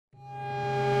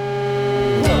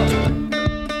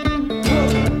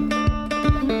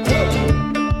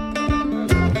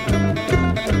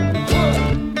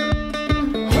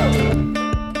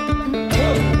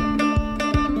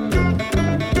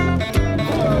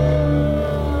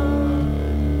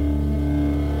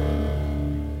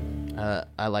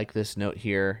I like this note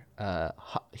here.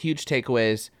 Huge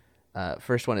takeaways.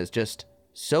 First one is just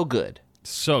so good.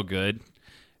 So good.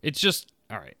 It's just,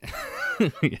 all right.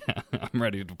 Yeah, I'm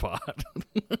ready to pod.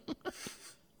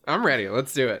 I'm ready.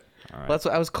 Let's do it. All right. That's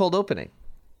what I was cold opening.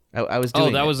 I was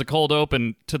doing that was a cold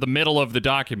open to the middle of the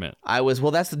document.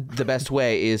 That's the best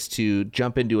way is to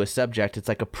jump into a subject. It's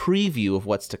like a preview of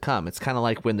what's to come. It's kind of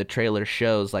like when the trailer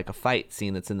shows like a fight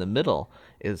scene that's in the middle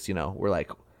is, we're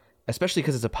like, especially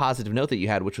because it's a positive note that you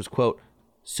had, which was, quote,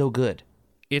 so good.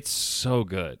 It's so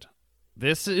good.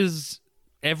 This is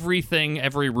everything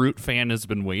every Root fan has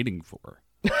been waiting for.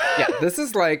 Yeah, this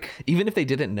is like... Even if they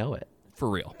didn't know it. For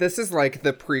real. This is like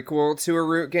the prequel to a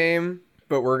Root game,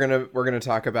 but we're gonna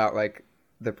talk about like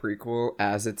the prequel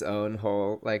as its own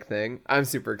whole like thing. I'm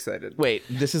super excited. Wait,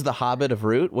 this is the Hobbit of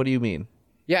Root? What do you mean?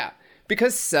 Yeah,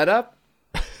 because setup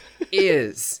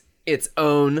is its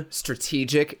own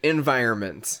strategic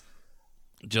environment.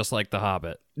 Just like The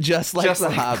Hobbit. Just like the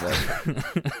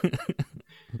Hobbit.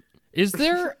 Is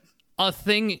there a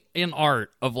thing in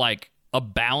art of like a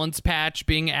balance patch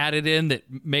being added in that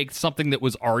makes something that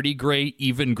was already great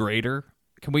even greater?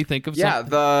 Can we think of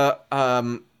something? Yeah,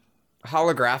 the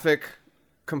holographic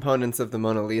components of the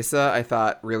Mona Lisa I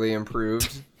thought really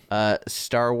improved.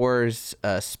 Star Wars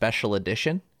Special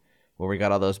Edition, where we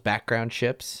got all those background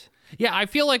chips. Yeah, I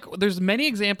feel like there's many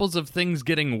examples of things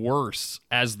getting worse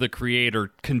as the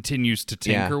creator continues to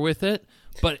tinker with it.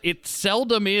 But it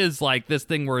seldom is like this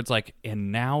thing where it's like,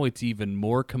 and now it's even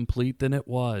more complete than it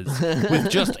was with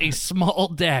just a small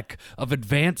deck of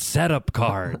advanced setup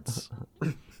cards.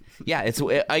 Yeah,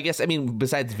 I guess,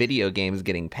 besides video games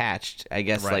getting patched, I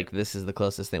guess like this is the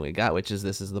closest thing we got, which is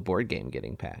this is the board game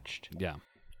getting patched. Yeah.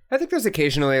 I think there's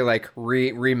occasionally like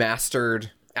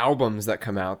remastered albums that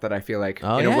come out that I feel like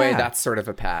in a way that's sort of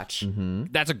a patch. Mm-hmm.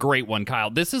 That's a great one, Kyle.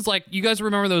 This is like, you guys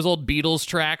remember those old Beatles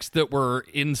tracks that were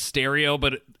in stereo,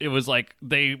 but it was like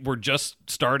they were just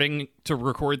starting to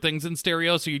record things in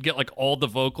stereo, so you'd get like all the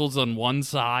vocals on one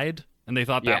side, and they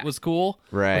thought that was cool.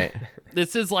 Right.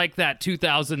 This is like that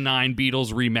 2009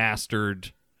 Beatles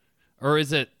remastered, or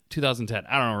is it 2010?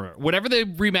 I don't remember. Whatever they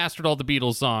remastered all the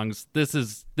Beatles songs, this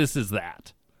is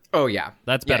that. Oh yeah,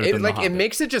 that's better. Than like The Hobbit. It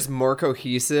makes it just more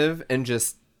cohesive and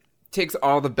just takes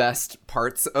all the best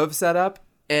parts of setup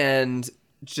and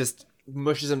just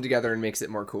mushes them together and makes it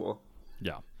more cool.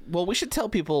 Yeah. Well, we should tell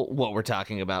people what we're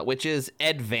talking about, which is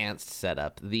advanced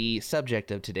setup, the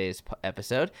subject of today's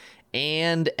episode.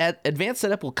 And advanced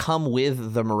setup will come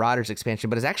with the Marauders expansion,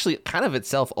 but it's actually kind of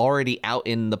itself already out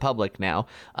in the public now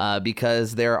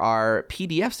because there are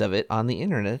PDFs of it on the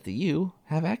internet that you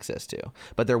have access to.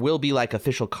 But there will be like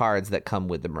official cards that come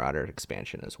with the Marauder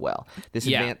expansion as well. This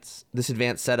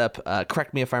advanced setup,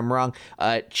 correct me if I'm wrong,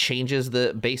 changes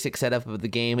the basic setup of the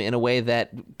game in a way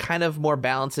that kind of more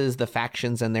balances the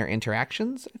factions and their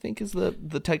interactions, I think is the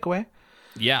takeaway.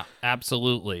 Yeah,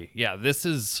 absolutely. Yeah, this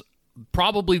is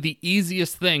probably the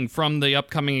easiest thing from the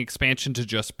upcoming expansion to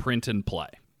just print and play.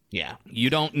 Yeah. You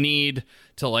don't need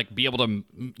to like be able to,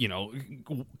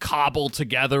 cobble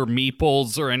together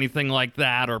meeples or anything like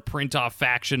that or print off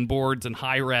faction boards and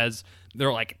high res. There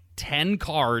are like 10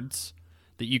 cards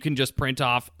that you can just print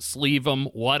off, sleeve them,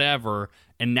 whatever.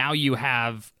 And now you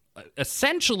have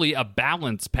essentially a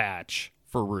balance patch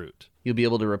for Root. You'll be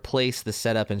able to replace the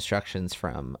setup instructions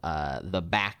from the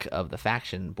back of the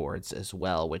faction boards as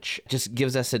well, which just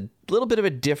gives us a little bit of a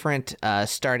different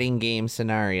starting game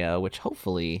scenario, which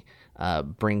hopefully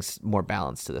brings more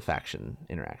balance to the faction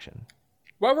interaction.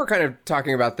 While we're kind of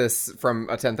talking about this from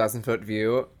a 10,000 foot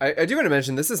view, I do want to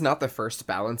mention this is not the first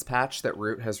balance patch that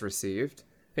Root has received.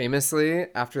 Famously,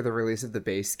 after the release of the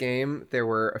base game, there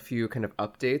were a few kind of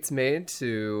updates made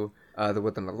to the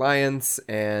Woodland Alliance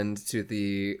and to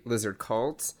the Lizard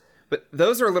Cult, but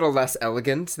those are a little less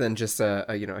elegant than just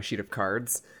a sheet of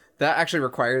cards. That actually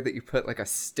required that you put like a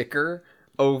sticker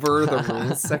over the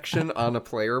rules section on a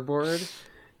player board.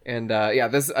 And I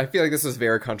feel like this was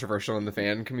very controversial in the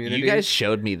fan community. You guys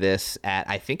showed me this at,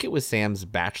 I think it was Sam's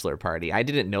bachelor party. I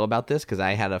didn't know about this because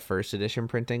I had a first edition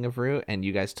printing of Root, and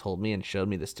you guys told me and showed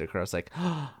me the sticker. I was like,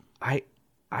 oh, I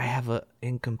have a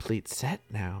incomplete set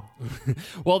now.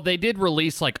 Well, they did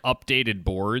release like updated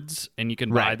boards, and you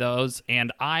can buy those.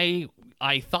 And I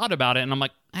thought about it, and I'm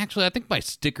like, actually, I think my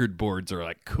stickered boards are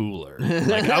like cooler.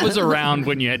 Like I was around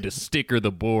when you had to sticker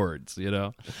the boards,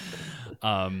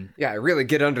 Yeah, really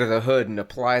get under the hood and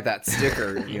apply that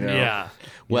sticker. Yeah.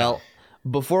 Well,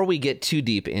 Before we get too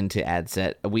deep into ad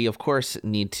set, we of course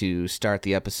need to start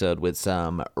the episode with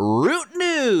some Root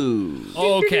news.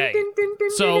 Okay,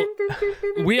 so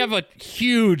we have a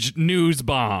huge news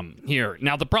bomb here.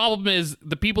 Now, the problem is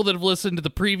the people that have listened to the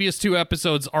previous 2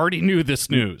 episodes already knew this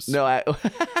news. No,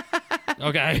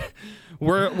 Okay,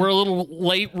 we're a little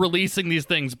late releasing these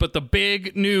things, but the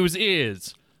big news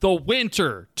is the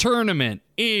winter tournament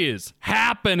is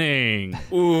happening.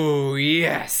 Ooh,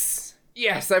 yes.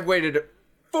 Yes, I've waited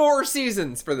 4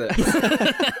 seasons for this.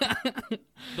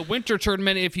 The winter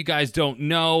tournament, if you guys don't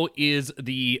know, is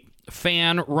the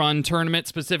fan-run tournament,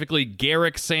 specifically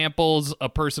Garrick Samples, a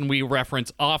person we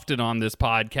reference often on this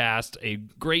podcast, a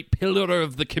great pillar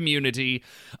of the community,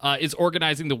 is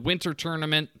organizing the winter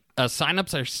tournament.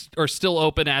 Signups are still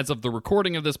open as of the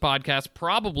recording of this podcast.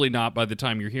 Probably not by the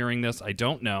time you're hearing this. I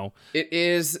don't know. It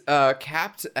is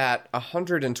capped at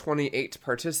 128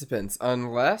 participants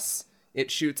unless it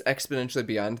shoots exponentially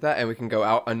beyond that and we can go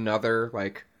out another,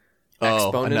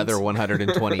 exponent. Another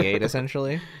 128,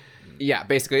 essentially? Yeah,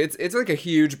 basically. It's like a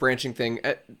huge branching thing.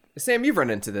 Sam, you've run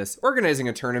into this. Organizing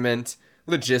a tournament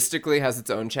logistically has its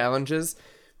own challenges,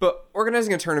 but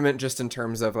organizing a tournament just in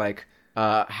terms of,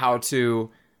 how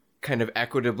to kind of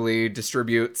equitably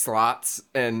distribute slots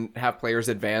and have players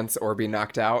advance or be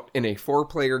knocked out in a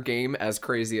 4-player game as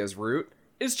crazy as Root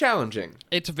is challenging.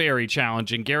 It's very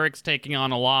challenging. Garrick's taking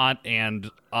on a lot,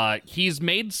 and he's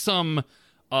made some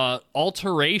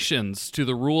alterations to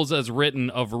the rules as written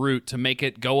of Root to make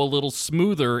it go a little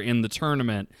smoother in the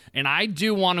tournament. And I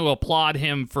do want to applaud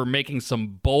him for making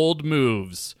some bold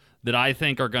moves that I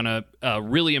think are going to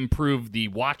really improve the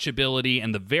watchability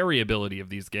and the variability of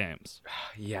these games.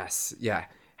 Yes. Yeah.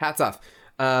 Hats off.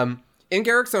 In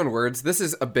Garrick's own words, this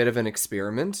is a bit of an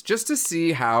experiment just to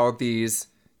see how these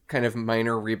kind of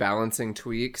minor rebalancing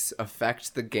tweaks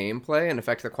affect the gameplay and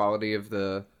affect the quality of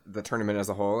the tournament as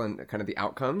a whole and kind of the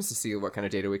outcomes to see what kind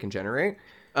of data we can generate.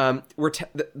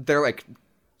 They're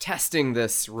testing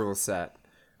this rule set.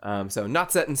 So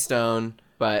not set in stone,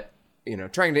 but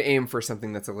trying to aim for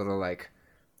something that's a little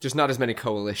just not as many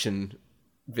coalition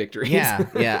victories.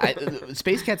 Yeah.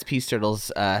 Space Cats Peace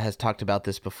Turtles has talked about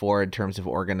this before in terms of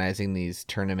organizing these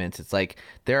tournaments. It's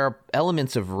there are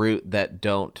elements of Root that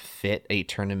don't fit a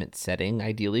tournament setting,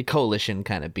 ideally, coalition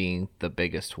kind of being the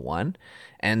biggest one.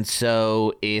 And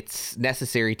so it's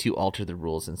necessary to alter the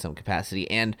rules in some capacity.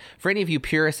 And for any of you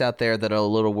purists out there that are a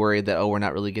little worried that, we're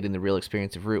not really getting the real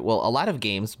experience of Root, well, a lot of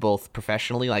games, both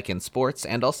professionally, like in sports,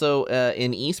 and also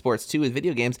in esports too, with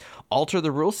video games, alter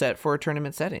the rule set for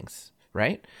tournament settings,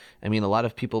 right? I mean, a lot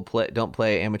of people don't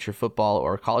play amateur football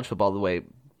or college football the way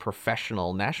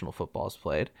professional national football is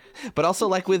played. But also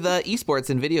with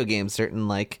esports and video games, certain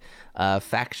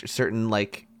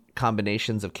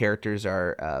combinations of characters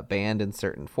are banned in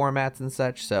certain formats and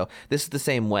such. So this is the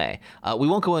same way. We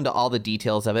won't go into all the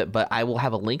details of it, but I will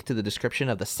have a link to the description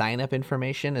of the sign-up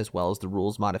information as well as the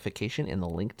rules modification in the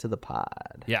link to the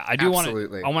pod. Yeah, I do want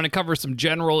Absolutely. to. I want to cover some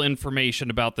general information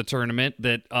about the tournament.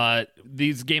 That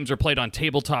these games are played on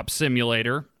Tabletop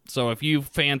Simulator. So if you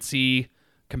fancy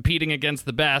competing against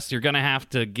the best, you're going to have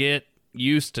to get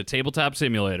used to Tabletop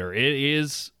Simulator. It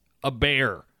is a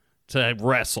bear to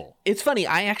wrestle. It's funny.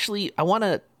 I want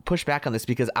to push back on this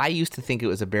because I used to think it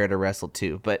was a bear to wrestle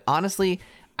too. But honestly,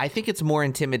 I think it's more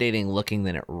intimidating looking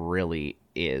than it really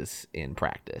is in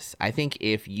practice. I think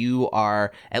if you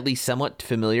are at least somewhat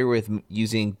familiar with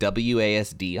using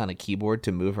WASD on a keyboard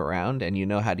to move around and you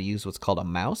know how to use what's called a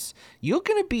mouse, you're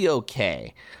going to be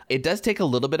okay. It does take a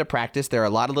little bit of practice. There are a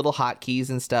lot of little hotkeys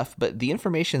and stuff, but the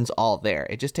information's all there.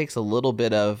 It just takes a little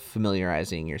bit of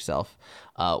familiarizing yourself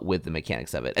with the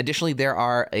mechanics of it. Additionally, there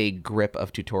are a grip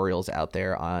of tutorials out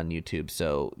there on YouTube,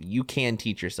 so you can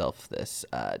teach yourself this.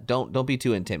 Don't be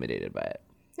too intimidated by it.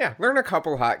 Yeah, learn a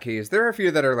couple hotkeys. There are a few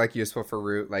that are useful for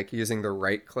Root, using the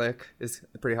right click is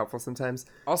pretty helpful sometimes.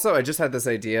 Also, I just had this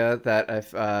idea that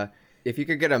if you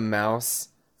could get a mouse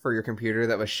for your computer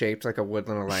that was shaped like a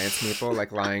Woodland Alliance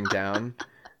meeple, lying down,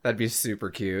 that'd be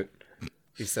super cute.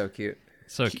 Be so cute.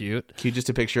 So cute. Cute, just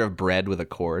a picture of bread with a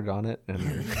cord on it.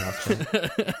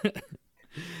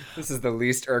 This is the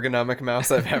least ergonomic mouse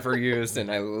I've ever used,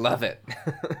 and I love it.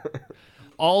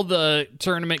 All the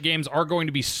tournament games are going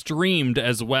to be streamed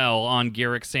as well on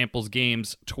Garrick Samples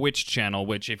Games Twitch channel,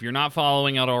 which if you're not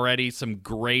following it already, some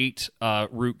great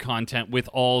Root content with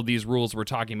all these rules we're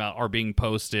talking about are being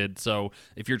posted. So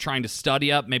if you're trying to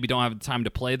study up, maybe don't have the time to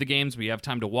play the games, but you have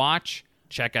time to watch,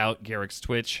 check out Garrick's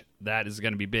Twitch. That is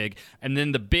going to be big. And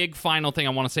then the big final thing I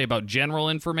want to say about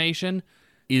general information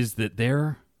is that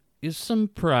there is some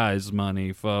prize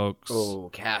money, folks. Oh,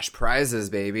 cash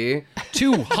prizes, baby.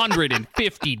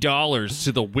 $250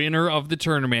 to the winner of the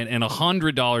tournament and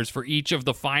 $100 for each of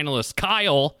the finalists.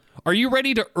 Kyle, are you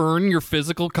ready to earn your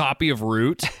physical copy of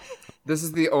Root? This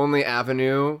is the only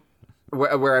avenue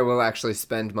where I will actually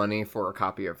spend money for a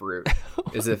copy of Root.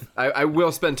 Is if I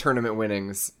will spend tournament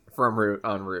winnings from Root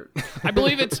on Root. I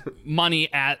believe it's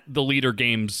money at the Leader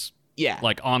Games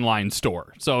online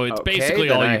store. So it's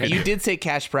basically all you can do. You did say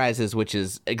cash prizes, which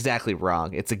is exactly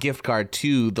wrong. It's a gift card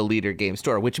to the Leader Game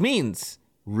store, which means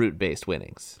Root-based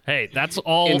winnings. Hey, that's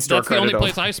all. In-store That's the only credit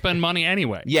place I spend money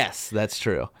anyway. Yes, that's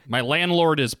true. My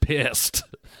landlord is pissed.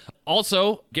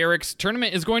 Also, Garrick's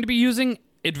tournament is going to be using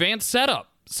advanced setup.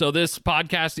 So this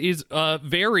podcast is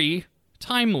very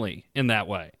timely in that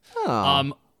way.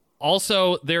 Oh.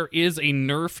 Also, there is a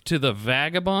nerf to the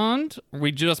Vagabond.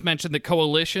 We just mentioned that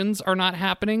coalitions are not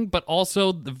happening, but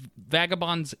also the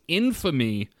Vagabond's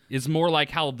infamy is more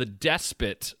like how the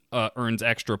Despot earns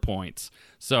extra points.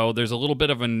 So there's a little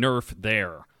bit of a nerf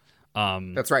there.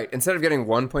 That's right. Instead of getting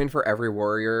 1 point for every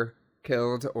warrior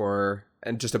killed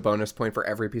and just a bonus point for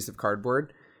every piece of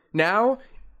cardboard, now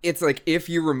it's like if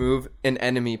you remove an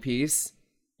enemy piece,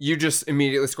 you just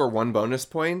immediately score 1 bonus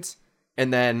point,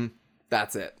 and then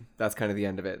that's it. That's kind of the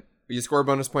end of it. You score a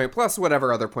bonus point plus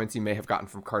whatever other points you may have gotten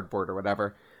from cardboard or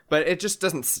whatever. But it just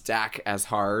doesn't stack as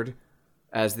hard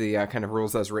as the kind of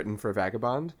rules as written for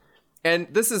Vagabond. And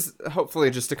this is hopefully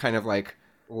just to kind of like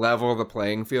level the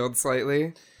playing field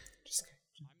slightly. Just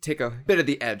take a bit of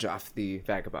the edge off the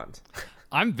Vagabond.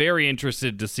 I'm very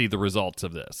interested to see the results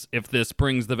of this. If this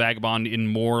brings the Vagabond in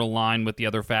more line with the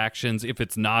other factions, if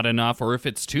it's not enough, or if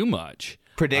it's too much.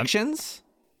 Predictions?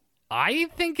 I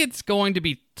think it's going to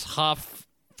be tough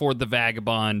for the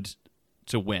Vagabond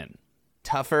to win.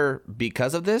 Tougher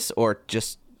because of this, or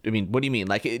just, I mean, what do you mean?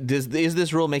 Like, is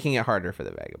this rule making it harder for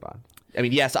the Vagabond? I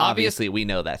mean, yes, obviously we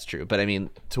know that's true, but I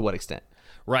mean, to what extent?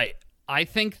 Right. I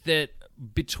think that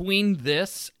between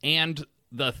this and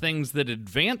the things that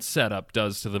advanced setup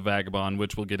does to the Vagabond,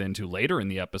 which we'll get into later in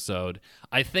the episode,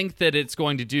 I think that it's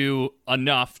going to do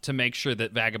enough to make sure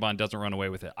that Vagabond doesn't run away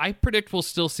with it. I predict we'll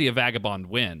still see a Vagabond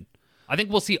win. I think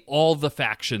we'll see all the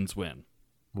factions win.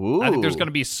 Ooh. I think there's going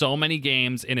to be so many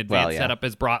games, and advanced setup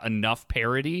has brought enough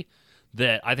parity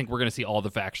that I think we're going to see all the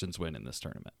factions win in this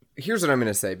tournament. Here's what I'm going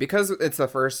to say. Because it's the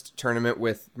first tournament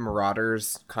with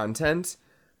Marauders content,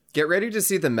 get ready to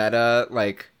see the meta,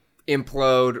 like,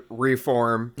 implode,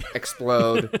 reform,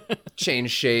 explode,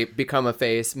 change shape, become a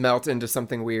face, melt into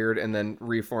something weird, and then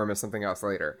reform as something else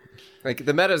later. Like,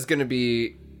 the meta is going to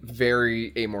be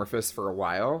very amorphous for a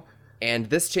while.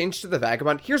 And this change to the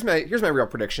Vagabond, here's my real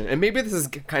prediction. And maybe this is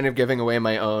kind of giving away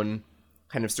my own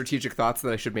kind of strategic thoughts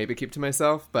that I should maybe keep to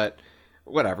myself, but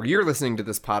whatever. You're listening to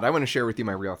this pod. I want to share with you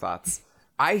my real thoughts.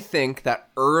 I think that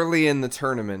early in the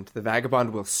tournament, the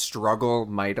Vagabond will struggle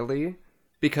mightily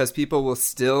because people will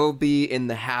still be in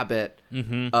the habit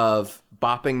of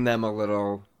bopping them a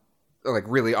little, like,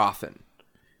 really often,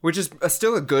 which is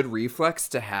still a good reflex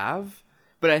to have.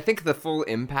 But I think the full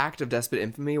impact of Despot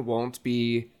Infamy won't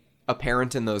be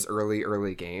apparent in those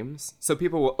early games. So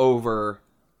people will over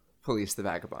police the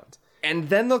Vagabond. And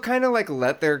then they'll kind of like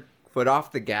let their foot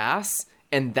off the gas.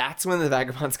 And that's when the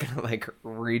Vagabond's going to like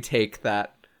retake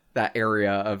that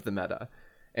area of the meta.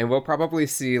 And we'll probably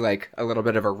see like a little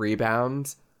bit of a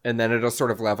rebound. And then it'll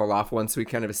sort of level off once we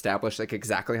kind of establish like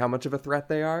exactly how much of a threat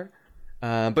they are.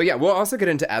 But yeah, we'll also get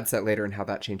into ad set later and how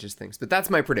that changes things. But that's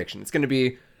my prediction. It's going to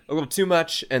be a little too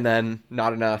much and then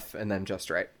not enough and then just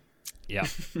right. Yeah,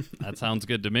 that sounds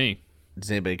good to me. Does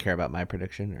anybody care about my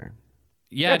prediction? Or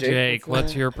Yeah, Jake,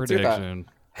 what's your prediction?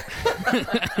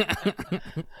 I'm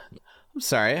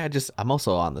sorry, I'm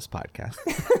also on this podcast.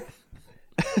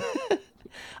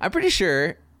 I'm pretty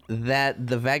sure that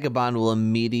the Vagabond will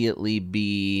immediately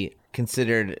be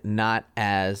considered not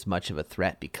as much of a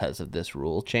threat because of this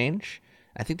rule change.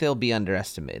 I think they'll be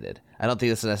underestimated. I don't think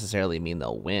this will necessarily mean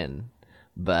they'll win,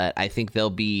 but I think they'll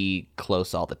be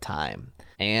close all the time.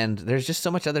 And there's just so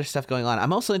much other stuff going on.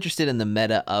 I'm also interested in the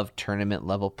meta of tournament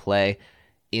level play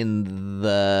in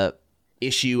the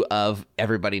issue of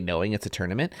everybody knowing it's a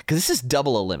tournament, because this is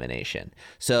double elimination.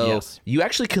 So you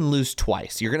actually can lose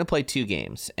twice. You're going to play 2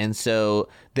 games. And so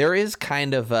there is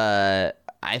kind of I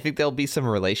think there'll be some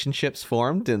relationships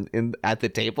formed in at the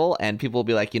table, and people will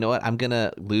be like, you know what, I'm going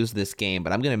to lose this game,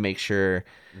 but I'm going to make sure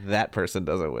that person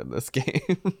doesn't win this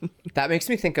game. That makes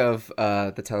me think of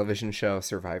the television show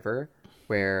Survivor,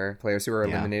 where players who are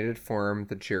eliminated form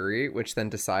the jury, which then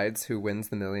decides who wins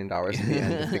the $1 million at the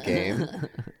end of the game.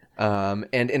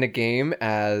 And in a game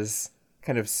as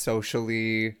kind of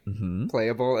socially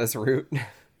playable as Root,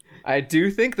 I do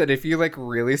think that if you like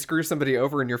really screw somebody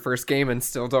over in your first game and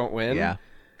still don't win,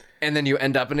 and then you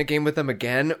end up in a game with them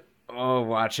again. Oh,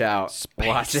 watch out.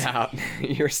 Watch out.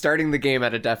 You're starting the game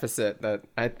at a deficit.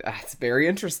 It's very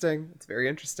interesting. It's very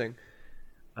interesting.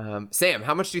 Sam,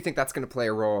 how much do you think that's going to play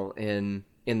a role in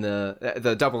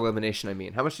the double elimination? I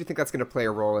mean, how much do you think that's going to play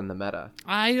a role in the meta?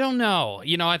 I don't know.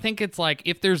 I think it's like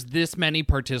if there's this many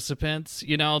participants,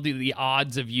 the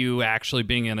odds of you actually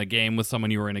being in a game with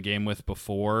someone you were in a game with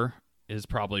before is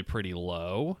probably pretty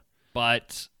low.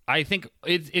 But I think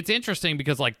it's interesting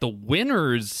because like the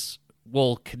winners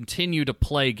will continue to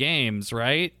play games,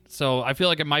 right? So I feel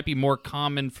like it might be more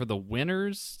common for the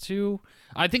winners to.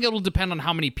 I think it'll depend on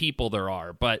how many people there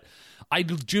are, but I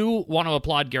do want to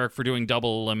applaud Garrick for doing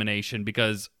double elimination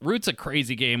because Root's a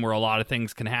crazy game where a lot of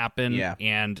things can happen,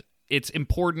 and it's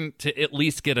important to at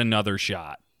least get another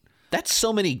shot. That's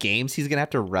so many games he's going to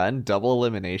have to run, double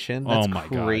elimination. That's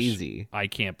crazy. Gosh. I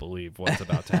can't believe what's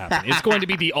about to happen. It's going to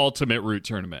be the ultimate Root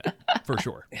tournament, for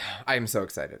sure. I am so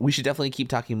excited. We should definitely keep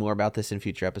talking more about this in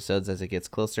future episodes as it gets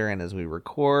closer and as we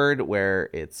record where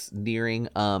it's nearing.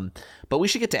 But we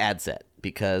should get to ad set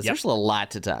because there's a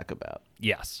lot to talk about.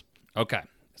 Yes. Okay.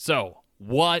 So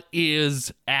what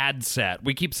is ad set?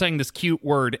 We keep saying this cute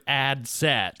word, ad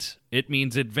set. It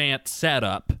means advanced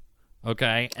setup.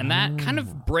 Okay, and that kind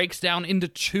of breaks down into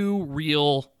two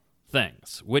real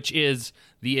things, which is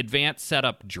the advanced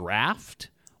setup draft,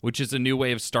 which is a new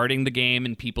way of starting the game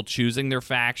and people choosing their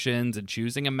factions and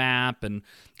choosing a map and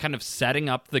kind of setting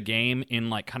up the game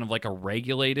in like kind of like a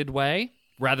regulated way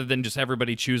rather than just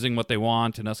everybody choosing what they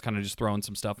want and us kind of just throwing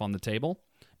some stuff on the table.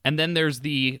 And then there's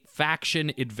the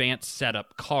faction advanced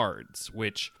setup cards,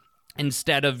 which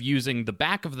instead of using the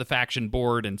back of the faction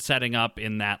board and setting up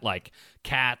in that like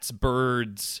cats,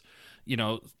 birds,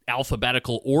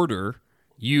 alphabetical order,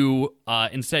 you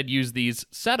instead use these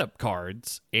setup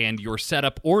cards, and your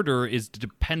setup order is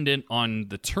dependent on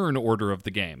the turn order of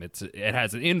the game. It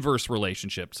has an inverse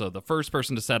relationship, so the first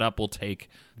person to set up will take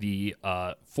the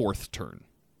fourth turn.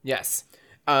 Yes.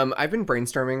 I've been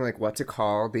brainstorming like what to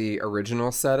call the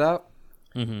original setup.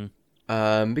 Mm-hmm.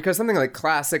 Because something like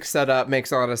classic setup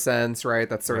makes a lot of sense, right?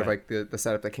 That's sort of like the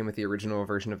setup that came with the original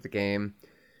version of the game.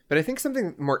 But I think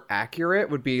something more accurate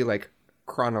would be like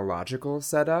chronological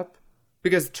setup.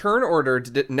 Because turn order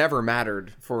never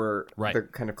mattered for the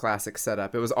kind of classic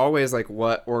setup. It was always like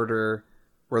what order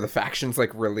were the factions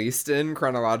like released in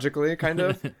chronologically, kind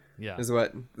of, is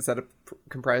what the setup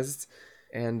comprises.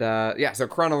 And so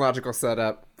chronological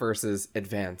setup versus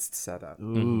advanced setup.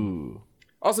 Ooh.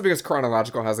 Also because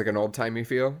chronological has like an old-timey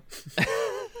feel.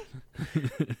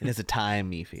 It has a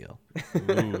timey feel.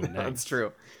 Ooh, nice. That's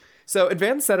true. So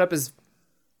advanced setup is,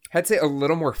 I'd say, a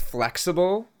little more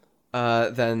flexible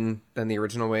than the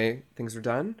original way things are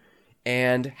done,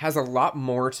 and has a lot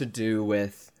more to do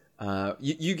with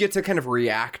you get to kind of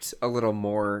react a little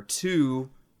more to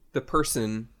the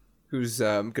person who's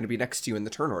going to be next to you in the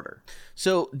turn order.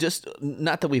 So just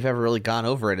not that we've ever really gone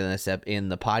over it in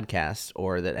the podcast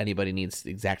or that anybody needs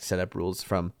exact setup rules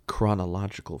from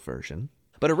chronological version.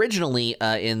 But originally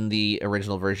in the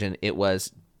original version, it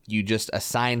was you just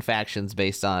assign factions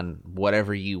based on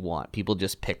whatever you want. People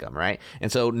just pick them, right?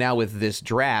 And so now with this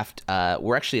draft,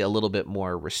 we're actually a little bit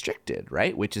more restricted,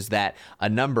 right? Which is that a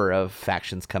number of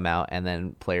factions come out and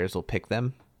then players will pick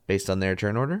them based on their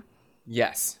turn order?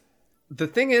 Yes. The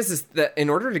thing is that in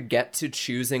order to get to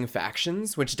choosing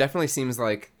factions, which definitely seems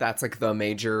like that's like the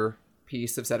major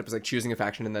piece of setup is like choosing a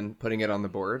faction and then putting it on the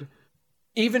board.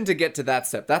 Even to get to that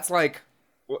step, that's like,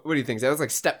 what do you think? That was like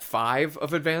step 5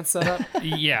 of advanced setup?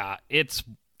 Yeah,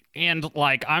 and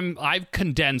like I've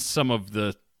condensed some of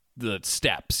the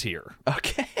steps here.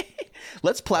 Okay.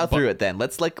 Let's plow through it then.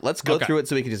 Let's go through it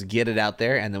so we can just get it out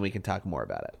there and then we can talk more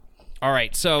about it. All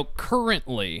right. So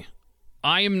currently,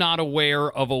 I am not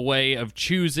aware of a way of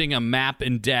choosing a map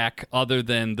and deck other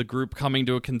than the group coming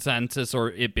to a consensus or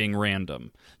it being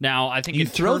random. Now, I think you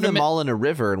throw them all in a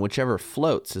river, and whichever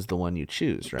floats is the one you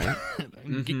choose, right?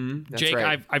 Jake,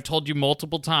 right. I've told you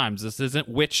multiple times, this isn't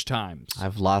witch times.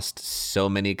 I've lost so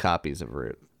many copies of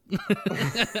Root.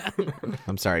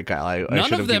 I'm sorry, Kyle. I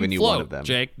should have given you one of them.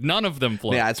 Jake, none of them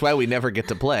float. Yeah, that's why we never get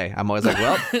to play. I'm always like,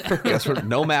 well, guess we're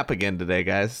no map again today,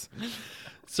 guys.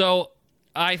 So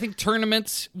I think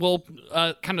tournaments will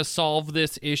kind of solve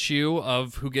this issue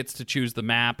of who gets to choose the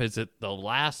map. Is it the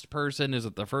last person? Is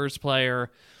it the first player?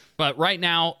 But right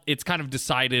now, it's kind of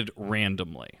decided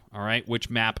randomly, all right, which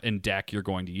map and deck you're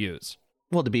going to use.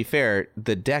 Well, to be fair,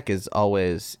 the deck is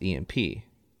always EMP.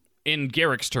 In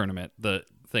Garrick's tournament, the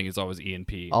thing is always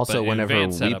EMP. Also, whenever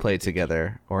we play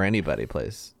together, or anybody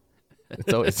plays,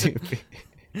 it's always EMP.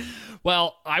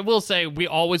 Well, I will say we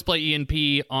always play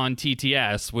ENP on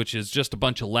TTS, which is just a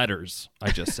bunch of letters I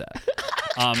just said.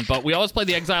 But we always play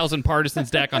the Exiles and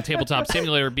Partisans deck on Tabletop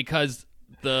Simulator because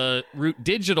the Root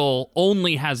Digital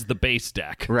only has the base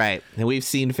deck. Right. And we've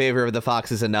seen Favor of the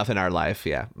Foxes enough in our life.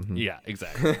 Yeah. Mhm. Yeah,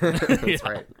 exactly. That's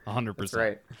right. 100%. That's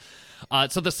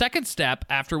right. So the second step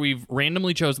after we've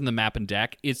randomly chosen the map and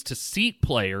deck is to seat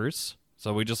players.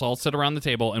 So we just all sit around the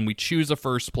table and we choose a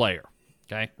first player,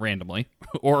 okay, randomly,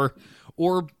 or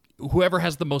whoever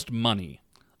has the most money.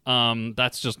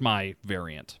 That's just my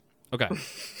variant. Okay.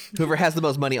 Whoever has the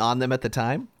most money on them at the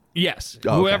time? Yes. Oh,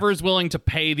 okay. Whoever is willing to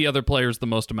pay the other players the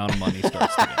most amount of money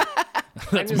starts the game.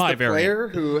 That's my the variant. player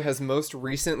who has most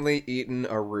recently eaten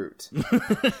a root.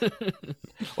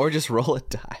 Or just roll a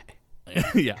die.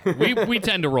 Yeah, we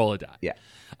tend to roll a die. Yeah.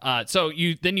 So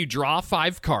you draw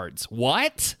 5 cards.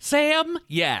 What, Sam?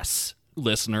 Yes,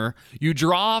 listener. You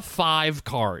draw 5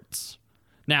 cards.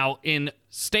 Now, in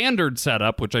standard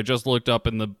setup, which I just looked up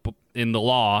in the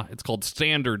law, it's called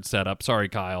standard setup. Sorry,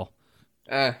 Kyle.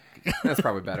 That's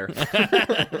probably better.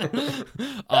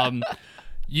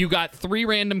 You got 3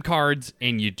 random cards,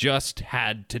 and you just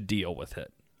had to deal with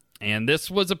it. And this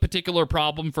was a particular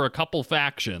problem for a couple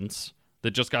factions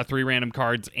that just got 3 random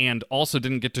cards and also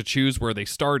didn't get to choose where they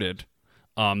started.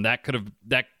 That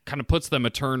kind of puts them a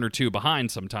turn or two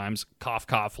behind sometimes. Cough,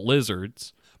 cough,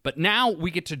 lizards. But now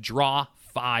we get to draw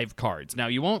 5 cards. Now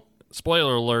you won't,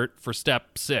 spoiler alert for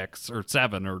step 6 or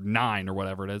 7 or 9 or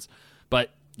whatever it is, but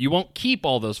you won't keep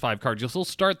all those 5 cards. You'll still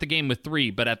start the game with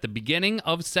 3, but at the beginning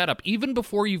of setup, even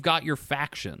before you've got your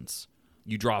factions,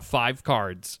 you draw 5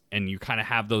 cards, and you kind of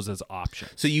have those as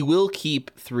options. So you will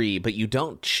keep 3, but you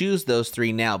don't choose those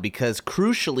 3 now because,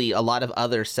 crucially, a lot of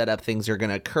other setup things are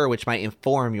going to occur, which might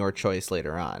inform your choice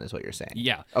later on, is what you're saying.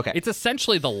 Yeah. Okay. It's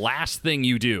essentially the last thing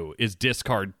you do is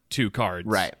discard 2 cards.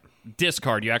 Right.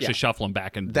 Discard, you actually shuffle them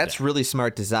back into That's the deck. really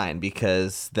smart design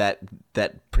because that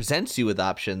presents you with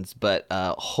options, but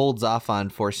holds off on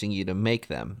forcing you to make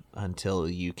them until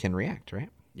you can react, right?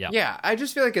 Yeah, I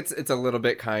just feel like it's a little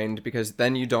bit kind because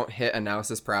then you don't hit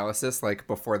analysis paralysis like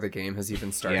before the game has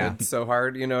even started so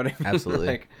hard, you know what I mean? Absolutely.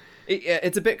 Like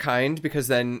it's a bit kind because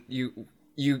then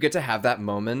you get to have that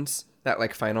moment, that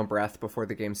like final breath before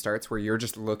the game starts where you're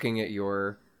just looking at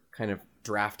your kind of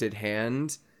drafted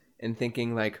hand and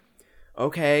thinking like,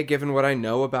 okay, given what I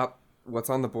know about what's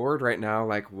on the board right now,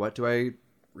 like what do I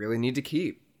really need to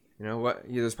keep? You know what?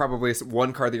 There's probably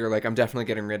one card that you're like, I'm definitely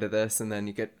getting rid of this, and then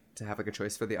you get to have like a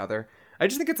choice for the other. I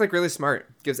just think it's like really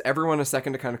smart. Gives everyone a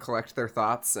second to kind of collect their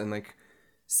thoughts and like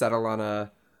settle on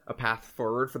a path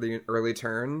forward for the early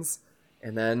turns,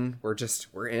 and then we're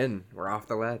off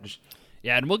the ledge.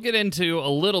 Yeah, and we'll get into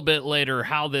a little bit later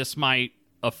how this might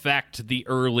affect the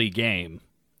early game.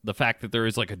 The fact that there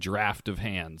is like a draft of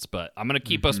hands, but I'm going to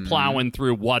keep us plowing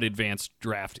through what advanced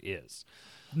draft is.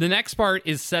 The next part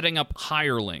is setting up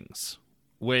hirelings,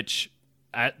 which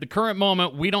at the current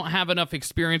moment, we don't have enough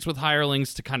experience with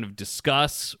hirelings to kind of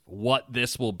discuss what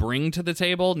this will bring to the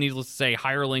table. Needless to say,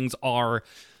 hirelings are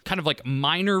kind of like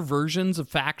minor versions of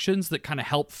factions that kind of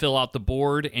help fill out the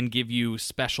board and give you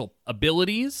special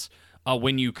abilities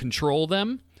when you control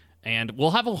them. And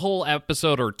we'll have a whole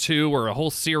episode or 2 or a whole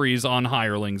series on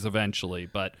hirelings eventually.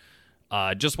 But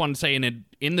just want to say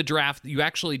in the draft, you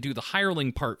actually do the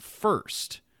hireling part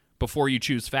first before you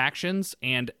choose factions.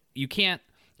 And you can't,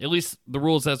 at least the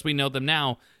rules as we know them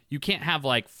now, you can't have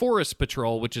like Forest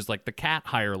Patrol, which is like the cat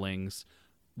hirelings,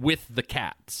 with the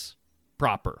cats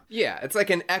proper. Yeah, it's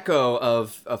like an echo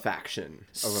of a faction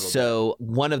a little bit. So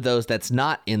one of those that's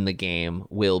not in the game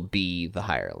will be the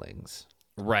hirelings.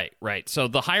 Right. So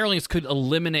the hirelings could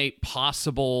eliminate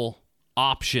possible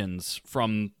options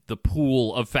from the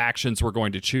pool of factions we're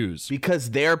going to choose.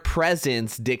 Because their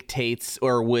presence dictates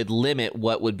or would limit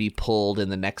what would be pulled in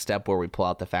the next step where we pull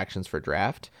out the factions for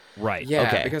draft. Right. Yeah,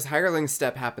 Okay. because hireling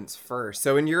step happens first.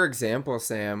 So in your example,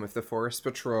 Sam, if the Forest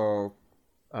Patrol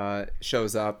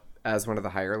shows up as one of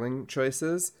the hireling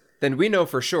choices, then we know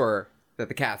for sure that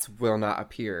the cats will not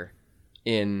appear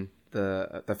in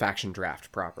the faction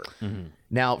draft proper. Mm-hmm.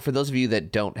 Now, for those of you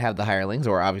that don't have the hirelings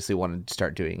or obviously want to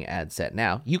start doing ad set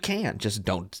now, you can. Just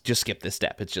skip this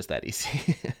step. It's just that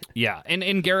easy. Yeah, and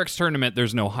in Garrick's tournament,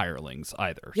 there's no hirelings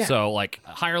either. Yeah. So, like,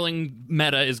 hireling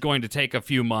meta is going to take a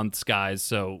few months, guys,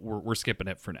 so we're skipping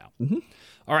it for now. Mm-hmm.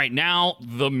 All right, now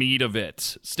the meat of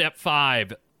it. Step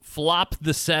 5, flop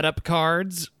the setup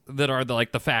cards that are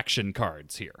the faction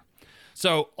cards here.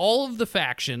 So, all of the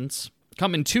factions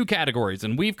come in 2 categories,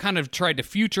 and we've kind of tried to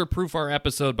future-proof our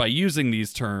episode by using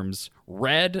these terms,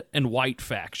 red and white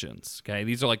factions, okay?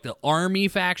 These are like the army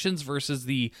factions versus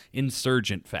the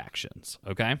insurgent factions,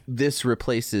 okay? This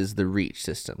replaces the reach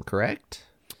system, correct?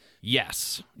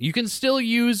 Yes. You can still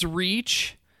use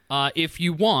reach, if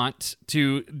you want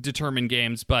to determine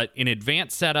games, but in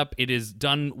advanced setup, it is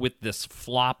done with this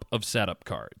flop of setup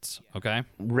cards. Okay.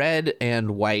 Red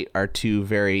and white are two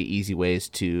very easy ways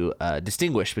to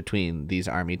distinguish between these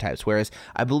army types. Whereas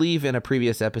I believe in a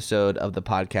previous episode of the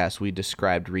podcast, we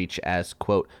described Reach as,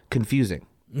 quote, confusing.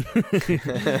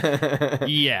 Yeah.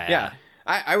 Yeah.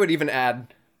 I would even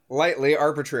add lightly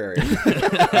arbitrary.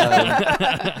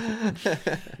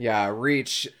 Yeah,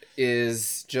 Reach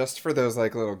is just for those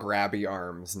like little grabby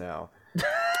arms now.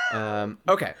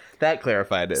 Okay. That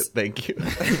clarified it. Thank you.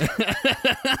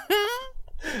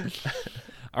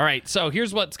 All right, so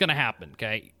here's what's going to happen,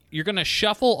 okay? You're going to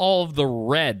shuffle all of the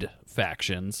red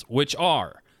factions, which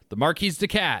are the Marquise de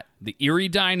Cat, the Erie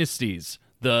Dynasties,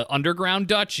 the Underground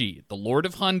Duchy, the Lord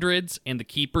of Hundreds, and the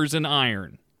Keepers in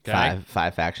Iron. Okay?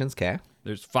 Five factions, okay.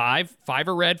 There's five. Five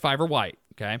are red, five are white,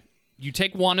 okay? You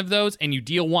take one of those and you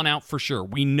deal one out for sure.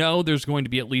 We know there's going to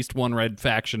be at least one red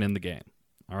faction in the game,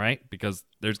 all right? Because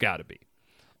there's got to be.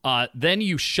 Then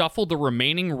you shuffle the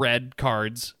remaining red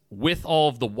cards with all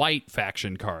of the white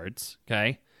faction cards,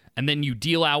 okay? And then you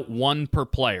deal out one per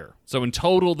player. So in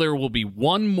total, there will be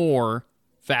one more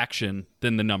faction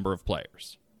than the number of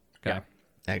players, okay? Yeah.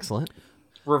 Excellent.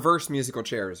 Reverse musical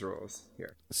chairs rules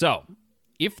here. So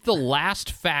if the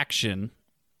last faction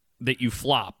that you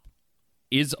flop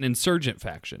is an insurgent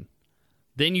faction,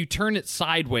 then you turn it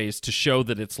sideways to show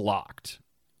that it's locked.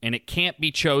 And it can't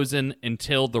be chosen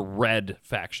until the red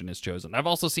faction is chosen. I've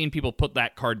also seen people put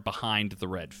that card behind the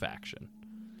red faction.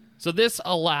 So this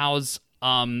allows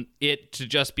it to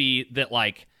just be that,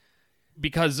 like,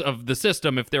 because of the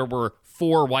system, if there were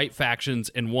 4 white factions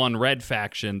and 1 red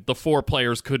faction, the 4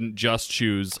 players couldn't just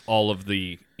choose all of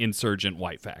the insurgent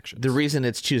white factions. The reason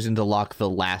it's choosing to lock the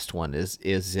last one is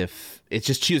if it's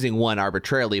just choosing one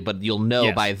arbitrarily, but you'll know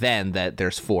Yes. by then that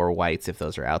there's 4 whites if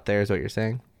those are out there, is what you're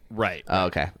saying? Right. Oh,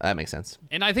 okay, that makes sense.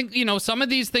 And I think, some of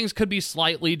these things could be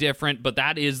slightly different, but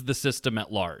that is the system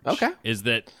at large. Okay. Is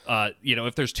that,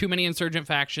 if there's too many insurgent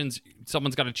factions,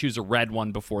 someone's got to choose a red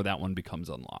one before that one becomes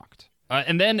unlocked.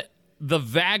 And then the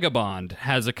Vagabond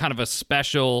has a kind of a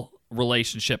special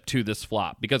relationship to this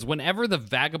flop, because whenever the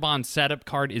Vagabond setup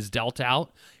card is dealt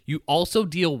out, you also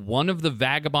deal one of the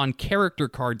Vagabond character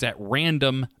cards at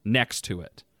random next to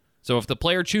it. So if the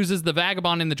player chooses the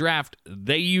Vagabond in the draft,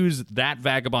 they use that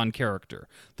Vagabond character.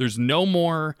 There's no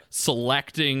more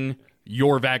selecting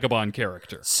your Vagabond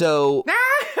character. So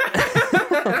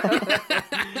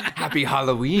Happy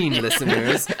Halloween,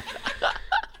 listeners.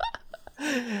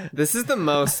 This is the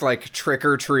most like trick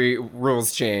or treat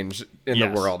rules change in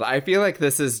Yes. the world. I feel like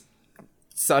this is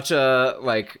such a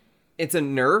it's a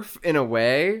nerf in a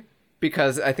way,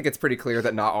 because I think it's pretty clear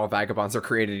that not all vagabonds are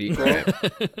created equal.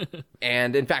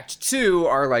 And in fact, 2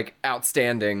 are like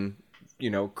outstanding,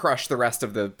 crush the rest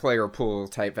of the player pool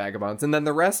type vagabonds. And then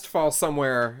the rest fall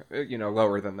somewhere,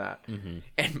 lower than that. Mm-hmm.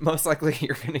 And most likely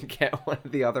you're going to get one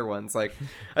of the other ones. Like,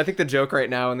 I think the joke right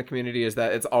now in the community is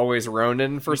that it's always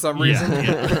Ronin for some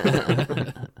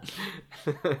reason.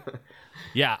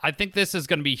 Yeah, I think this is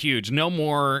going to be huge. No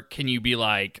more can you be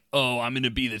like, oh, I'm going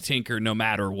to be the Tinker no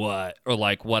matter what, or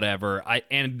like whatever.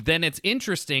 And then it's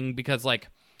interesting because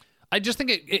I just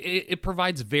think it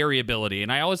provides variability.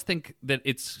 And I always think that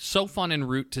it's so fun in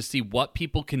Root to see what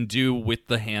people can do with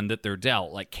the hand that they're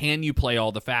dealt. Like, can you play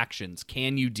all the factions?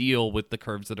 Can you deal with the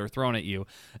curves that are thrown at you?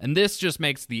 And this just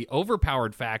makes the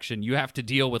overpowered faction, you have to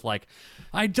deal with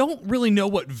I don't really know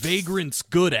what Vagrant's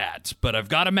good at, but I've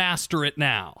got to master it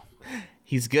now.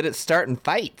 he's good at starting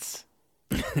fights.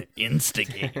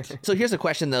 Instigate. So here's a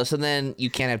question, though. So then you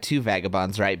can't have 2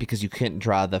 vagabonds, right? Because you couldn't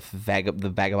draw the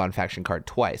vagabond faction card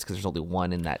twice, because there's only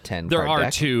one in that 10 There card are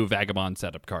deck. 2 Vagabond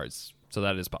setup cards, so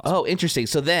that is possible. Oh, interesting.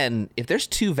 So then, if there's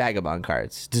 2 vagabond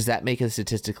cards, does that make it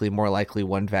statistically more likely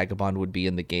one vagabond would be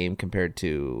in the game compared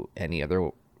to any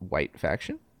other white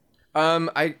faction?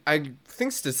 I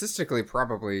think statistically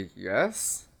probably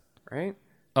yes, right?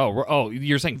 Oh,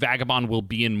 you're saying Vagabond will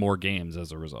be in more games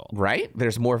as a result. Right?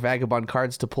 There's more vagabond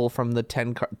cards to pull from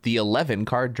the 11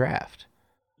 card draft.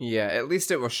 Yeah, at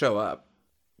least it will show up.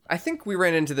 I think we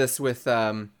ran into this with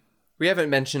we haven't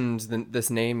mentioned this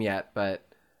name yet, but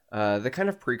the kind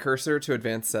of precursor to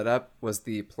Advanced Setup was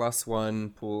the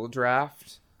 +1 pool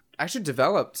draft, actually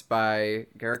developed by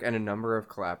Garrick and a number of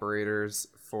collaborators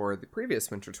for the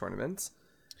previous winter tournaments,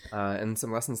 and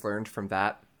some lessons learned from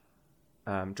that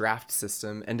draft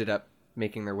system ended up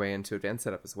making their way into Advanced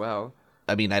Setup as well.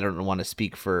 I mean, I don't want to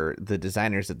speak for the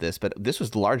designers of this, but this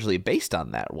was largely based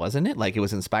on that, wasn't it? Like, it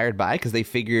was inspired by, because they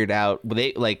figured out,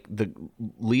 like, the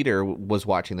leader was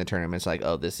watching the tournament. It's like,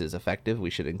 oh, this is effective. We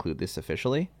should include this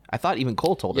officially. I thought even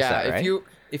Cole told us that, right?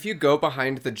 If you go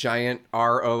behind the giant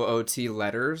ROOT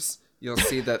letters, you'll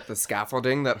see that the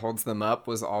scaffolding that holds them up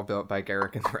was all built by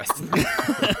Garrick and the rest of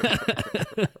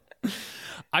them.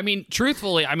 I mean,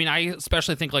 truthfully, I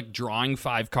especially think like drawing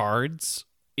 5 cards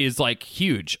is like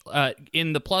huge.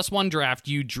 In the +1 draft,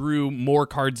 you drew more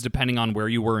cards depending on where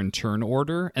you were in turn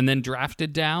order and then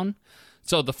drafted down.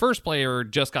 So the first player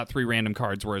just got 3 random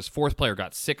cards, whereas fourth player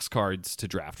got 6 cards to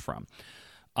draft from.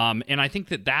 And I think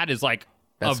that is like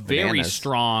That's a very bananas.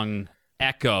 strong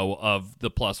echo of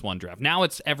the +1 draft. Now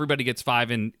it's everybody gets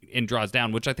 5 and draws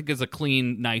down, which I think is a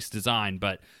clean, nice design,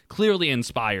 but clearly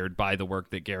inspired by the work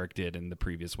that Garrick did in the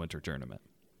previous winter tournament.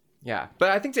 Yeah,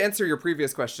 but I think to answer your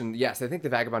previous question, yes, I think the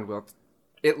Vagabond will,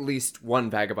 at least one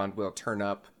Vagabond will turn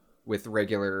up with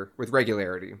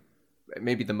regularity,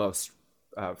 maybe the most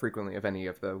frequently of any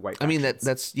of the white I mean, factions.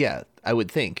 that's yeah, I would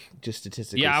think, just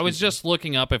statistically. Yeah, I was speaking. just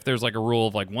looking up if there's like a rule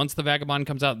of like once the Vagabond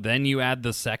comes out, then you add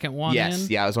the second one Yes,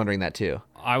 in. yeah, I was wondering that too.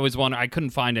 I was wondering, I couldn't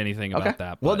find anything about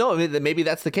that. Well, but- no, I mean, maybe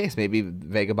that's the case. Maybe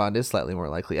Vagabond is slightly more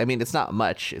likely. I mean, it's not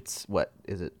much. It's, what,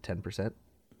 is it 10%? A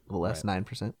little less,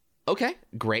 9%? Okay,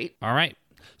 great. All right.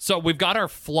 So we've got our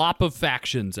flop of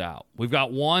factions out. We've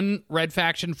got one red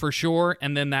faction for sure,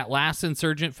 and then that last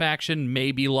insurgent faction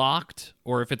may be locked,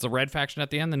 or if it's a red faction at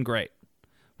the end, then great.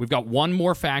 We've got one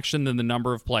more faction than the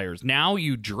number of players. Now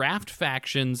you draft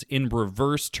factions in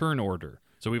reverse turn order.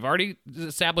 So we've already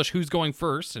established who's going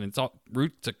first, and it's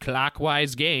a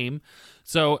clockwise game.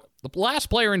 So the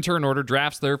last player in turn order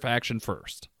drafts their faction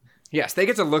first. Yes, they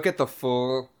get to look at the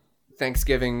full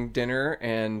Thanksgiving dinner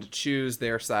and choose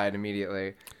their side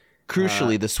immediately.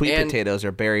 Crucially, the sweet and- potatoes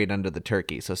are buried under the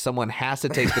turkey, so someone has to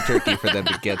take the turkey for them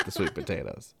to get the sweet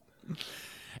potatoes.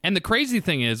 And the crazy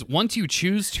thing is, once you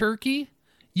choose turkey,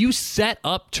 you set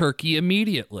up turkey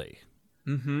immediately.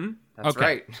 That's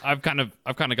right. I've kind of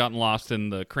gotten lost in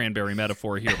the cranberry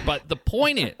metaphor here, but the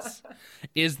point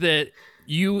is that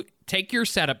you take your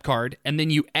setup card and then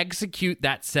you execute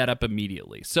that setup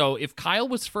immediately. So if Kyle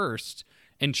was first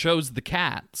and chose the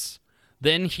cats,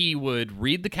 then he would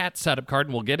read the cat setup card,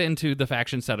 and we'll get into the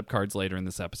faction setup cards later in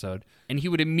this episode, and he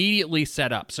would immediately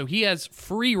set up. So he has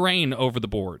free reign over the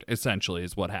board, essentially,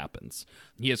 is what happens.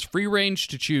 He has free range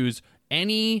to choose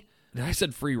any... I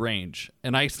said free range,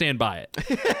 and I stand by it.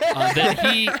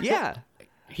 That Yeah.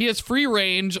 he has free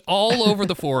range all over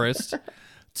the forest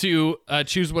to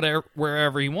choose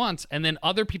wherever he wants, and then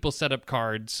other people's setup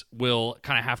cards will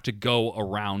kind of have to go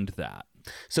around that.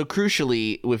 So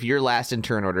crucially, with your last in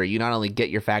turn order, you not only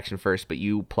get your faction first, but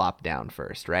you plop down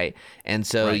first, right? And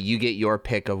so Right. you get your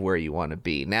pick of where you want to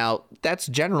be. Now, that's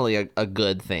generally a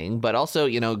good thing, but also,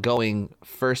 going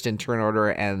first in turn order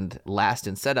and last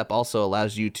in setup also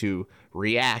allows you to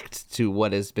react to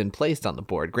what has been placed on the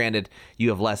board. Granted, you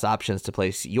have less options to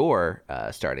place your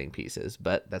starting pieces,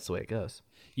 but that's the way it goes.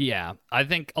 Yeah, I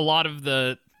think a lot of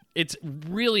it's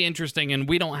really interesting, and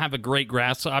we don't have a great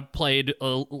grasp. So I've played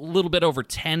a little bit over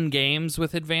 10 games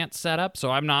with advanced setup, so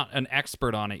I'm not an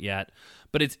expert on it yet.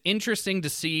 But it's interesting to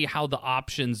see how the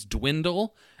options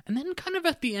dwindle and then kind of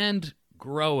at the end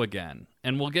grow again.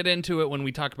 And we'll get into it when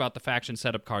we talk about the faction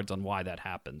setup cards on why that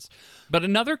happens. But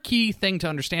another key thing to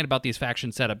understand about these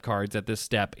faction setup cards at this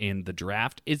step in the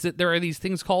draft is that there are these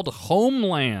things called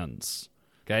homelands.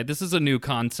 Okay, this is a new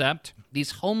concept.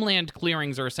 These homeland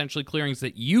clearings are essentially clearings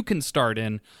that you can start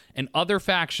in, and other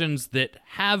factions that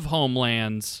have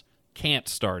homelands can't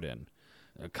start in.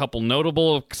 A couple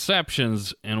notable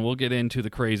exceptions, and we'll get into the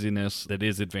craziness that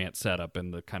is advanced setup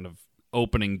and the kind of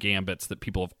opening gambits that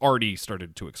people have already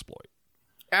started to exploit.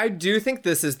 I do think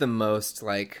this is the most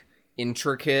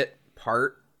intricate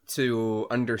part to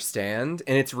understand,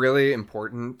 and it's really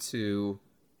important to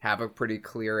have a pretty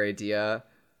clear idea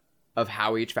of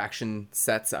how each faction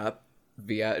sets up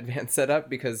via advanced setup,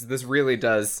 because this really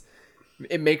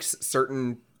it makes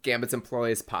certain gambits and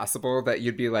ploys possible that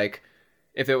you'd be like,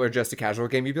 if it were just a casual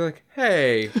game, you'd be like,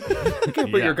 hey, you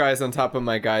can't put your guys on top of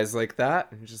my guys like that.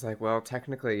 And you're just like, well,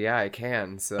 technically, yeah, I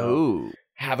can. So Ooh.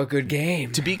 have a good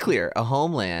game. To be clear, a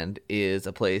homeland is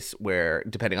a place where,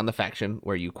 depending on the faction,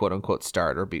 where you quote unquote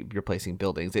start or you're placing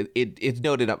buildings, it's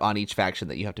noted up on each faction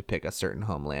that you have to pick a certain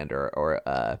homeland or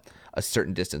a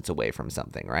certain distance away from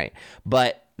something, right?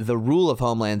 But the rule of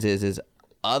homelands is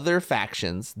other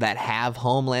factions that have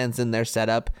homelands in their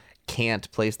setup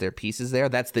can't place their pieces there.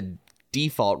 That's the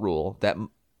default rule that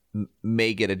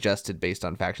may get adjusted based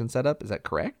on faction setup. Is that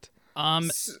correct?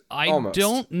 I Almost.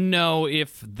 don't know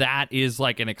if that is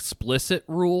like an explicit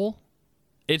rule.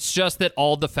 It's just that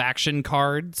all the faction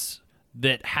cards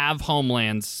that have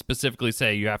homelands specifically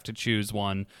say you have to choose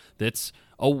one that's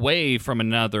away from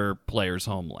another player's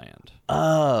homeland.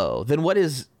 Oh, then what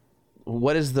is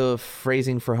the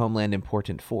phrasing for homeland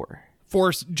important for?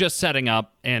 For just setting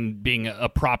up and being a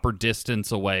proper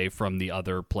distance away from the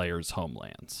other player's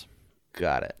homelands.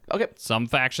 Got it. Okay. Some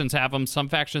factions have them, some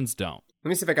factions don't. Let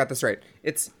me see if I got this right.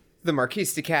 It's the Marquis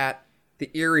de Cat, the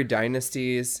Eerie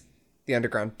Dynasties, the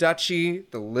Underground Duchy,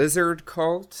 the Lizard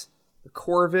Cult, the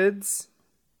Corvids,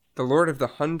 the Lord of the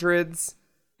Hundreds,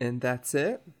 and that's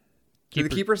it? Do the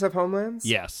Keepers have homelands?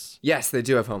 Yes. Yes, they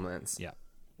do have homelands. Yeah.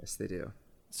 Yes, they do.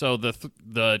 So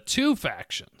the two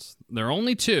factions, there are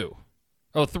only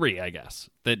three, I guess,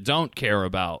 that don't care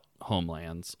about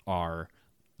homelands are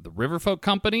the Riverfolk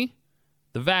Company,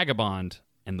 the Vagabond,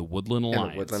 and the Woodland Alliance.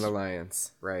 And the Woodland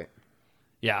Alliance, right.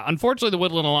 Yeah, unfortunately, the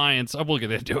Woodland Alliance, I will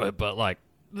get into it, but like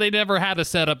they never had a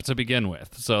setup to begin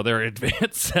with, so their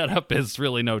advanced setup is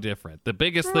really no different. The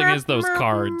biggest thing is those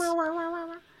cards.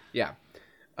 Yeah.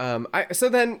 So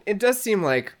then it does seem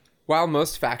like while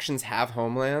most factions have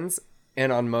homelands,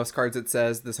 and on most cards it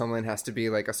says this homeland has to be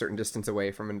like a certain distance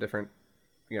away from a different,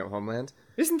 homeland.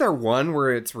 Isn't there one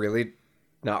where it's really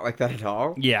not like that at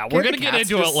all? Yeah, we're going to get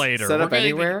into it later. Set up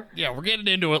anywhere? We're getting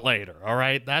into it later, all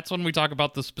right? That's when we talk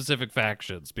about the specific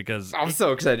factions, because... I'm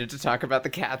so excited to talk about the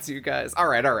cats, you guys. All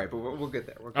right, but we'll get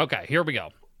there. Okay, here we go.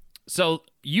 So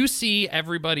you see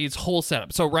everybody's whole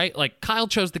setup. So, right, like Kyle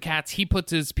chose the cats. He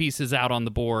puts his pieces out on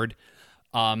the board.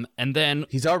 And then...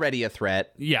 He's already a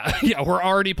threat. Yeah, we're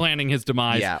already planning his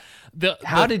demise. Yeah.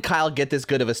 How did Kyle get this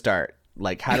good of a start?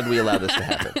 Like, how did we allow this to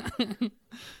happen?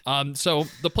 So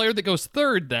the player that goes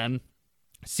third then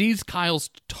sees Kyle's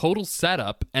total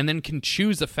setup and then can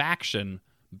choose a faction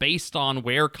based on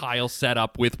where Kyle set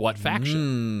up with what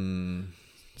faction.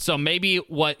 So maybe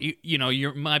what,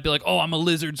 you might be like, oh, I'm a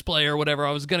Lizards player or whatever.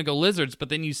 I was going to go Lizards, but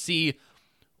then you see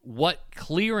what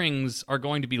clearings are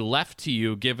going to be left to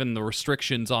you given the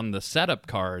restrictions on the setup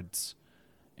cards.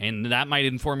 And that might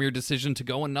inform your decision to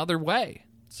go another way.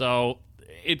 So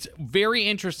it's very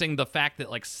interesting, the fact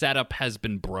that like setup has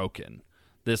been broken.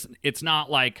 It's not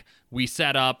like we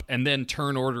set up and then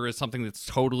turn order is something that's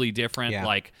totally different. Yeah.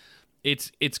 Like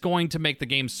it's going to make the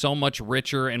game so much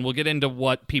richer, and we'll get into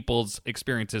what people's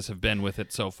experiences have been with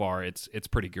it so far. It's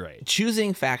pretty great.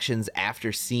 Choosing factions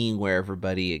after seeing where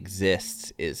everybody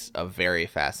exists is a very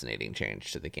fascinating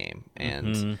change to the game.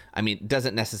 And I mean, it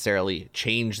doesn't necessarily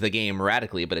change the game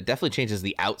radically, but it definitely changes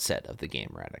the outset of the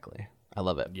game radically. I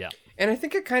love it. Yeah. And I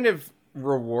think it kind of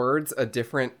rewards a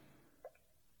different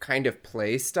kind of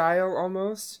play style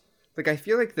almost. Like, I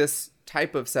feel like this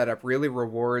type of setup really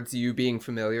rewards you being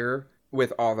familiar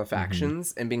with all the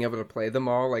factions and being able to play them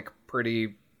all, like,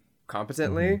 pretty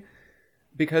competently.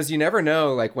 Because you never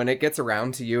know, like, when it gets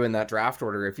around to you in that draft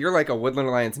order, if you're, like, a Woodland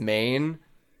Alliance main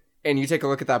and you take a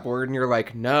look at that board and you're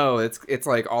like, no, it's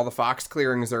like all the Fox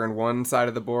clearings are in one side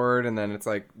of the board, and then it's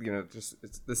like,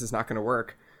 this is not going to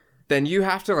work. Then you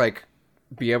have to, like,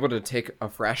 be able to take a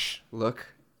fresh look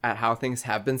at how things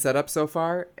have been set up so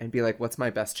far and be like, what's my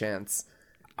best chance?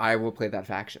 I will play that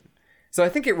faction. So I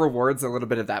think it rewards a little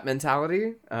bit of that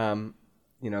mentality,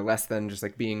 less than just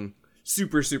like being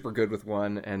super, super good with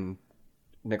one and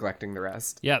neglecting the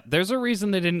rest. Yeah, there's a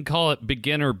reason they didn't call it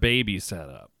beginner baby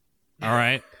setup. All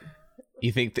right?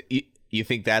 You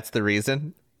think that's the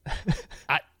reason?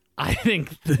 I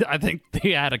think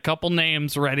they had a couple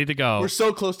names ready to go. We're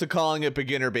so close to calling it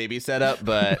beginner baby setup,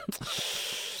 but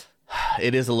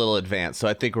it is a little advanced, so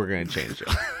I think we're going to change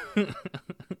it.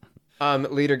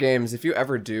 Leader Games, if you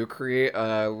ever do create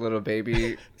a little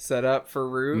baby setup for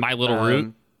Root, My Little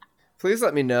Root, please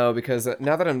let me know, because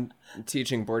now that I'm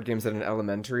teaching board games at an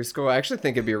elementary school, I actually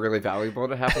think it'd be really valuable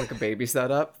to have like a baby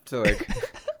setup to like.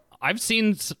 I've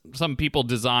seen some people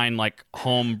design like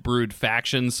home brewed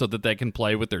factions so that they can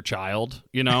play with their child,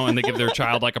 and they give their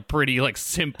child like a pretty like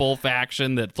simple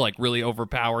faction that's like really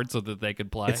overpowered so that they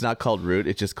could play. It's not called Root,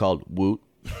 it's just called Woot.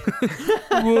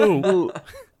 Woo. Woot.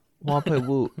 Want to play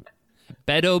Woot.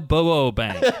 Beto Bobo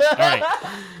Bang.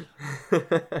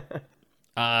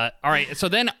 All right. So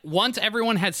then once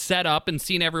everyone has set up and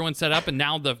seen everyone set up, and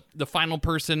now the final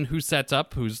person who sets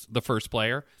up, who's the first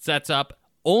player, sets up,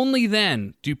 only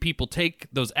then do people take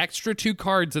those extra 2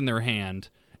 cards in their hand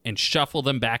and shuffle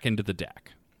them back into the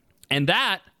deck. And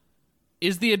that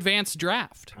is the advanced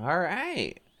draft. All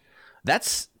right.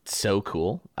 That's so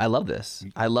cool. I love this.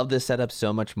 I love this setup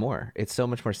so much more. It's so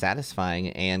much more satisfying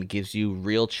and gives you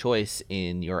real choice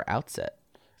in your outset.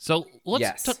 So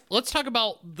Yes. let's talk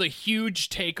about the huge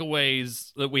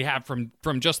takeaways that we have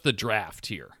from just the draft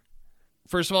here.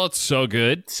 First of all, it's so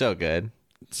good. So good.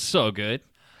 So good.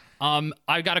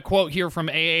 I got a quote here from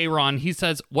Aaron. He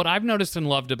says, "What I've noticed and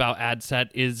loved about ad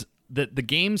set is that the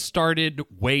game started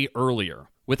way earlier.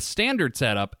 With standard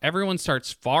setup, everyone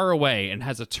starts far away and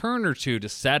has a turn or two to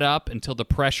set up until the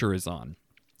pressure is on.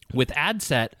 With ad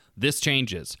set, this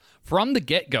changes. From the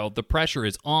get-go, the pressure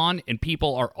is on and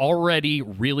people are already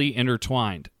really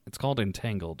intertwined." It's called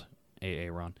entangled,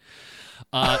 Aaron.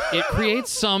 It creates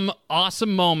some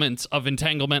awesome moments of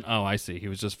entanglement. Oh, I see. He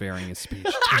was just varying his speech.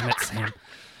 Damn it, Sam.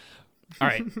 All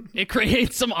right. It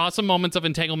creates some awesome moments of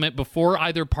entanglement before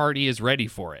either party is ready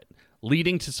for it,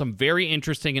 leading to some very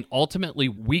interesting and ultimately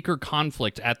weaker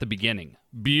conflict at the beginning.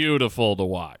 Beautiful to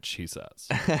watch, he says.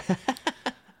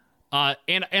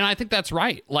 And I think that's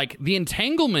right. Like, the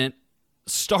entanglement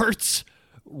starts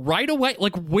right away,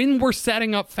 like when we're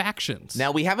setting up factions.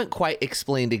 Now, we haven't quite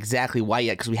explained exactly why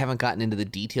yet because we haven't gotten into the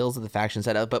details of the faction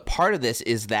setup, but part of this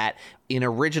is that in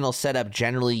original setup,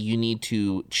 generally you need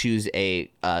to choose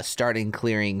a starting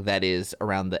clearing that is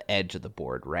around the edge of the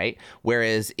board, right?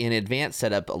 Whereas in advanced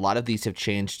setup, a lot of these have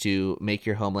changed to make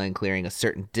your homeland clearing a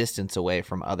certain distance away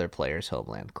from other players'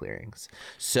 homeland clearings.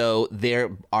 So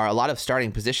there are a lot of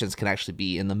starting positions can actually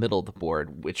be in the middle of the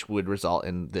board, which would result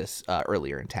in this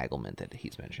earlier entanglement that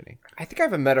he's mentioning. I think I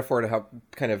have a metaphor to help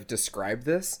kind of describe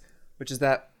this, which is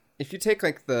that if you take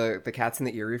like the Cats in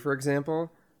the Eyrie, for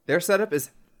example, their setup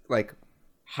is like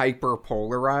hyper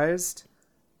polarized,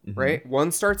 right?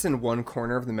 One starts in one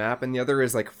corner of the map and the other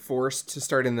is like forced to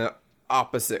start in the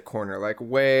opposite corner, like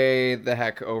way the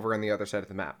heck over on the other side of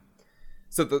the map.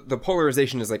 So the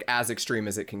polarization is like as extreme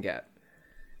as it can get.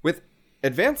 With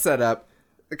advanced setup,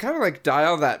 they kind of like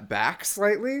dial that back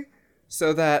slightly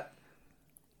so that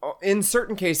in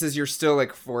certain cases you're still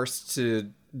like forced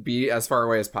to be as far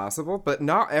away as possible, but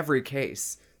not every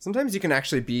case. Sometimes you can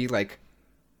actually be like,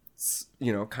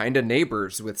 you know, kind of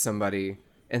neighbors with somebody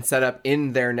and set up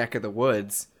in their neck of the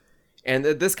woods. And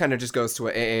this kind of just goes to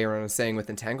what Aaron was saying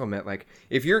with entanglement. Like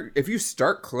if you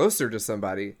start closer to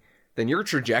somebody, then your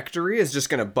trajectory is just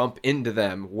going to bump into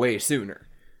them way sooner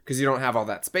because you don't have all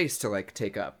that space to like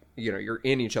take up. You know, you're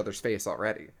in each other's face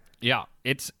already. Yeah,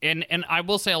 it's and I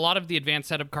will say a lot of the advanced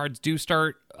setup cards do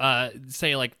start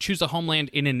say like choose a homeland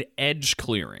in an edge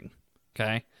clearing.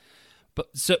 Okay.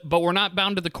 But we're not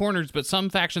bound to the corners, but some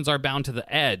factions are bound to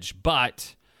the edge.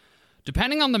 But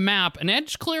depending on the map, an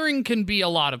edge clearing can be a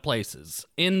lot of places.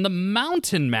 In the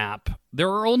mountain map, there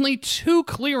are only 2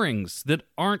 clearings that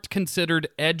aren't considered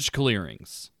edge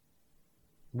clearings.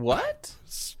 What?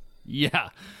 Yeah,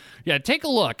 take a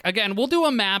look. Again, we'll do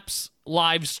a maps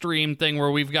live stream thing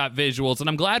where we've got visuals, and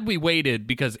I'm glad we waited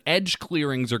because edge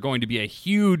clearings are going to be a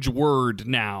huge word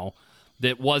now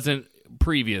that wasn't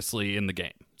previously in the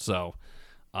game. So,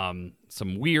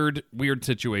 some weird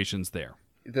situations there.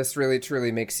 This really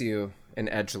truly makes you an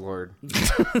edgelord.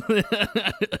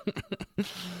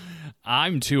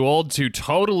 I'm too old to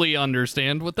totally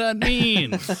understand what that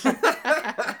means.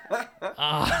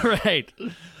 All right.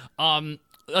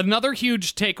 Another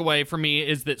huge takeaway for me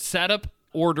is that setup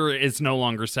order is no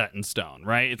longer set in stone,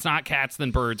 right? It's not cats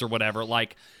then birds or whatever.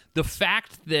 Like, the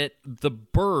fact that the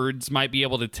birds might be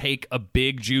able to take a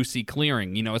big, juicy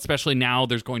clearing, you know, especially now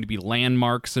there's going to be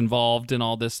landmarks involved in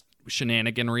all this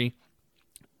shenaniganry,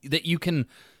 that you can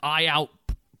eye out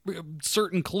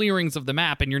certain clearings of the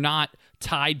map and you're not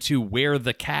tied to where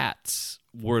the cats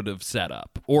would have set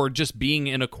up or just being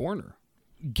in a corner.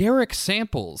 Garrick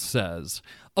Samples says,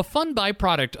 a fun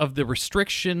byproduct of the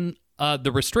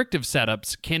restrictive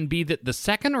setups can be that the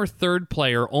second or third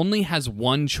player only has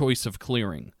one choice of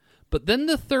clearing. But then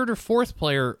the third or fourth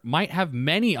player might have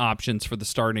many options for the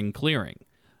starting clearing.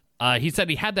 He said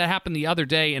he had that happen the other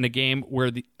day in a game where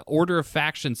the order of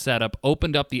faction setup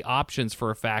opened up the options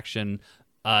for a faction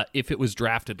if it was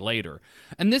drafted later.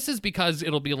 And this is because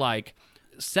it'll be like,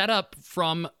 set up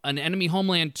from an enemy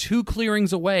homeland 2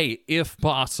 clearings away if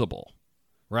possible,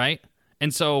 right?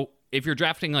 And so if you're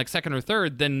drafting like second or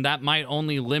third, then that might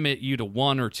only limit you to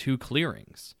 1 or 2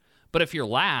 clearings. But if you're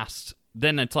last,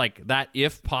 then it's like that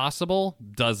if possible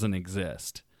doesn't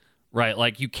exist, right?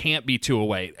 Like you can't be 2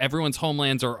 away. Everyone's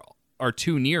homelands are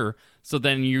too near, so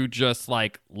then you just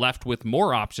like left with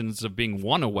more options of being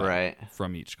 1 away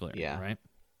from each clearing, right?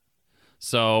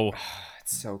 So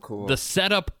it's so cool. The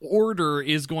setup order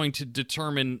is going to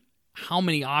determine how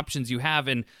many options you have,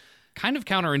 and kind of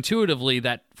counterintuitively,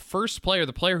 that first player,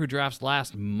 the player who drafts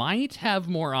last, might have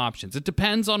more options. It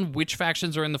depends on which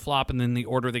factions are in the flop and then the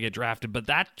order they get drafted, but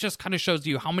that just kind of shows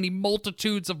you how many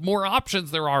multitudes of more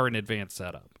options there are in advanced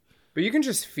setup. But you can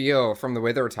just feel from the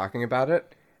way they were talking about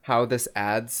it how this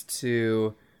adds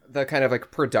to the kind of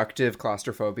like productive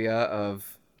claustrophobia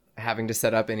of having to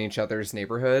set up in each other's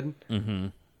neighborhood. Mm-hmm.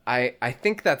 I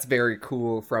think that's very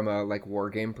cool from a like war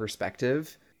game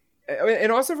perspective.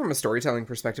 And also from a storytelling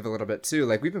perspective a little bit too.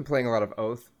 Like we've been playing a lot of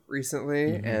Oath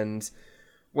recently, and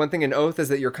one thing in Oath is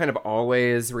that you're kind of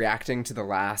always reacting to the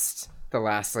last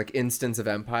like instance of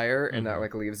Empire, and that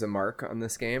like leaves a mark on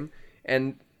this game.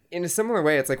 And in a similar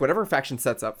way, it's like whatever faction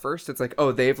sets up first, it's like,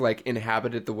 oh, they've like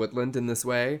inhabited the woodland in this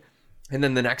way. And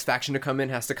then the next faction to come in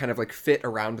has to kind of like fit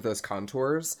around those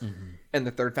contours. And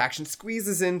the third faction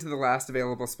squeezes into the last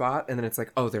available spot. And then it's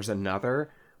like, oh, there's another.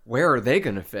 Where are they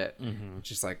going to fit? It's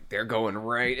just like they're going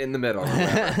right in the middle. Or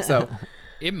whatever. So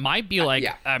it might be like,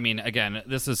 yeah. I mean, again,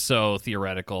 this is so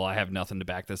theoretical. I have nothing to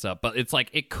back this up. But it's like,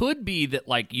 it could be that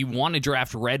like you want to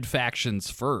draft red factions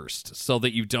first so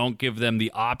that you don't give them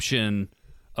the option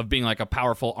of being like a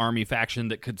powerful army faction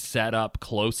that could set up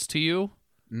close to you.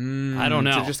 I don't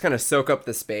know. to just kind of soak up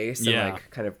the space Yeah. and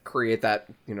like kind of create that,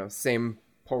 same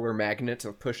polar magnet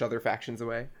to push other factions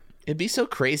away. It'd be so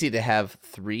crazy to have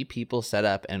 3 people set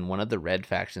up and one of the red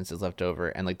factions is left over,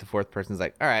 and like the fourth person's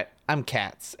like, all right, I'm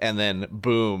cats, and then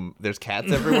boom, there's cats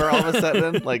everywhere all of a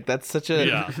sudden. Like that's such a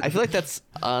Yeah. I feel like that's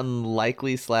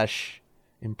unlikely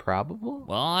 / improbable.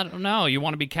 Well, I don't know. You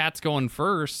want to be cats going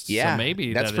first. Yeah, So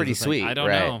maybe that's that is pretty a thing. sweet, I don't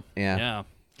right? know. Yeah.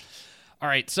 All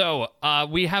right, so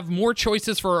we have more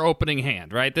choices for our opening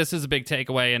hand, right? This is a big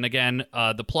takeaway. And again,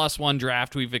 the +1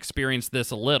 draft, we've experienced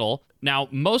this a little. Now,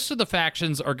 most of the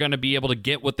factions are going to be able to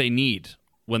get what they need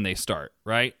when they start,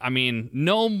 right? I mean,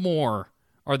 no more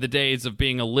are the days of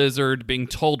being a lizard, being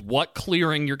told what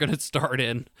clearing you're going to start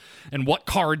in and what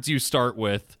cards you start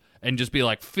with, and just be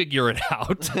like, figure it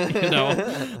out.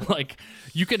 Like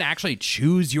you can actually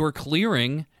choose your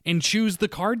clearing and choose the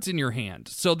cards in your hand.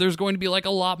 So there's going to be like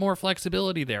a lot more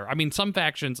flexibility there. I mean, some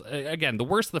factions, again, the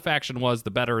worse the faction was, the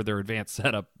better their advanced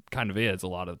setup kind of is a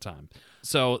lot of the time.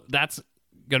 So that's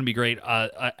going to be great.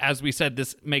 As we said,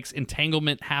 this makes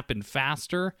entanglement happen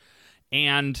faster.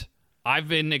 And I've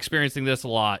been experiencing this a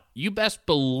lot. You best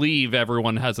believe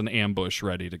everyone has an ambush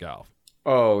ready to go.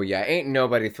 Oh, yeah. Ain't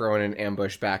nobody throwing an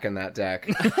ambush back in that deck.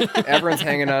 Everyone's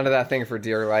hanging onto that thing for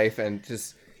dear life. And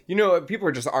just, people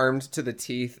are just armed to the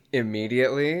teeth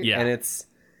immediately. Yeah.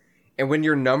 And when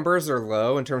your numbers are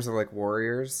low in terms of like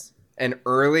warriors, an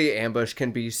early ambush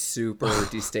can be super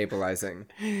destabilizing.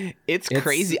 It's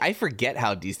crazy. I forget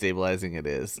how destabilizing it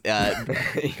is.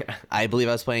 I believe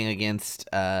I was playing against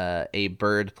a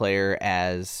bird player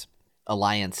as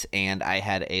Alliance, and I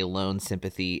had a lone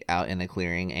sympathy out in a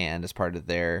clearing, and as part of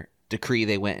their decree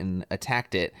they went and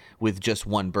attacked it with just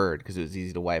one bird because it was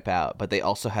easy to wipe out, but they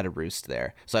also had a roost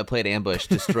there, so I played ambush,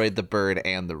 destroyed the bird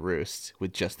and the roost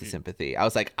with just the sympathy. I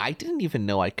was like, I didn't even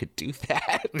know I could do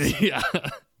that. Yeah.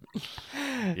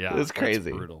 It was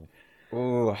crazy. That's brutal.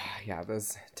 Oh, yeah,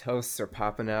 those toasts are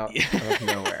popping out of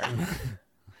nowhere.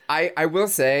 I will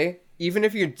say, even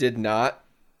if you did not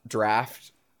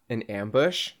draft an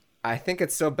ambush, I think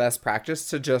it's still best practice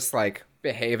to just like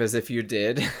behave as if you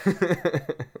did.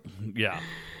 Yeah.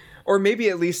 Or maybe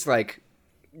at least like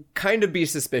kind of be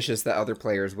suspicious that other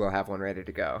players will have one ready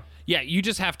to go. Yeah, you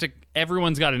just have to,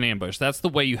 everyone's got an ambush. That's the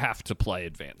way you have to play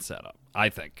advanced setup, I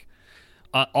think.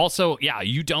 Also, yeah,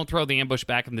 you don't throw the ambush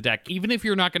back in the deck. Even if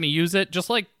you're not going to use it, just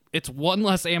like it's one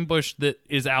less ambush that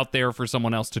is out there for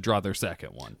someone else to draw their second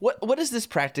one. What does this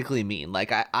practically mean?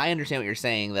 Like, I understand what you're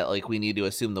saying, that like we need to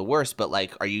assume the worst, but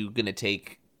like, are you going to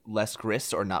take less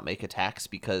risks or not make attacks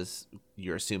because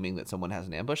you're assuming that someone has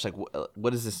an ambush? Like,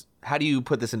 what is this? How do you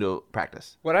put this into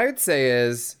practice? What I would say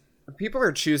is people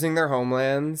are choosing their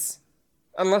homelands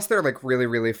unless they're like really,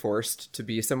 really forced to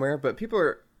be somewhere, but people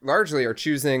are largely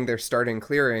choosing their starting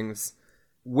clearings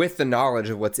with the knowledge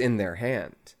of what's in their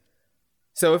hand.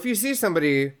 So if you see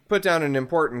somebody put down an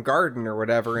important garden or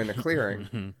whatever in a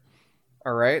clearing,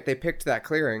 all right, they picked that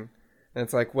clearing, and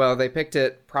it's like, well, they picked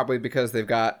it probably because they've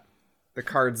got the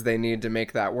cards they need to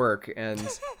make that work. And,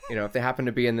 if they happen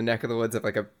to be in the neck of the woods of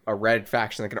like a red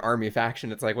faction, like an army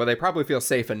faction, it's like, well, they probably feel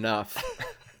safe enough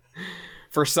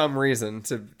for some reason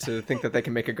to think that they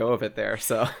can make a go of it there.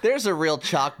 So There's a real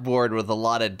chalkboard with a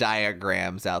lot of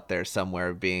diagrams out there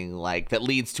somewhere being like, that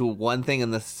leads to one thing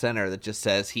in the center that just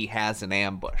says he has an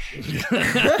ambush.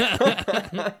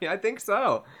 I think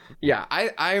so. Yeah,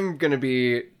 I'm going to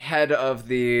be head of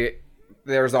the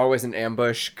there's always an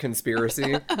ambush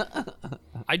conspiracy.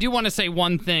 I do want to say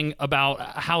one thing about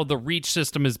how the reach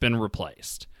system has been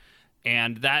replaced,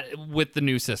 and that with the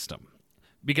new system,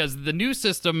 because the new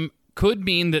system could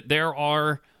mean that there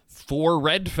are 4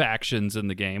 red factions in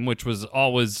the game, which was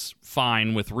always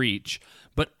fine with Reach.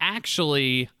 But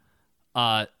actually,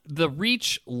 the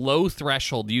Reach low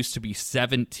threshold used to be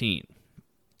 17.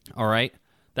 All right?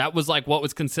 That was like what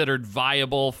was considered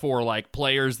viable for like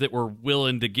players that were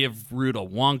willing to give Root a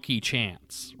wonky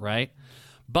chance, right?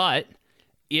 But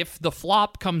if the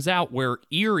flop comes out where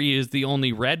Eerie is the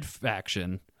only red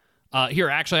faction, here,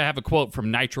 actually, I have a quote from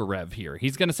Nitro Rev here.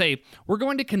 He's going to say, "We're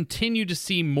going to continue to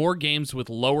see more games with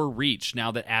lower reach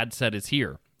now that ad set is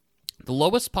here. The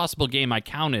lowest possible game I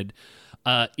counted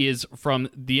is from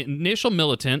the initial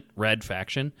Militant, red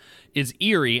faction, is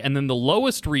Eerie, and then the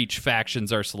lowest reach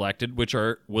factions are selected, which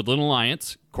are Woodland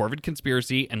Alliance, Corvid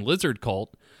Conspiracy, and Lizard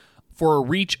Cult, for a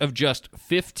reach of just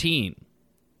 15.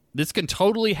 This can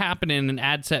totally happen in an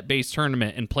ad set-based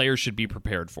tournament, and players should be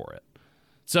prepared for it."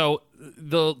 So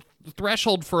the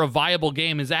threshold for a viable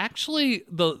game is actually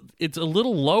it's a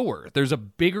little lower. There's a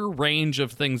bigger range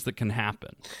of things that can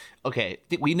happen. Okay,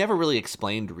 we never really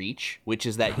explained Reach, which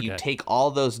is that you take all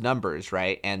those numbers,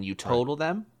 right, and you total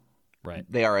them. Right.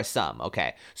 They are a sum.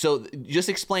 Okay. So just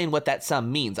explain what that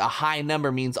sum means. A high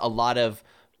number means a lot of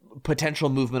potential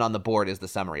movement on the board is the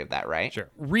summary of that, right? Sure.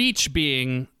 Reach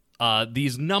being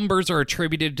these numbers are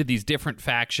attributed to these different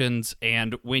factions,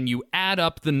 and when you add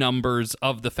up the numbers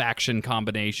of the faction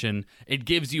combination, it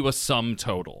gives you a sum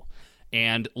total.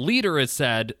 And Leader has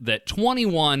said that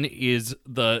 21 is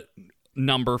the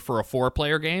number for a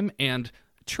 4-player game, and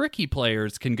tricky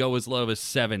players can go as low as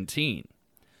 17.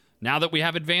 Now that we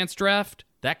have Advanced Draft,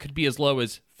 that could be as low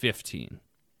as 15.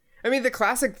 I mean, the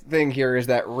classic thing here is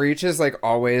that Reach is like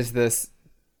always this,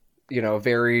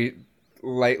 very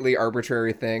lightly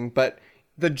arbitrary thing, but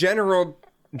the general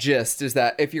gist is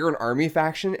that if you're an army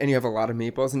faction and you have a lot of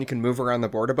meeples and you can move around the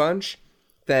board a bunch,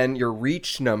 then your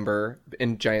reach number,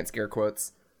 in giant scare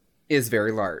quotes, is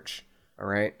very large. All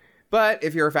right. But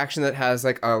if you're a faction that has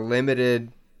like a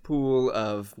limited pool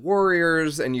of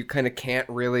warriors and you kind of can't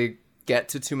really get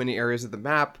to too many areas of the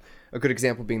map, a good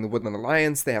example being the Woodland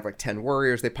Alliance, they have like 10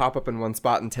 warriors, they pop up in one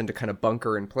spot and tend to kind of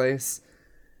bunker in place.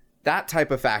 That type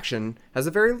of faction has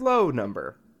a very low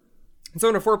number. And so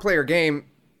in a 4-player game,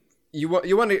 you want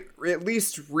to at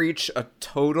least reach a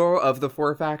total of the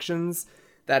 4 factions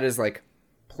that is like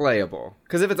playable.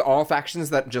 Because if it's all factions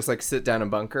that just like sit down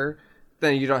and bunker,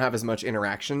 then you don't have as much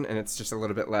interaction and it's just a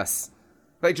little bit less,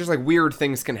 like just like weird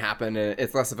things can happen and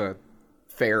it's less of a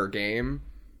fair game,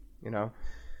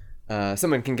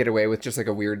 Someone can get away with just like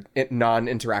a weird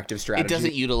non-interactive strategy. It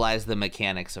doesn't utilize the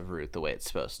mechanics of Root the way it's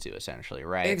supposed to, essentially,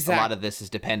 right? Exactly. A lot of this is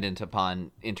dependent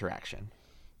upon interaction.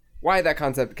 Why that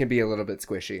concept can be a little bit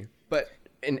squishy. But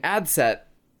in ad set,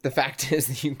 the fact is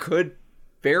that you could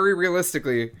very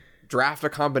realistically draft a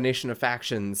combination of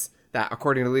factions that,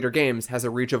 according to Leader Games, has a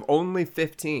reach of only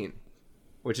 15,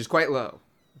 which is quite low.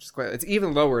 It's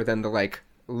even lower than the like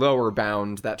lower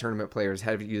bound that tournament players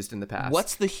have used in the past.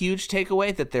 What's the huge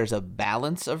takeaway? That there's a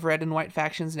balance of red and white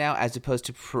factions now, as opposed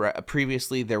to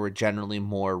previously there were generally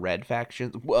more red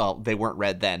factions. Well, they weren't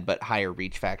red then, but higher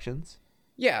reach factions.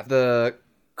 Yeah, the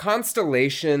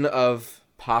constellation of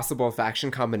possible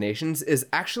faction combinations is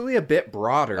actually a bit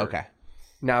broader. Okay.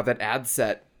 Now that ad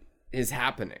set is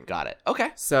happening. Got it. Okay.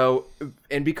 So,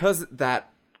 and because that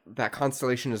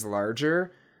constellation is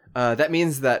larger, that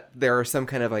means that there are some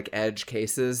kind of like edge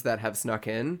cases that have snuck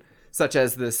in, such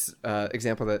as this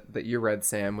example that you read,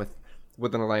 Sam, with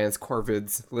Woodland Alliance,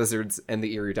 Corvids, Lizards, and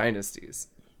the Eerie Dynasties.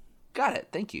 Got it.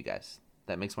 Thank you, guys.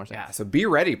 That makes more sense. Yeah, so be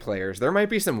ready, players. There might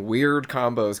be some weird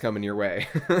combos coming your way.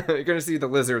 You're going to see the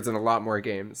Lizards in a lot more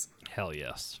games. Hell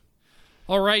yes.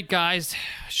 All right, guys.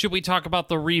 Should we talk about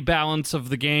the rebalance of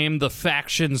the game, the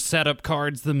faction setup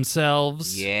cards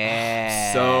themselves?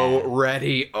 Yeah. So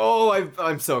ready. Oh,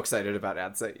 I'm so excited about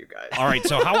ad set, you guys. All right,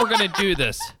 so how we're going to do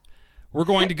this, we're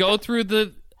going to go through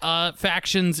the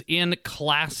factions in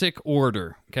classic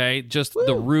order, okay? Just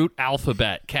the root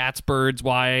alphabet. Cats, birds,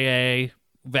 YAA,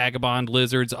 vagabond,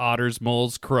 lizards, otters,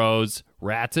 moles, crows,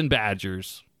 rats, and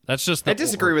badgers. That's just I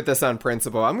disagree with this on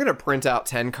principle. I'm going to print out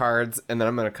 10 cards, and then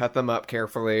I'm going to cut them up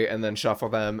carefully and then shuffle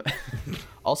them.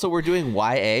 Also, we're doing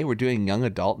YA. We're doing young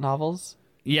adult novels.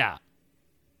 Yeah.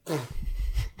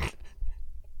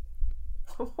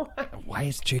 Why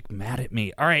is Jake mad at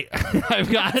me? All right.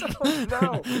 I've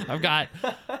got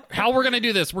how we're going to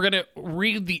do this. We're going to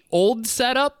read the old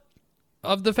setup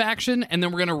of the faction, and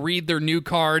then we're going to read their new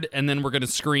card, and then we're going to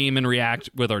scream and react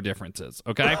with our differences.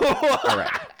 Okay? All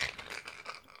right.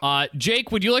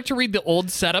 Jake, would you like to read the old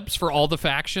setups for all the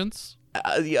factions?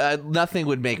 Nothing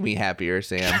would make me happier,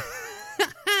 Sam.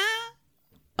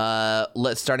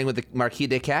 Let's starting with the Marquis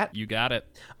de Cat. You got it.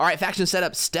 All right, faction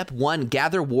setup. Step 1,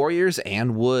 gather warriors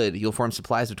and wood. You'll form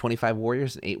supplies of 25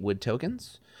 warriors and 8 wood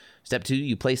tokens. Step 2,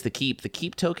 you place the keep. The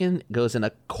keep token goes in a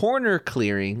corner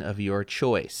clearing of your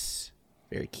choice.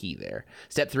 Very key there.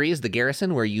 Step 3 is the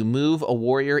garrison, where you move a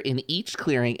warrior in each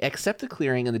clearing except the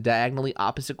clearing in the diagonally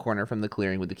opposite corner from the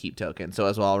clearing with the keep token. So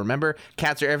as well, remember,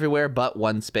 cats are everywhere but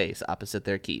one space opposite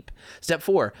their keep. Step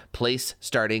 4, place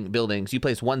starting buildings. You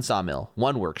place 1 sawmill,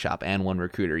 1 workshop, and 1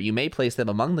 recruiter. You may place them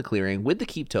among the clearing with the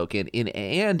keep token in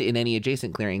any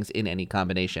adjacent clearings in any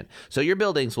combination. So your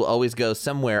buildings will always go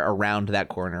somewhere around that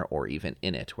corner or even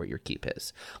in it where your keep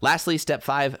is. Lastly, step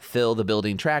 5, fill the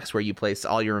building tracks, where you place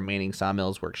all your remaining sawmills,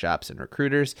 workshops, and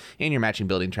recruiters, and your matching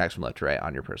building tracks from left to right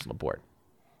on your personal board.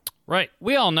 Right.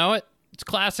 We all know it. It's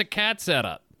classic cat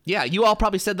setup. Yeah, you all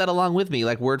probably said that along with me,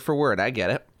 like word for word. I get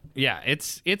it. Yeah,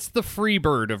 it's the free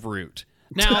bird of Root.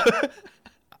 Now,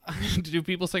 do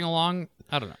people sing along?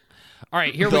 I don't know. All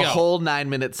right, here we go. The whole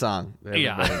 9-minute song. Everybody.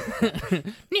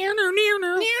 Yeah.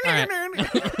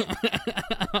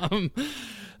 All right.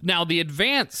 Now, the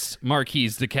advanced Marquis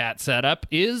de Cat setup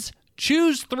is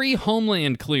choose 3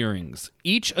 homeland clearings,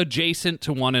 each adjacent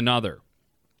to one another.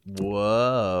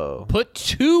 Whoa. Put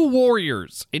 2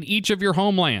 warriors in each of your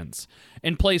homelands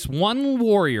and place 1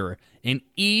 warrior in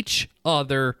each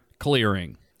other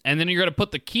clearing. And then you're going to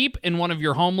put the keep in one of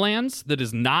your homelands that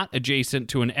is not adjacent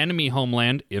to an enemy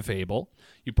homeland, if able.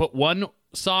 You put 1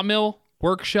 sawmill,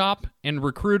 workshop, and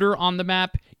recruiter on the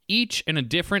map, each in a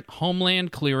different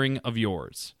homeland clearing of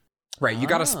yours. Right, you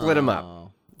got to split them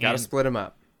up. Got to And- split them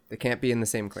up. They can't be in the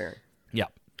same clearing. Yeah.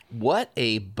 What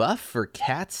a buff for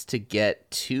cats to get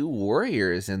 2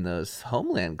 warriors in those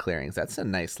homeland clearings. That's a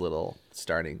nice little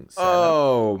starting setup.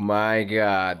 Oh my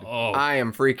god. Oh. I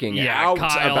am freaking Yeah, out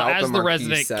Kyle, about as the Marquis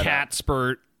resident setup. cat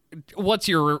spurt, what's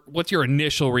your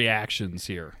initial reactions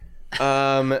here?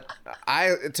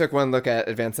 I took one look at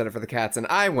advanced setup for the cats and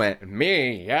I went,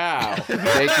 meow.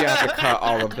 Jake, you have to cut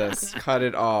all of this. Cut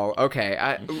it all. Okay.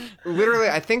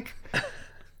 I think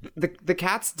the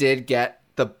cats did get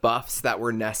the buffs that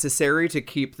were necessary to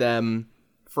keep them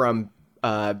from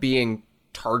being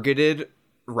targeted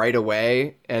right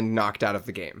away and knocked out of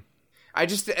the game.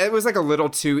 It was like a little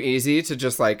too easy to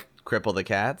just like Cripple the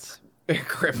cats.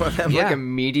 cripple them Yeah. like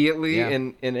immediately Yeah.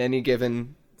 in any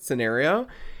given scenario.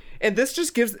 And this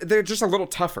just they're just a little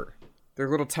tougher. They're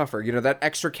a little tougher. You know, that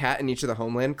extra cat in each of the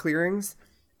homeland clearings,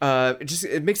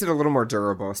 it makes it a little more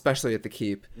durable, especially at the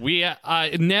keep. We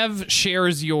Nev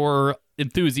shares your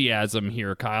enthusiasm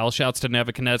here, Kyle. Shouts to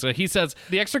Nebuchadnezzar. He says,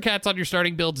 the extra cats on your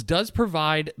starting builds does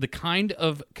provide the kind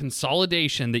of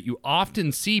consolidation that you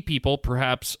often see people,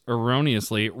 perhaps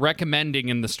erroneously, recommending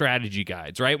in the strategy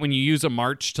guides, right? When you use a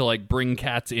march to like bring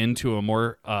cats into a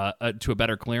more to a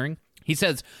better clearing. He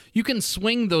says, you can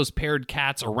swing those paired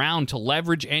cats around to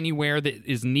leverage anywhere that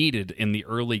is needed in the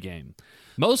early game.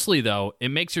 Mostly, though, it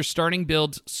makes your starting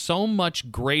builds so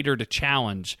much greater to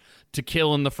challenge to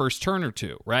kill in the first turn or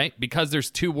 2, right? Because there's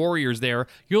 2 warriors there,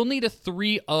 you'll need a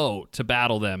 3-0 to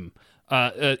battle them.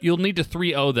 You'll need to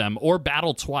 3-0 them or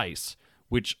battle twice,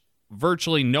 which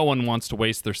virtually no one wants to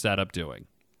waste their setup doing.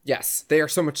 Yes, they are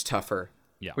so much tougher.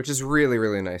 Yeah. Which is really,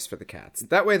 really nice for the cats.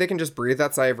 That way they can just breathe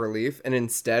that sigh of relief and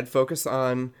instead focus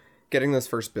on getting those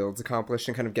first builds accomplished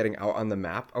and kind of getting out on the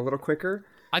map a little quicker.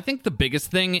 I think the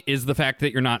biggest thing is the fact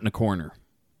that you're not in a corner.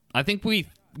 I think we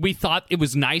thought it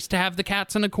was nice to have the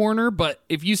cats in a corner, but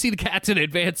if you see the cats in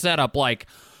advanced setup, like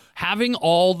having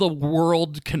all the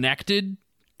world connected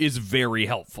is very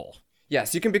helpful.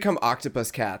 Yes, you can become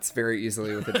octopus cats very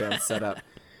easily with advanced setup.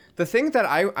 The thing that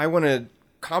I want to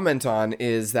comment on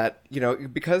is that, you know,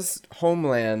 because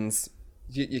homelands,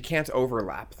 you can't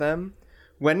overlap them.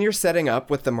 When you're setting up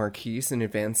with the Marquis in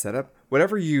advanced setup,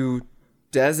 whatever you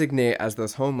designate as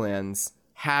those homelands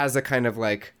has a kind of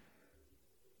like,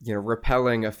 you know,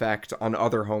 repelling effect on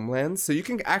other homelands. So you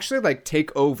can actually like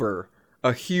take over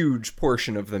a huge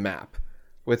portion of the map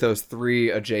with those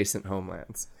 3 adjacent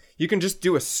homelands. You can just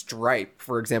do a stripe,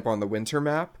 for example, on the winter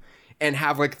map and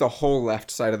have like the whole left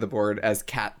side of the board as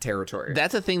cat territory.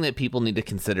 That's a thing that people need to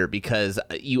consider, because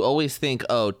you always think,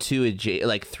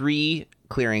 3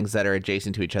 clearings that are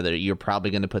adjacent to each other, you're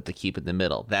probably going to put the keep in the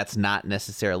middle. That's not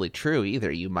necessarily true either.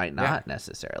 You might not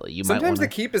necessarily. Sometimes the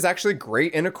keep is actually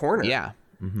great in a corner. Yeah.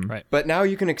 Right. But now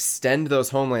you can extend those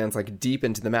homelands like deep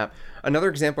into the map. Another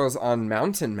example is on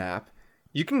mountain map.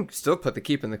 You can still put the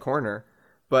keep in the corner,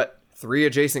 but 3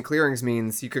 adjacent clearings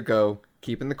means you could go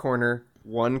keep in the corner,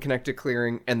 1 connected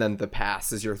clearing, and then the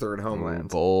pass is your 3rd homeland.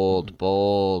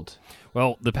 Bold.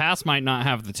 Well, the pass might not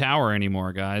have the tower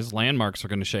anymore, guys. Landmarks are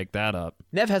going to shake that up.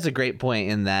 Nev has a great point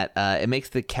in that it makes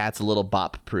the cats a little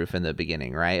bop proof in the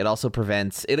beginning, right? It also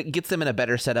it gets them in a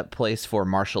better setup place for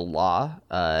martial law.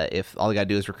 If all they got to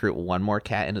do is recruit one more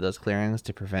cat into those clearings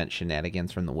to prevent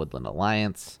shenanigans from the Woodland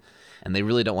Alliance. And they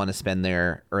really don't want to spend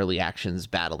their early actions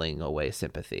battling away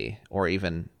sympathy or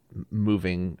even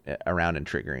moving around and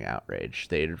triggering outrage.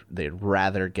 They'd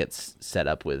rather get set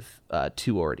up with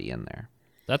two already in there.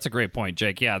 That's a great point,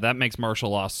 Jake. Yeah, that makes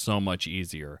martial law so much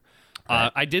easier.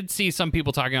 Right. I did see some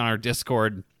people talking on our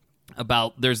Discord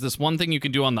about there's this one thing you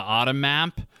can do on the autumn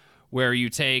map where you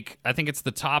take, I think it's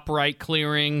the top right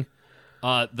clearing,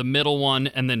 the middle one,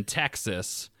 and then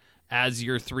Texas as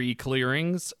your 3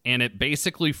 clearings, and it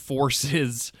basically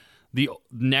forces the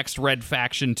next red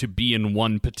faction to be in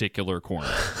one particular corner.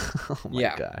 Oh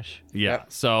my gosh. Yeah. Yep.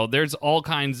 So there's all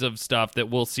kinds of stuff that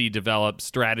we'll see develop,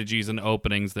 strategies and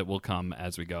openings that will come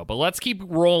as we go. But let's keep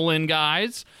rolling,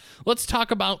 guys. Let's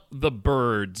talk about the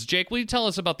birds. Jake, will you tell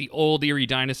us about the old Erie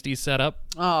Dynasty setup?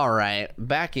 All right.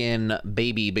 Back in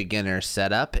baby beginner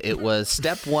setup, it was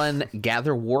step 1,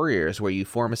 gather warriors, where you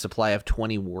form a supply of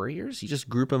 20 warriors. You just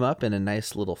group them up in a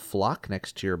nice little flock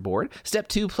next to your board. Step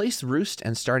 2, place roost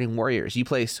and starting warriors. You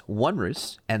place 1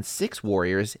 roost and 6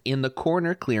 warriors in the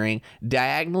corner clearing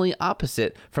diagonally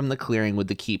opposite from the clearing with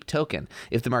the keep token.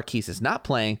 If the Marquise is not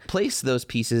playing, place those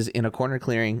pieces in a corner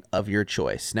clearing of your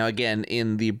choice. Now again,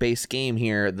 in the base game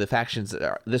here, the factions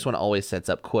this one always sets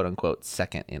up quote unquote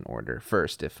second in order,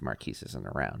 first if Marquise isn't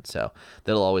around, so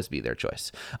that'll always be their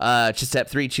choice. To step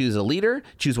 3, choose a leader.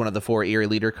 Choose one of the 4 Erie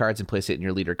leader cards and place it in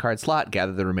your leader card slot.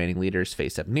 Gather the remaining leaders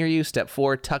face up near you. Step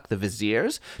 4, tuck the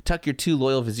viziers. Tuck your 2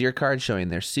 loyal vizier cards showing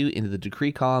their suit into the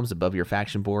decree columns above your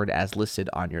faction board as listed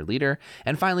on your leader.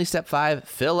 And finally, step 5,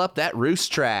 fill up that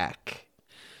roost track.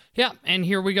 Yeah, and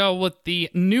here we go with the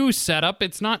new setup.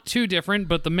 It's not too different,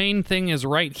 but the main thing is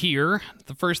right here.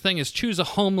 The first thing is choose a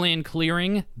homeland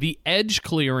clearing, the edge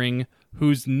clearing,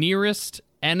 whose nearest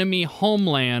enemy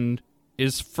homeland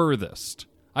is furthest.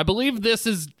 I believe this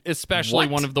is especially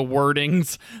one of the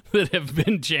wordings that have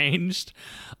been changed.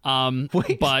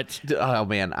 Wait, but oh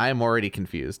man, I'm already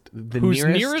confused. The whose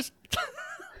nearest?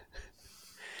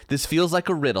 This feels like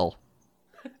a riddle.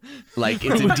 Like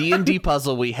it's a D&D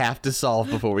puzzle we have to solve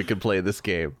before we can play this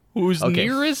game. Whose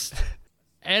nearest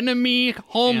enemy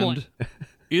homeland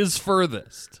is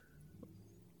furthest.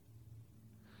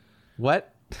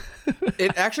 What?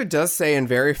 It actually does say in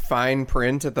very fine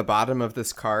print at the bottom of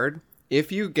this card,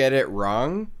 if you get it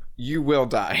wrong, you will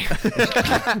die.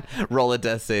 Roll a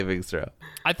death saving throw.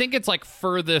 I think it's like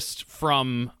furthest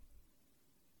from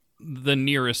the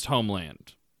nearest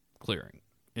homeland clearing.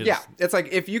 Yeah, it's like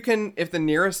if the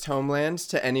nearest homeland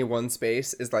to any one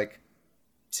space is like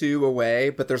 2 away,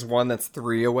 but there's one that's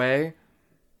 3 away.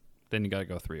 Then you gotta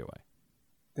go 3 away.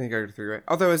 Then you gotta go 3 away.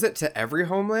 Although, is it to every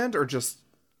homeland or just...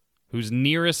 Whose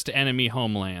nearest enemy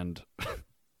homeland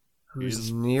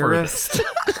Whose nearest...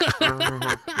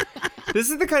 This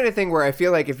is the kind of thing where I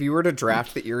feel like if you were to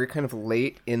draft the Erie kind of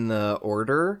late in the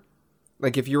order,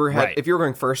 like if you were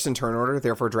going first in turn order,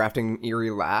 therefore drafting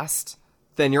Erie last...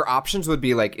 then your options would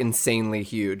be like insanely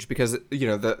huge because, you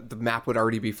know, the map would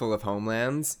already be full of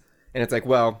homelands. And it's like,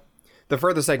 well, the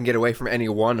furthest I can get away from any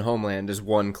one homeland is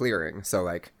 1 clearing. So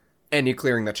like any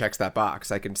clearing that checks that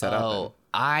box, I can set up. Oh,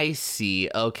 I see.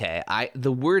 Okay.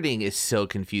 The wording is so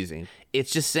confusing.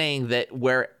 It's just saying that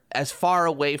we're as far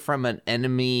away from an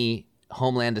enemy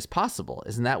homeland as possible.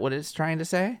 Isn't that what it's trying to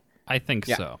say? I think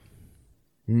so.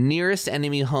 Nearest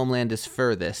enemy homeland is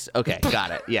furthest. Okay.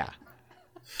 Got it. Yeah.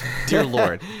 Dear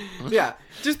Lord. Yeah,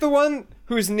 just the one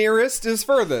who's nearest is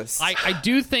furthest. I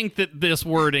do think that this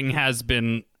wording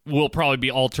will probably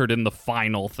be altered in the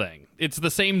final thing. It's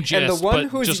the same gist, and the one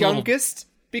but who's just youngest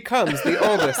becomes the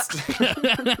oldest.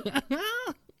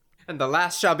 And the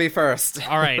last shall be first.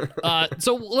 All right,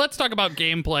 so let's talk about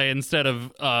gameplay instead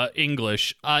of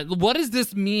English. What does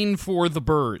this mean for the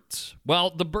birds?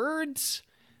 Well, the birds,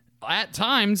 at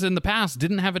times in the past,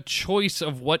 didn't have a choice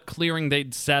of what clearing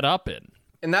they'd set up in.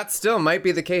 And that still might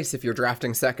be the case if you're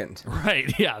drafting second.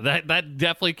 Right, yeah, that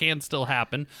definitely can still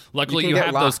happen. Luckily, you get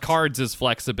have locked. those cards as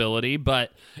flexibility,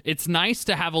 but it's nice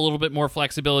to have a little bit more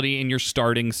flexibility in your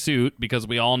starting suit because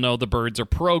we all know the birds are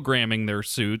programming their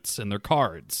suits and their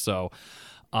cards. So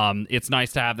it's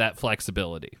nice to have that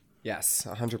flexibility. Yes,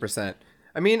 100%.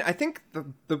 I mean, I think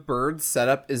the bird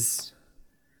setup it's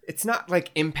not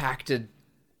like impacted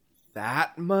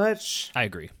that much. I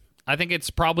agree. I think it's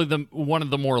probably one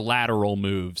of the more lateral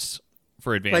moves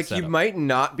for advanced Like, setup. you might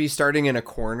not be starting in a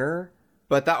corner,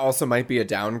 but that also might be a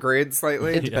downgrade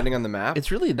slightly, depending on the map.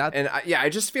 It's really not. And I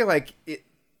just feel like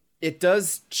It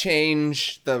does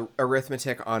change the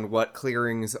arithmetic on what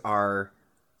clearings are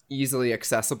easily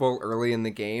accessible early in the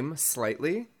game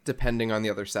slightly, depending on the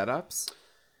other setups,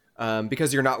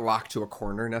 because you're not locked to a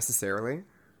corner necessarily.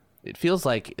 It feels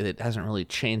like it hasn't really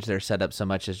changed their setup so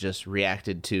much as just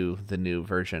reacted to the new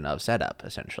version of setup,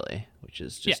 essentially, which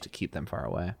is just to keep them far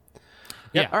away.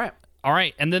 Yeah. All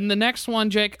right. And then the next one,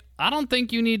 Jake, I don't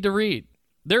think you need to read.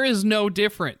 There is no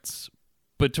difference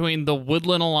between the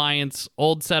Woodland Alliance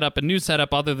old setup and new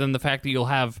setup other than the fact that you'll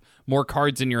have more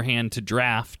cards in your hand to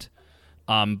draft.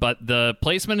 But the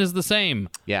placement is the same.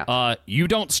 Yeah. You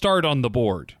don't start on the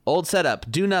board. Old setup,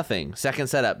 do nothing. Second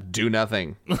setup, do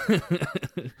nothing.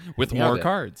 With more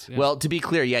cards. Yeah. Well, to be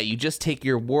clear, you just take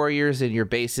your warriors and your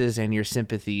bases and your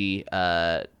sympathy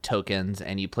tokens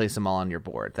and you place them all on your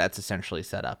board. That's essentially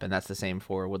setup, and that's the same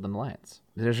for Woodland Alliance.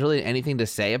 There's really anything to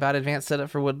say about advanced setup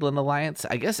for Woodland Alliance?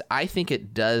 I think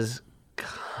it does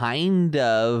kind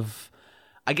of...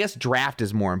 I guess draft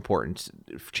is more important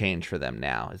change for them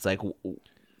now. It's like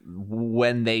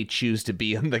when they choose to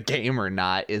be in the game or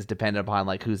not is dependent upon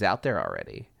like who's out there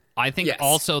already. I think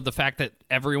also the fact that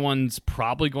everyone's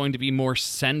probably going to be more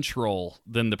central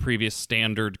than the previous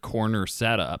standard corner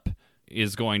setup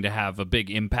is going to have a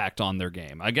big impact on their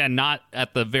game. Again, not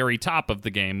at the very top of the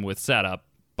game with setup,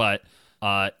 but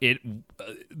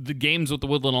the games with the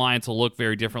Woodland Alliance will look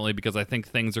very differently because I think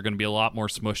things are going to be a lot more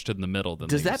smushed in the middle than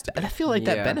Does they that? used to be. I feel like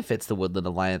that benefits the Woodland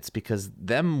Alliance because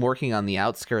them working on the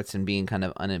outskirts and being kind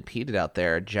of unimpeded out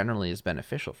there generally is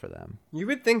beneficial for them. You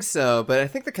would think so, but I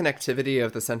think the connectivity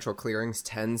of the central clearings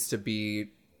tends to be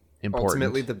Important.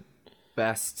 Ultimately the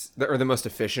best or the most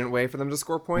efficient way for them to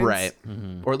score points. Right.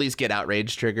 Or at least get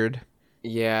outrage triggered.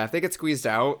 Yeah, if they get squeezed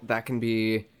out, that can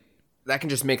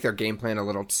just make their game plan a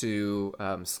little too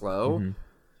slow,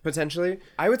 potentially.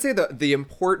 I would say the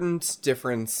important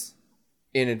difference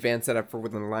in advanced setup for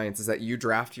Woodland Alliance is that you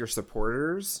draft your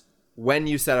supporters when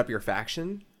you set up your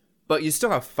faction, but you still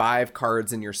have 5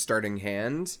 cards in your starting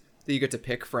hand that you get to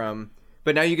pick from.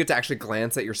 But now you get to actually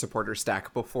glance at your supporter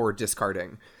stack before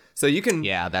discarding. So you can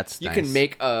that's you nice. can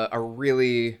make a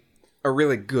really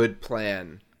good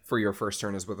plan for your first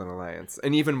turn as Woodland Alliance,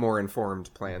 an even more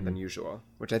informed plan than usual,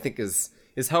 which I think is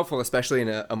helpful, especially in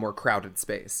a more crowded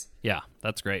space. Yeah,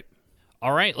 that's great.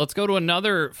 All right, let's go to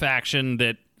another faction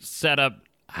that setup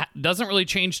doesn't really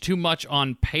change too much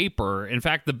on paper. In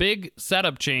fact, the big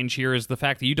setup change here is the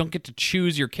fact that you don't get to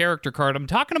choose your character card. I'm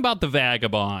talking about the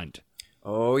Vagabond.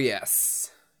 Oh,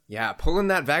 yes. Yeah, pulling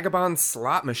that Vagabond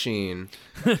slot machine.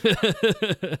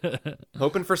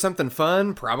 Hoping for something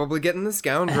fun, probably getting the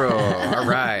Scoundrel. All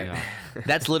right. Yeah.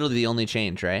 That's literally the only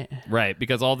change, right? Right,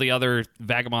 because all the other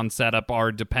Vagabond setup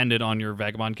are dependent on your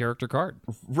Vagabond character card.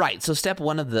 Right. So step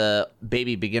 1 of the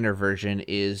baby beginner version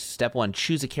is step 1,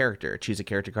 choose a character. Choose a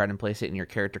character card and place it in your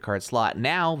character card slot.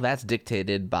 Now that's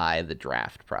dictated by the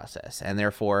draft process, and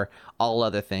therefore all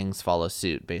other things follow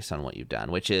suit based on what you've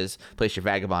done, which is place your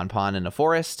Vagabond pawn in a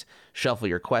forest, shuffle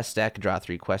your quest deck, draw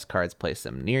 3 quest cards, place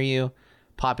them near you,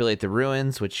 populate the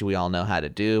ruins, which we all know how to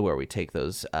do, where we take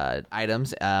those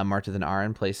items marked with an R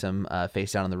and place them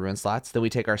face down in the ruin slots. Then we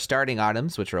take our starting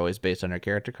items, which are always based on our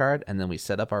character card, and then we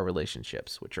set up our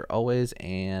relationships, which are always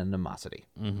animosity.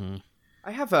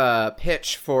 I have a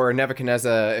pitch for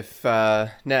Nebuchadnezzar. If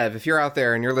Nev, if you're out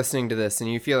there and you're listening to this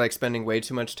and you feel like spending way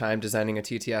too much time designing a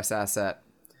TTS asset,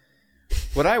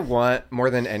 what I want more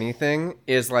than anything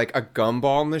is like a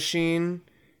gumball machine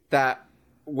that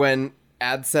when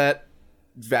ad set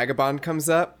Vagabond comes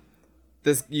up,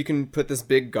 you can put this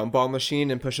big gumball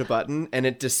machine and push a button and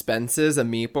it dispenses a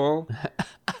meeple,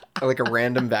 like a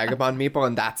random Vagabond meeple,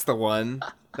 and that's the one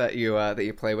that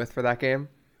you play with for that game.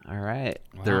 All right.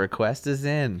 Wow. The request is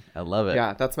in. I love it.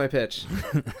 Yeah, that's my pitch.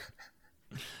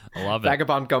 I love it.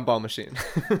 Vagabond gumball machine.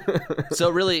 So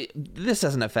really, this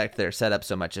doesn't affect their setup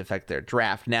so much, affect their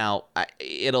draft. Now,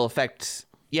 it affects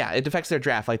their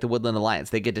draft like the Woodland Alliance.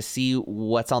 They get to see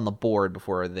what's on the board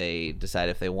before they decide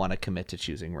if they want to commit to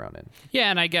choosing Ronin. Yeah,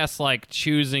 and I guess like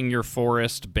choosing your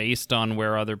forest based on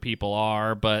where other people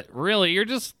are, but really you're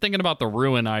just thinking about the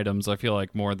ruin items, I feel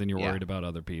like, more than you're worried about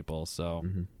other people. So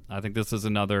I think this is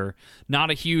another,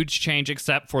 not a huge change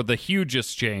except for the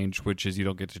hugest change, which is you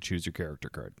don't get to choose your character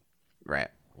card. Right.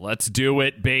 Let's do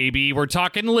it, baby. We're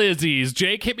talking Lizzie's.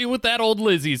 Jake, hit me with that old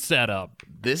Lizzie's setup.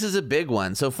 This is a big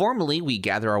one. So formally, we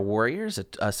gather our warriors,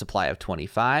 a supply of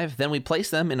 25. Then we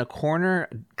place them in a corner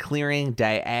clearing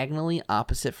diagonally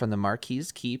opposite from the Marquis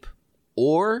Keep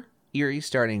or Eerie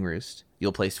Starting Roost.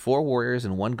 You'll place 4 warriors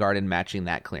and 1 garden matching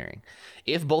that clearing.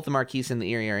 If both the Marquis and the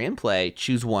Eerie are in play,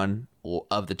 choose one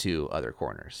of the 2 other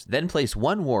corners. Then place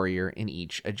 1 warrior in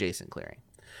each adjacent clearing.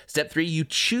 Step 3, you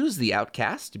choose the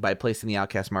outcast by placing the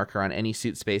outcast marker on any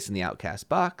suit space in the outcast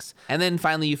box. And then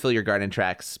finally, you fill your garden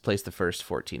tracks. Place the first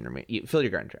 14 fill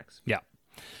your garden tracks. Yeah.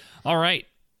 All right.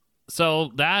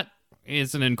 So that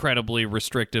is an incredibly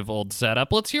restrictive old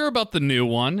setup. Let's hear about the new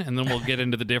one, and then we'll get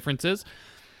into the differences.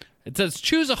 It says,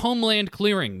 choose a homeland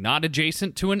clearing not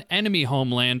adjacent to an enemy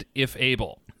homeland if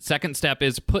able. Second step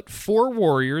is put 4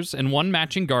 warriors and 1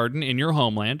 matching garden in your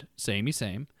homeland. Samey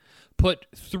same. Put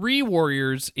 3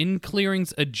 warriors in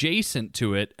clearings adjacent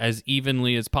to it as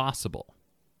evenly as possible.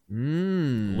 A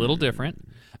little different.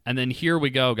 And then here we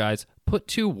go, guys. Put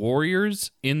 2 warriors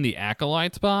in the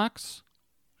Acolytes box.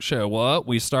 Show what?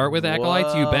 We start with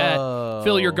Acolytes, you bet.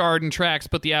 Fill your garden tracks.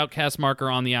 Put the outcast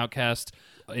marker on the outcast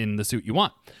in the suit you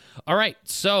want. All right,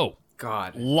 so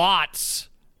God, lots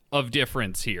of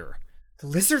difference here. the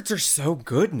lizards are so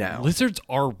good now. Lizards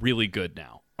are really good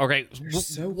now. Okay,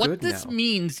 so what good this now.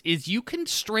 means is you can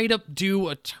straight up do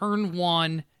a turn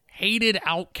 1 hated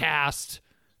outcast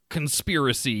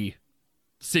conspiracy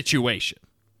situation.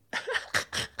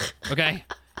 Okay?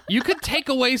 You could take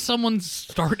away someone's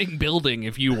starting building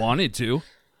if you wanted to.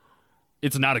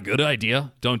 It's not a good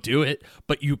idea. Don't do it.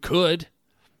 But you could.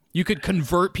 You could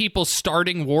convert people's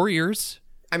starting warriors.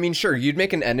 I mean, sure, you'd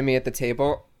make an enemy at the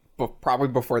table, but probably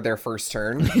before their first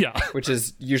turn. Yeah. Which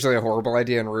is usually a horrible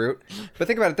idea in Root. But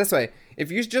think about it this way. If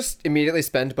you just immediately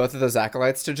spend both of those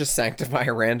acolytes to just sanctify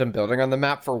a random building on the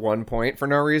map for 1 point for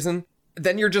no reason,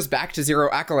 then you're just back to 0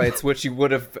 acolytes, which you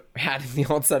would have had in the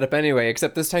old setup anyway,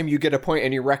 except this time you get a point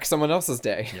and you wreck someone else's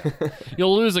day.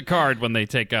 You'll lose a card when they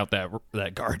take out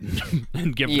that garden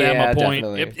and give them Yeah, a point.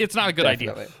 definitely. It's not a good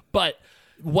idea. Definitely. But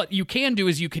what you can do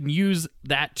is you can use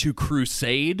that to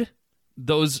crusade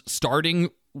those starting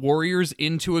warriors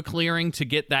into a clearing to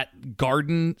get that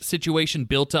garden situation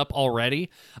built up already.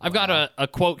 I've got a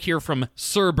quote here from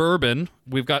Sir Bourbon.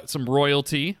 We've got some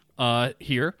royalty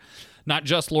here. Not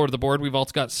just Lord of the Board, we've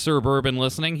also got Sir Bourbon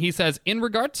listening. He says, in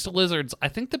regards to lizards, I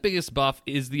think the biggest buff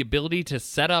is the ability to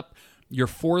set up your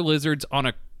 4 lizards on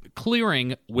a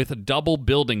clearing with a double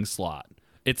building slot.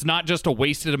 It's not just a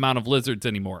wasted amount of lizards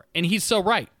anymore. And he's so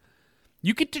right.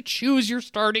 You get to choose your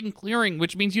starting clearing,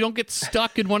 which means you don't get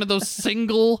stuck in one of those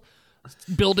single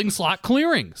building slot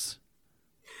clearings.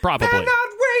 Probably. They're not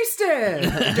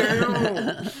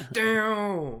wasted!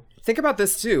 Down. Think about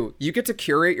this too. You get to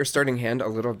curate your starting hand a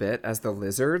little bit as the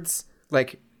lizards.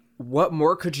 Like, what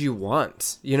more could you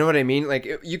want? You know what I mean? Like,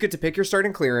 you get to pick your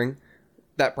starting clearing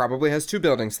that probably has 2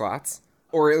 building slots,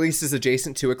 or at least is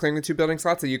adjacent to a clearing with 2 building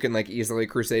slots that you can like easily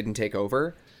crusade and take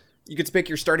over. You get to pick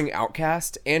your starting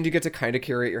outcast, and you get to kind of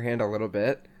curate your hand a little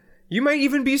bit. You might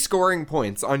even be scoring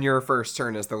points on your first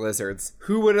turn as the lizards.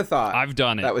 Who would have thought I've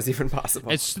done it. that was even possible?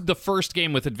 It's the first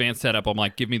game with advanced setup. I'm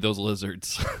like, give me those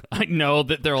lizards. I know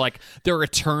that they're a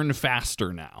turn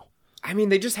faster now. I mean,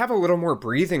 they just have a little more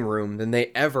breathing room than they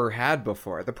ever had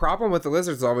before. The problem with the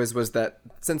lizards always was that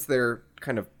since their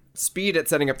kind of speed at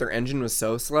setting up their engine was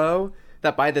so slow,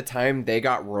 that by the time they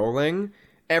got rolling,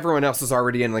 everyone else was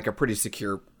already in like a pretty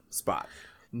secure spot.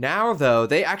 Now, though,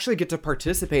 they actually get to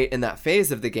participate in that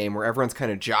phase of the game where everyone's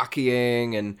kind of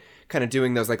jockeying and kind of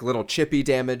doing those like little chippy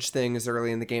damage things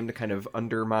early in the game to kind of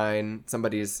undermine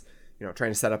somebody's,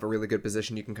 trying to set up a really good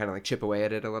position. You can kind of like chip away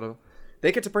at it a little.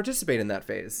 They get to participate in that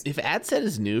phase. If ad set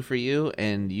is new for you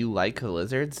and you like the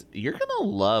lizards, you're going to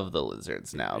love the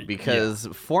lizards now because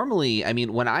formerly, I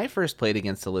mean, when I first played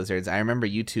against the lizards, I remember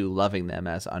you two loving them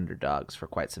as underdogs for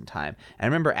quite some time. And I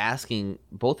remember asking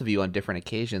both of you on different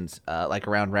occasions, like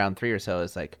around round 3 or so,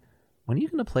 is like, when are you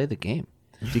going to play the game?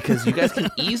 Because you guys can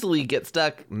easily get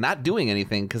stuck not doing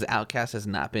anything because Outcast has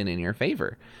not been in your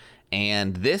favor.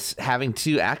 And this having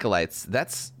 2 acolytes,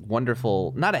 that's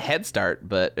wonderful. Not a head start,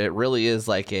 but it really is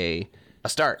like a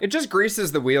start. It just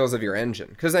greases the wheels of your engine.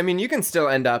 Because, I mean, you can still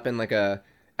end up in like a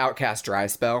Outcast dry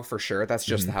spell for sure. That's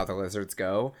just how the lizards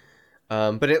go.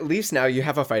 But at least now you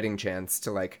have a fighting chance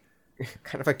to like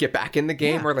kind of like get back in the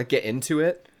game or like get into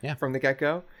it from the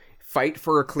get-go. Fight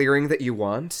for a clearing that you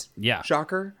want. Yeah.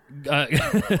 Shocker.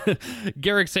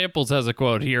 Garrick Samples has a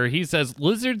quote here. He says,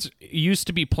 lizards used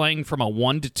to be playing from a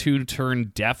 1 to 2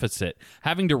 turn deficit,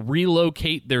 having to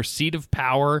relocate their seat of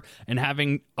power and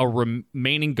having a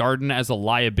remaining garden as a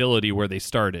liability where they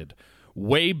started.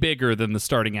 Way bigger than the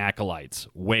starting acolytes.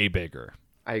 Way bigger.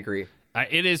 I agree.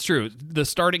 It is true. The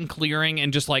starting clearing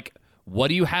and just like, what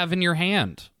do you have in your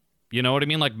hand? You know what I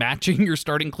mean? Like matching your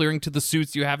starting clearing to the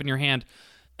suits you have in your hand.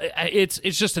 It's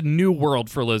just a new world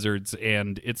for lizards,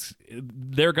 and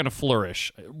they're going to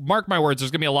flourish. Mark my words, there's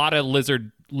going to be a lot of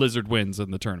lizard wins in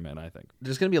the tournament, I think.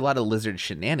 There's going to be a lot of lizard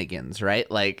shenanigans, right?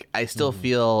 Like, I still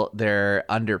feel they're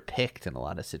underpicked in a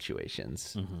lot of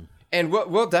situations. And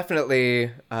we'll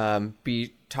definitely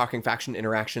be talking faction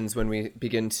interactions when we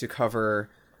begin to cover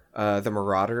the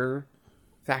Marauder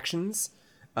factions.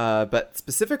 But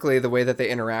specifically, the way that they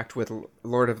interact with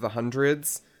Lord of the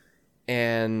Hundreds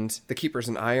and the Keepers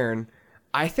in Iron,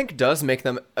 I think does make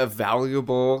them a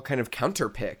valuable kind of counter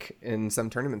pick in some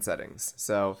tournament settings.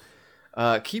 So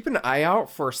keep an eye out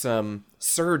for some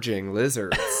surging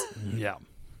lizards. Yeah.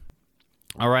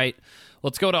 All right.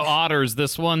 Let's go to otters.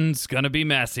 This one's going to be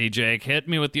messy, Jake. Hit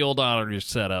me with the old otters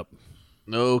setup.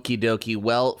 Okie dokie.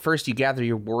 Well, first you gather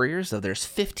your warriors, so there's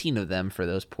 15 of them for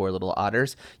those poor little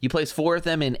otters. You place 4 of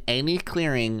them in any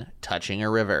clearing touching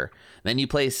a river. Then you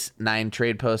place 9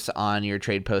 trade posts on your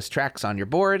trade post tracks on your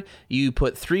board. You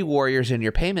put 3 warriors in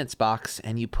your payments box,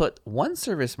 and you put 1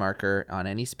 service marker on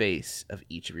any space of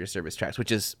each of your service tracks,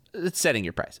 which is it's setting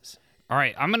your prices. All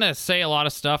right. I'm going to say a lot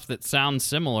of stuff that sounds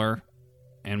similar,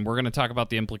 and we're going to talk about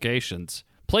the implications.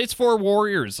 Place 4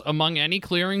 warriors among any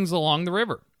clearings along the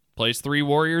river. Place 3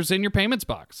 warriors in your payments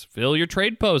box. Fill your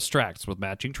trade post tracks with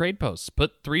matching trade posts.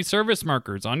 Put 3 service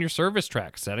markers on your service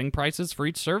tracks, setting prices for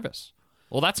each service.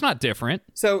 Well, that's not different.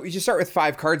 So you start with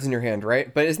 5 cards in your hand,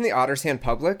 right? But isn't the Otter's hand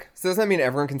public? So doesn't that mean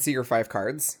everyone can see your 5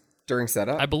 cards during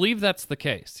setup? I believe that's the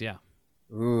case, yeah.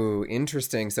 Ooh,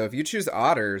 interesting. So if you choose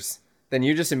Otters, then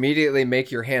you just immediately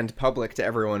make your hand public to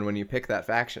everyone when you pick that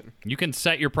faction. You can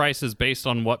set your prices based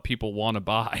on what people want to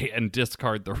buy and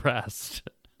discard the rest.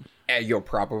 And you'll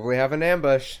probably have an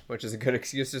ambush, which is a good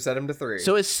excuse to set them to 3.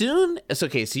 So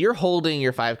so you're holding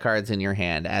your 5 cards in your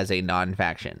hand as a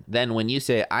non-faction. Then when you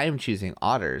say, I am choosing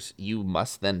otters, you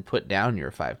must then put down your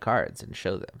 5 cards and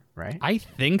show them, right? I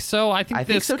think so. I think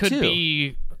this so could too.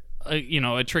 be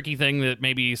a tricky thing that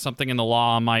maybe something in the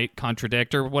law might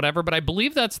contradict or whatever, but I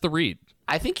believe that's the read.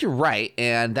 I think you're right,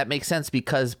 and that makes sense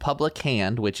because public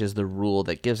hand, which is the rule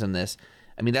that gives them this,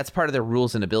 I mean, that's part of their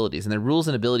rules and abilities, and their rules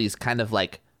and abilities kind of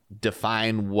like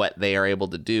define what they are able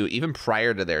to do even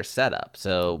prior to their setup.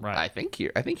 So right. I think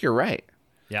you're right.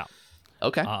 Yeah.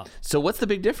 Okay. So what's the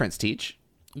big difference, Teach?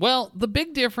 Well, the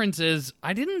big difference is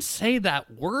I didn't say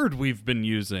that word we've been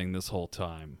using this whole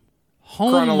time.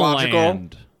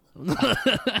 Homeland. No,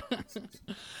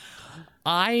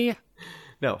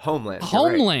 homeland.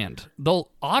 Homeland. Right. The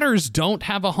otters don't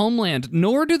have a homeland,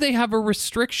 nor do they have a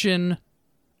restriction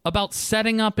about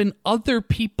setting up in other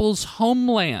people's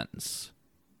homelands.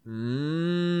 So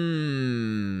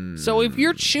if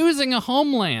you're choosing a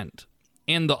homeland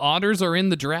and the otters are in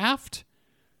the draft,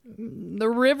 the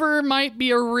river might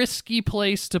be a risky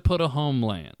place to put a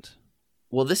homeland.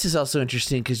 Well, this is also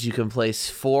interesting because you can place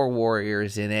 4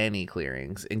 warriors in any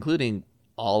clearings, including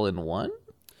all in one.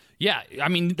 Yeah, I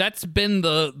mean, that's been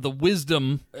the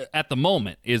wisdom at the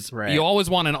moment is right. You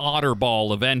always want an otter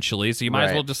ball eventually, so you might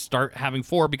as well just start having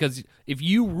 4 because if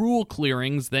you rule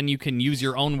clearings, then you can use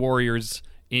your own warriors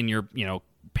in your,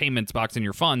 payments box in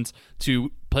your funds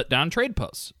to put down trade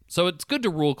posts. So it's good to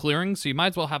rule clearings, so you might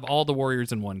as well have all the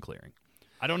warriors in one clearing.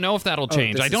 I don't know if that'll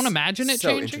change. I don't imagine it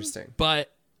changing. Interesting.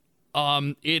 But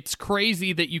it's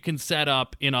crazy that you can set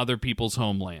up in other people's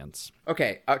homelands.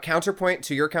 Okay, counterpoint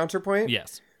to your counterpoint.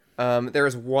 Yes. There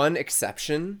is one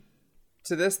exception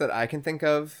to this that I can think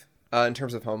of in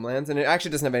terms of homelands, and it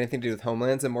actually doesn't have anything to do with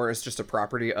homelands, and more is just a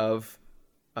property of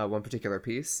one particular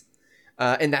piece,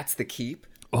 and that's the keep.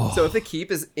 Oh. So if the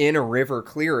keep is in a river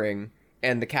clearing,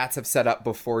 and the cats have set up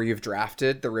before you've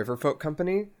drafted the Riverfolk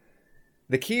Company,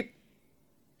 the keep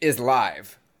is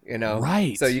live,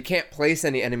 Right. So you can't place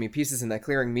any enemy pieces in that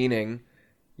clearing, meaning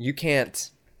you can't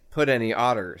put any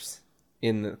otters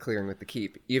in the clearing with the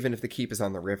keep, even if the keep is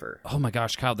on the river. Oh my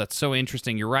gosh, Kyle, that's so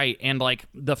interesting. You're right. And like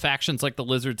the factions like the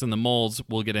lizards and the moles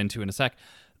we'll get into in a sec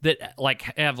that like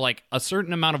have like a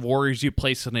certain amount of warriors you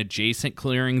place in adjacent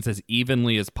clearings as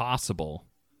evenly as possible.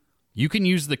 You can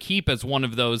use the keep as one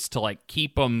of those to like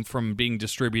keep them from being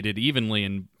distributed evenly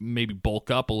and maybe bulk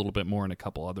up a little bit more in a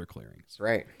couple other clearings.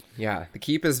 Right. Yeah. The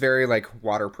keep is very like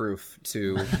waterproof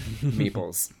to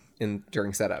meeples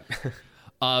during setup.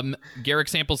 Garrick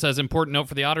Sample says, important note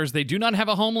for the otters, they do not have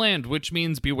a homeland, which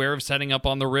means beware of setting up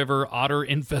on the river. Otter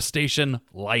infestation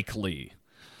likely.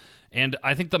 And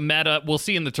I think the meta, we'll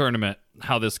see in the tournament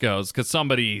how this goes, because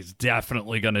somebody's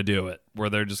definitely going to do it, where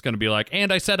they're just going to be like,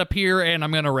 and I set up here, and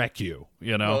I'm going to wreck you,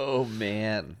 Oh,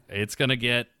 man. It's going to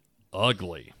get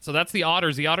ugly. So that's the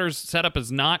otters. The otters setup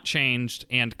has not changed,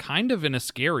 and kind of in a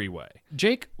scary way.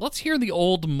 Jake, let's hear the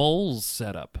old moles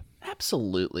setup.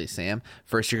 Absolutely, Sam.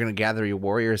 First, you're going to gather your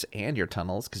warriors and your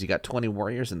tunnels because you got 20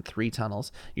 warriors and 3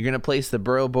 tunnels. You're going to place the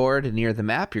burrow board near the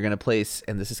map. You're going to place,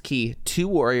 and this is key, 2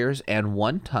 warriors and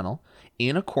 1 tunnel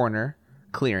in a corner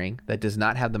clearing that does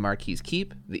not have the Marquis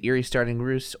Keep, the Eerie Starting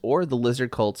Roost, or the Lizard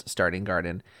Colt's Starting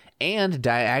Garden. and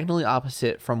diagonally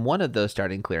opposite from one of those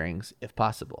starting clearings if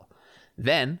possible.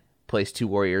 Then place 2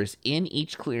 warriors in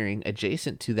each clearing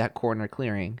adjacent to that corner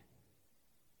clearing,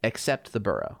 except the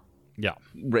burrow. Yeah.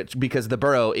 Rich, because the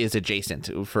burrow is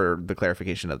adjacent. For the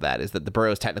clarification of that, is that the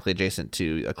burrow is technically adjacent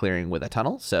to a clearing with a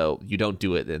tunnel, so you don't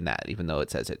do it in that, even though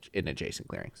it says it in adjacent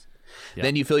clearings. Yep.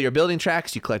 Then you fill your building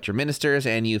tracks, you collect your ministers,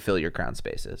 and you fill your crown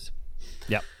spaces.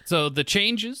 Yep. So the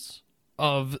changes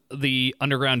of the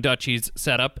Underground Duchies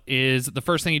setup is the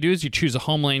first thing you do is you choose a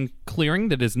homeland clearing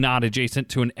that is not adjacent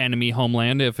to an enemy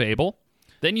homeland if able.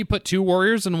 Then you put 2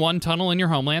 warriors in 1 tunnel in your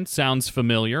homeland. Sounds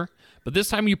familiar. But this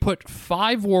time you put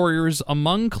 5 warriors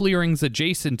among clearings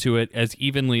adjacent to it as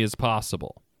evenly as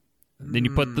possible. Then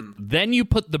you put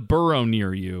the burrow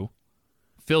near you.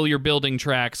 Fill your building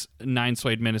tracks, 9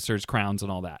 swayed ministers, crowns,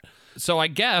 and all that. So I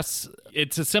guess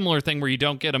it's a similar thing where you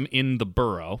don't get them in the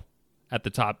burrow at the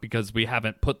top because we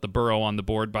haven't put the burrow on the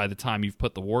board by the time you've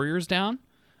put the warriors down,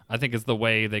 I think is the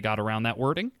way they got around that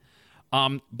wording.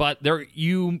 But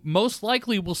you most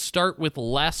likely will start with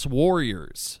less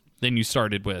warriors than you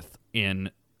started with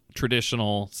in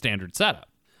traditional standard setup.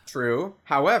 True.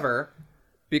 However,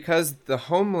 because the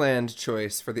homeland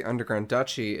choice for the Underground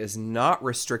Duchy is not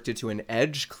restricted to an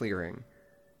edge clearing,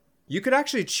 you could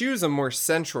actually choose a more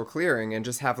central clearing and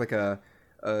just have like a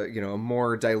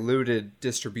more diluted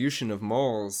distribution of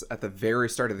moles at the very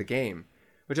start of the game,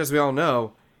 which, as we all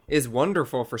know, is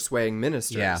wonderful for swaying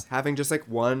ministers. Yeah. Having just like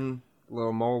one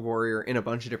little mole warrior in a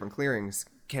bunch of different clearings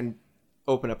can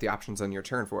open up the options on your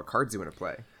turn for what cards you want to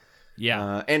play.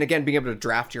 Yeah. And again, being able to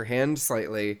draft your hand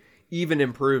slightly even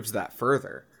improves that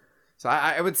further. So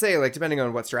I would say, like, depending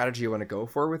on what strategy you want to go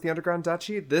for with the Underground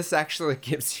Duchy, this actually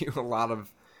gives you a lot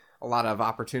of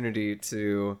opportunity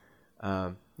to,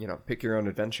 pick your own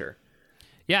adventure.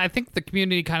 Yeah, I think the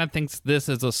community kind of thinks this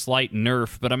is a slight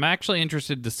nerf, but I'm actually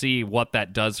interested to see what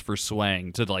that does for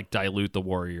swaying to like dilute the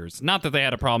warriors. Not that they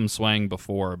had a problem swaying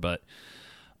before, but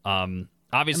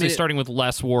obviously starting with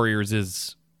less warriors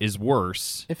is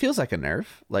worse. It feels like a nerf,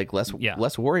 like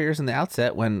less warriors in the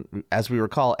outset when, as we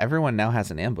recall, everyone now has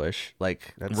an ambush.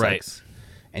 Like, that sucks.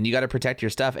 And you got to protect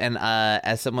your stuff. And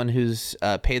as someone who's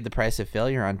paid the price of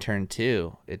failure on turn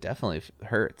 2, it definitely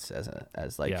hurts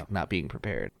as not being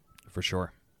prepared. For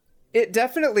sure. It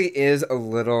definitely is a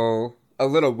little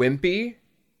wimpy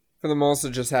for the moles to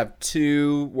just have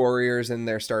 2 warriors in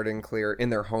their starting clear in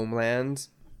their homeland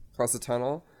plus a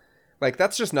tunnel. Like,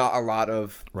 that's just not a lot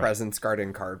of presence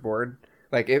guarding cardboard.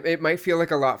 Like, it might feel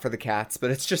like a lot for the cats,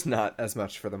 but it's just not as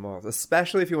much for the moles,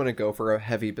 especially if you want to go for a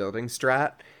heavy building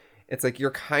strat. It's like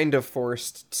you're kind of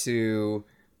forced to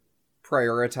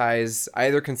prioritize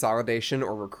either consolidation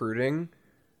or recruiting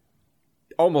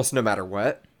almost no matter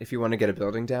what if you want to get a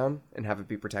building down and have it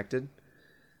be protected.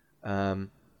 So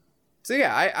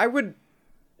yeah,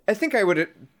 I think I would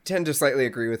tend to slightly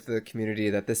agree with the community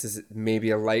that this is maybe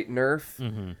a light nerf.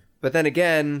 Mm-hmm. But then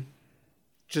again,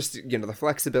 just, the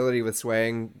flexibility with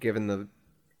swaying, given the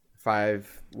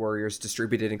 5 warriors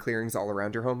distributed in clearings all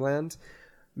around your homeland,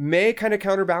 may kind of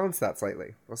counterbalance that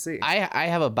slightly. We'll see. I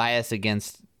have a bias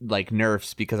against like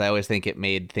nerfs because I always think it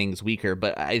made things weaker,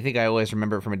 but I think I always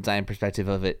remember from a design perspective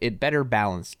of it better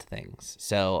balanced things.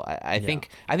 So I think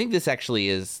this actually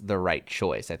is the right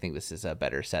choice. I think this is a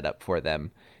better setup for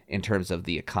them in terms of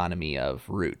the economy of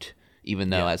Root.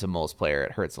 Even though as a moles player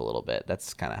it hurts a little bit.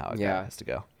 That's kind of how it has to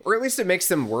go. Or at least it makes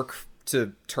them work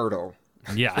to turtle.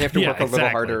 Yeah. They have to work a little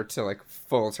harder to like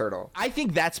full turtle. I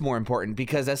think that's more important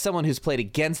because as someone who's played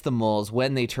against the moles,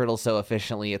 when they turtle so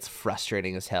efficiently, it's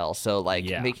frustrating as hell. So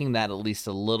making that at least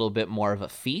a little bit more of a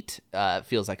feat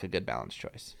feels like a good balanced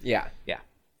choice. Yeah.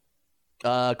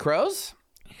 Yeah. Crows?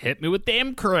 Hit me with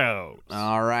them crows.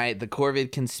 All right. The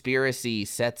Corvid Conspiracy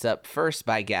sets up first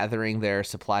by gathering their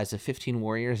supplies of 15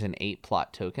 warriors and 8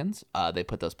 plot tokens. They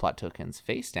put those plot tokens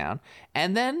face down,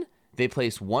 and then they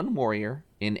place 1 warrior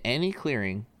in any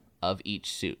clearing of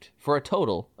each suit for a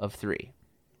total of 3.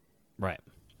 Right.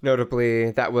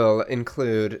 Notably, that will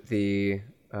include the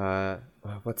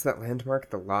what's that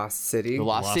landmark? The Lost City. The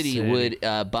Lost City would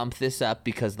bump this up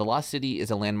because the Lost City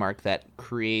is a landmark that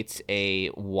creates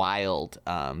a wild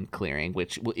clearing,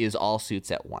 which is all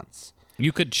suits at once.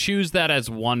 You could choose that as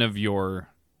one of your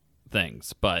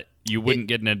things, but you wouldn't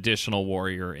get an additional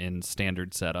warrior in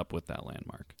standard setup with that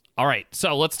landmark. All right,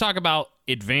 so let's talk about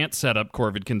advanced setup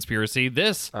Corvid Conspiracy.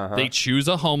 They choose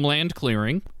a homeland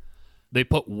clearing. They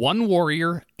put 1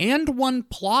 warrior and 1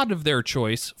 plot of their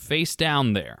choice face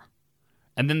down there.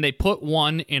 And then they put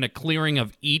 1 in a clearing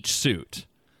of each suit.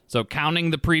 So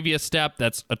counting the previous step,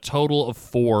 that's a total of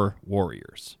 4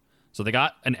 warriors. So they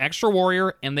got an extra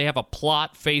warrior, and they have a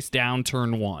plot face down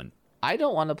turn 1. I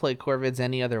don't want to play Corvids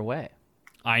any other way.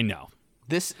 I know.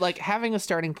 This, like, having a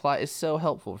starting plot is so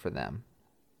helpful for them.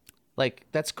 Like,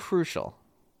 that's crucial.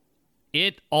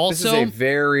 It also... This is a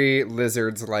very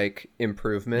Lizards-like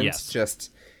improvement. Yes.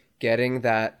 Just getting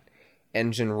that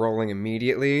engine rolling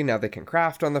immediately. Now they can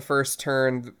craft on the first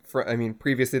turn.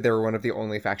 Previously they were one of the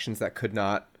only factions that could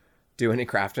not do any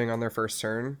crafting on their first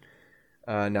turn.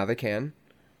 Now they can,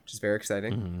 which is very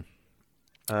exciting.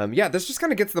 Mm-hmm. This just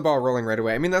kind of gets the ball rolling right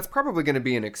away. I mean, that's probably going to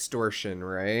be an extortion,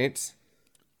 right?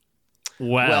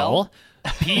 Well,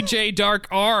 PJ Dark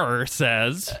R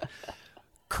says,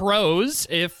 crows,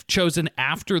 if chosen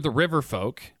after the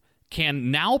Riverfolk, can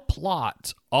now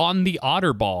plot on the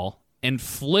Otterball and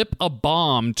flip a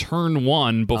bomb turn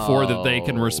 1 before that they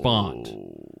can respond.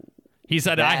 He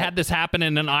said, I had this happen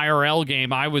in an IRL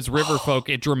game. I was Riverfolk.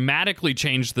 It dramatically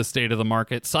changed the state of the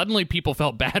market. Suddenly, people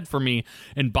felt bad for me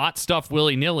and bought stuff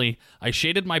willy-nilly. I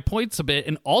shaded my points a bit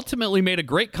and ultimately made a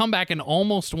great comeback and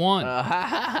almost won.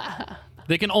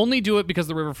 They can only do it because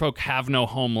the Riverfolk have no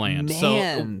homeland.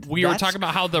 Man, so we were talking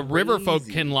about how the Riverfolk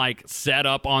can, like, set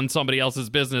up on somebody else's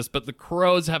business, but the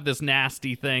crows have this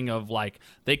nasty thing of, like,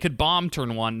 they could bomb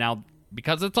turn 1. Now,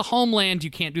 because it's a homeland,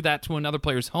 you can't do that to another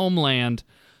player's homeland.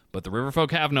 But the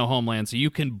Riverfolk have no homeland, so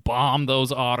you can bomb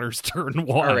those otters turn 1.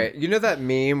 All right, you know that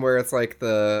meme where it's like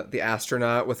the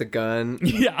astronaut with a gun?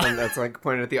 Yeah. And that's like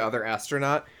pointed at the other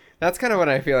astronaut? That's kind of what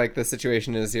I feel like the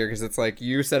situation is here, because it's like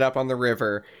you set up on the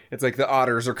river. It's like the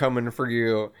otters are coming for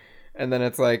you. And then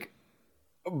it's like,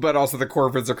 but also the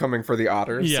corvids are coming for the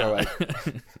otters. Yeah. So like...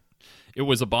 It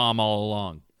was a bomb all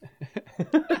along.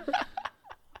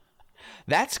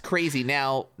 That's crazy.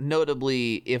 Now,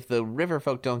 notably, if the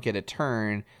Riverfolk don't get a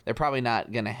turn, they're probably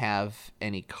not going to have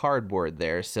any cardboard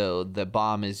there. So the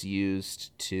bomb is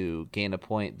used to gain a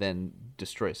point, then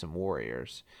destroy some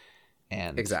warriors.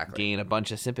 And gain a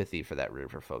bunch of sympathy for that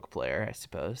Riverfolk player, I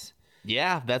suppose.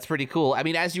 Yeah, that's pretty cool. I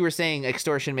mean, as you were saying,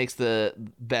 Extortion makes the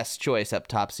best choice up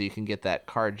top, so you can get that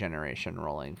card generation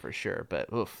rolling for sure. But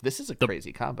this is a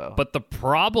crazy combo. But the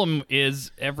problem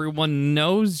is everyone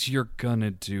knows you're going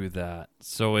to do that.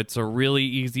 So it's a really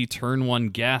easy turn 1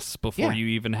 guess before you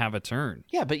even have a turn.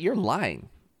 Yeah, but you're lying.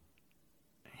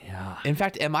 Yeah. In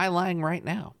fact, am I lying right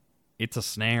now? It's a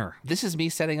snare. This is me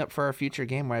setting up for a future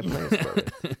game where I play as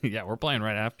Corvid. Yeah, we're playing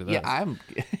right after this. Yeah, I'm...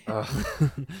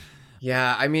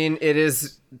 Yeah, I mean, it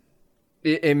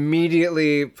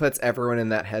immediately puts everyone in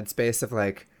that headspace of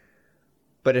like,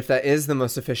 but if that is the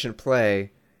most efficient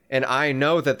play, and I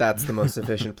know that that's the most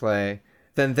efficient play,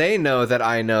 then they know that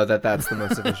I know that that's the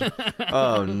most efficient.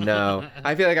 Oh no.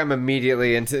 I feel like I'm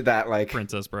immediately into that, like...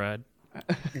 Princess Bride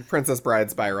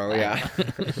spiral, yeah.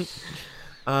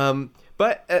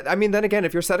 But, I mean, then again,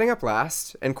 if you're setting up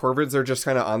last and Corvids are just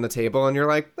kind of on the table and you're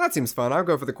like, that seems fun, I'll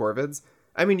go for the Corvids.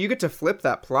 I mean, you get to flip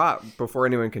that plot before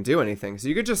anyone can do anything. So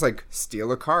you could just, like,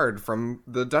 steal a card from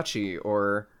the duchy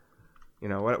or, you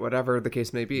know, whatever the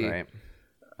case may be. Right.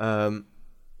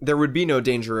 There would be no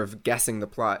danger of guessing the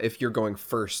plot if you're going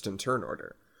first in turn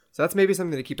order. So that's maybe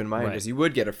something to keep in mind, because you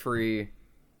would get a free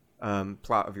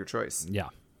plot of your choice. Yeah.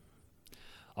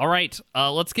 All right,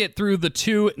 let's get through the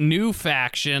 2 new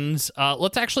factions.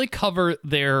 Let's actually cover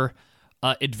their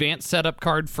advanced setup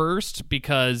card first,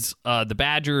 because the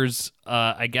Badgers,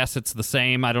 I guess it's the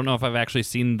same. I don't know if I've actually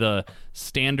seen the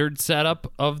standard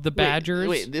setup of the Badgers.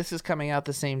 Wait, this is coming out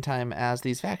the same time as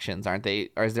these factions, aren't they?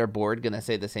 Or is their board going to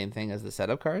say the same thing as the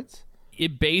setup cards?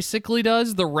 It basically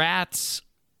does. The Rats,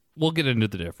 we'll get into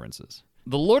the differences.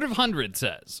 The Lord of Hundred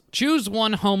says, choose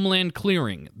one homeland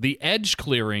clearing, the edge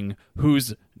clearing,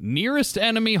 whose nearest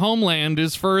enemy homeland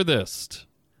is furthest.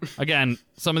 Again,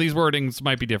 some of these wordings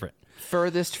might be different.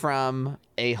 Furthest from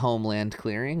a homeland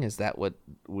clearing? Is that what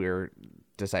we're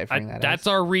deciphering that that's as?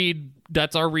 our read.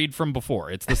 That's our read from before.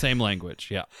 It's the same language.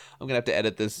 Yeah. I'm going to have to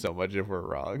edit this so much if we're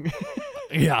wrong.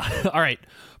 Yeah. All right.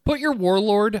 Put your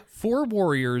warlord, 4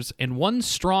 warriors, and 1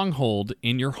 stronghold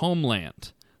in your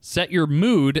homeland. Set your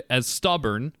mood as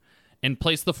stubborn, and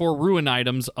place the 4 ruin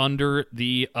items under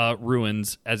the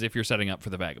ruins as if you're setting up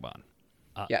for the Vagabond.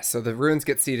 So the ruins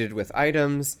get seeded with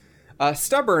items.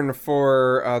 Stubborn,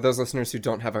 for those listeners who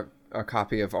don't have a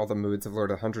copy of all the moods of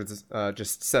Lord of the Hundreds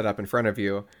just set up in front of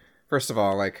you. First of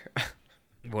all, like...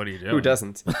 What are you doing? Who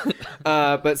doesn't?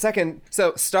 But second,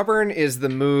 so Stubborn is the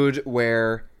mood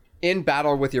where in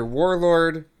battle with your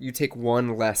warlord, you take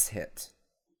 1 less hit.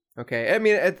 Okay, I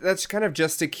mean, that's kind of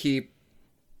just to keep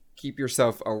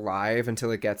yourself alive until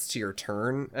it gets to your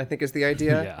turn, I think is the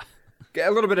idea. Yeah.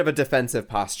 A little bit of a defensive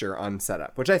posture on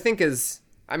setup, which I think is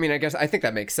I mean, I think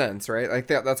that makes sense, right? Like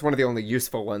that's one of the only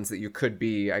useful ones that you could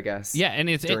be, I guess. Yeah, and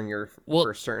it's during your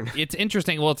first turn. It's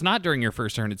interesting. Well, it's not during your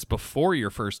first turn. It's before your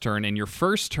first turn. And your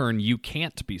first turn, you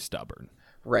can't be stubborn.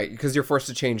 Right, because you're forced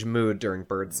to change mood during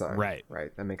Birdsong. Right.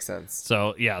 Right, that makes sense.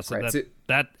 So, yeah,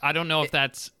 that I don't know if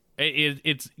that's...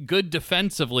 It's good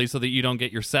defensively so that you don't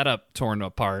get your setup torn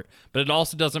apart, but it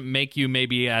also doesn't make you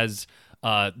maybe as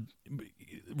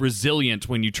resilient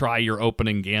when you try your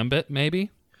opening gambit, maybe?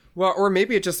 Well, or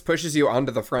maybe it just pushes you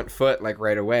onto the front foot, like,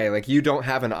 right away. Like, you don't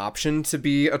have an option to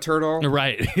be a turtle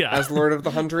right? Yeah. as Lord of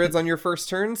the Hundreds on your first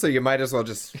turn, so you might as well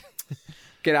just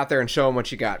get out there and show them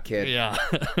what you got, kid. Yeah.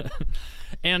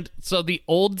 And so the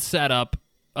old setup,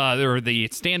 or the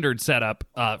standard setup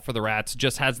for the rats,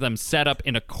 just has them set up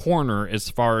in a corner as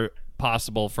far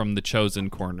possible from the chosen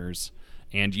corners,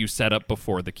 and you set up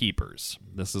before the keepers.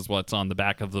 This is what's on the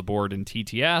back of the board in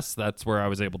TTS. That's where I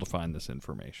was able to find this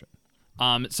information.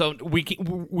 So we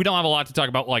don't have a lot to talk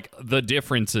about, like, the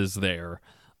differences there,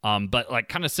 but, like,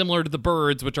 kind of similar to the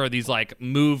birds, which are these, like,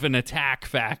 move and attack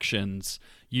factions.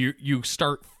 You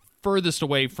start furthest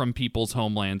away from people's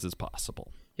homelands as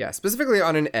possible. Yeah, specifically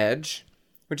on an edge,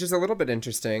 which is a little bit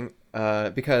interesting,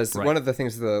 because one of the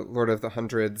things the Lord of the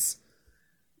Hundreds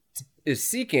is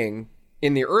seeking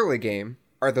in the early game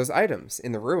are those items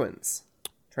in the ruins,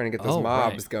 trying to get those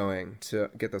mobs going to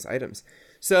get those items.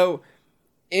 So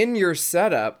in your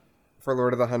setup for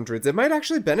Lord of the Hundreds, it might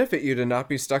actually benefit you to not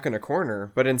be stuck in a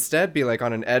corner, but instead be like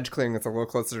on an edge clearing that's a little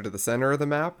closer to the center of the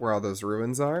map where all those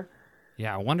ruins are.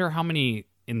 Yeah, I wonder how many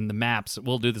in the maps,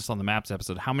 we'll do this on the maps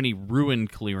episode, how many ruin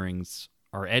clearings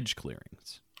are edge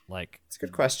clearings? Like, it's a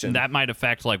good question. That might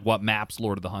affect, like, what maps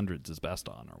Lord of the Hundreds is best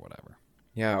on or whatever.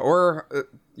 Yeah, or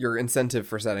your incentive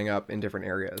for setting up in different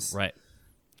areas. Right.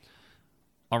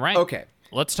 All right. Okay.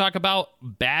 Let's talk about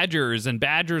badgers. And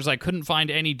badgers, I couldn't find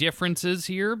any differences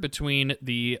here between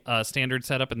the standard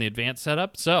setup and the advanced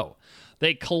setup. So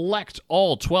they collect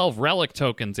all 12 relic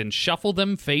tokens and shuffle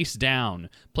them face down.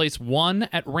 Place one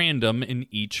at random in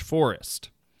each forest.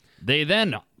 They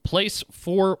then place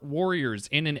 4 warriors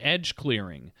in an edge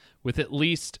clearing, with at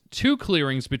least 2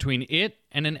 clearings between it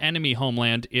and an enemy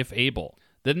homeland if able.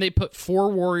 Then they put 4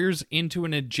 warriors into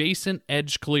an adjacent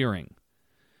edge clearing.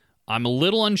 I'm a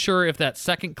little unsure if that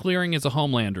second clearing is a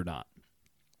homeland or not.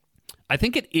 I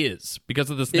think it is, because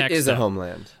of this next It is step. a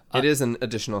homeland. It is an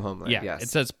additional homeland, Yeah, yes. It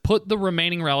says, put the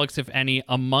remaining relics, if any,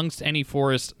 amongst any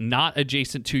forest not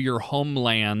adjacent to your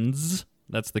homelands,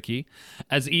 that's the key,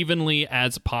 as evenly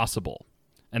as possible.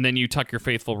 And then you tuck your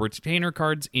faithful retainer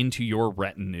cards into your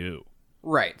retinue.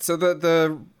 Right. So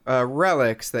the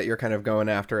relics that you're kind of going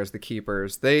after as the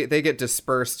keepers, they get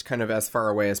dispersed kind of as far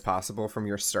away as possible from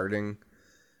your starting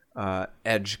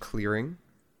edge clearing.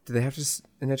 Do they have to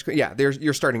an edge clearing? Yeah, there's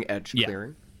your starting edge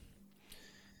clearing.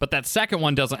 But that second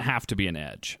one doesn't have to be an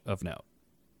edge of note.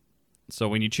 So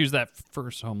when you choose that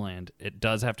first homeland, it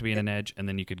does have to be in an edge, and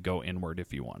then you could go inward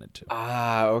if you wanted to.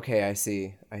 Ah, okay, I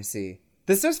see.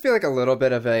 This does feel like a little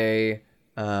bit of a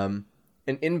an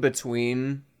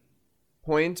in-between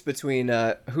point between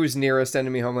whose nearest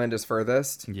enemy homeland is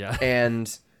furthest,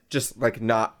 and just like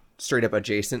not straight up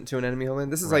adjacent to an enemy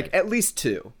homeland. This is like at least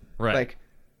 2. Right. Like,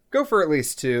 go for at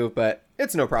least 2, but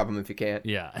it's no problem if you can't.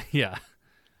 Yeah.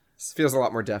 This feels a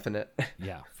lot more definite.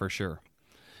 Yeah, for sure.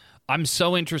 I'm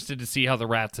so interested to see how the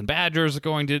rats and badgers are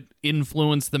going to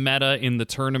influence the meta in the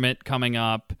tournament coming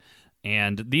up.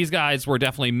 And these guys were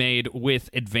definitely made with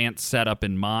advanced setup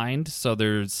in mind, so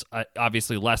there's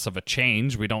obviously less of a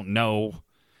change. We don't know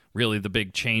really the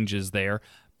big changes there,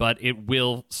 but it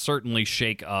will certainly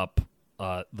shake up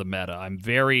the meta. I'm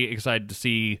very excited to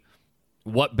see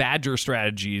what badger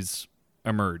strategies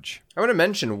emerge. I want to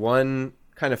mention one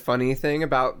kind of funny thing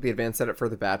about the advanced setup for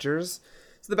the badgers.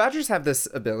 So the badgers have this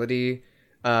ability,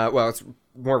 it's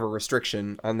more of a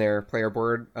restriction on their player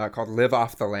board called Live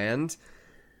Off the Land,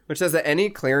 which says that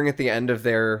any clearing at the end of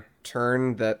their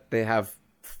turn that they have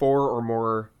 4 or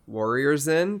more warriors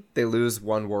in, they lose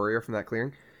 1 warrior from that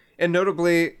clearing. And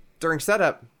notably, during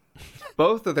setup,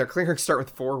 both of their clearings start with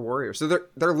 4 warriors. So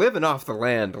they're living off the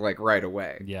land, like, right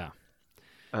away. Yeah.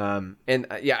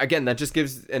 Again, that just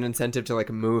gives an incentive to, like,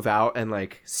 move out and,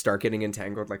 like, start getting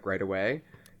entangled, like, right away.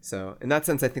 So in that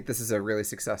sense, I think this is a really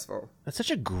successful That's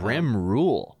such a grim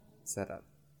rule. setup.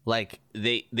 Like,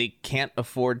 they can't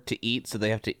afford to eat, so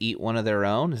they have to eat one of their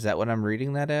own? Is that what I'm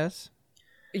reading that as?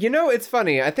 You know, it's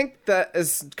funny. I think that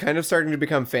is kind of starting to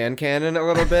become fan canon a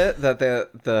little bit, that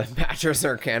the badgers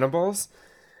are cannibals.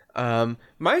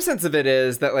 My sense of it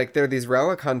is that, like, they're these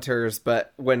relic hunters,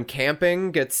 but when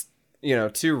camping gets,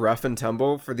 too rough and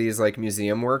tumble for these, like,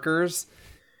 museum workers,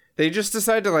 they just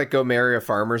decide to, like, go marry a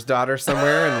farmer's daughter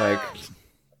somewhere and, like,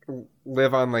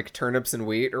 live on like turnips and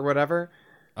wheat or whatever.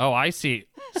 Oh, I see.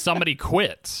 Somebody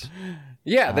quits.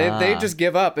 Yeah, they just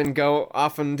give up and go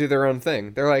off and do their own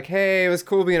thing. They're like, hey, it was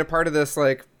cool being a part of this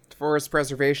like forest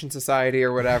preservation society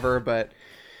or whatever, but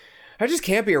I just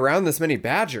can't be around this many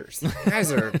badgers. These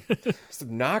guys are just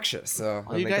obnoxious. So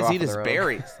all you guys eat is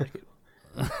berries.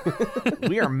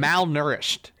 We are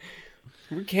malnourished.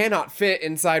 We cannot fit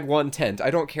inside one tent. I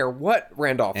don't care what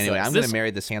Randolph Anyway, says. I'm going to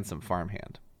marry this handsome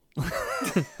farmhand.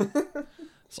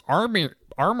 This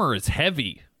armor is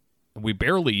heavy. We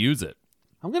barely use it.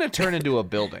 I'm going to turn into a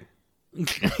building.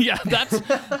 Yeah, that's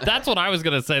what I was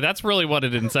going to say. That's really what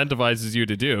it incentivizes you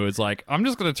to do. Is like, I'm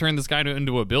just going to turn this guy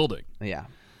into a building. Yeah.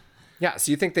 Yeah,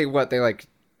 so you think they like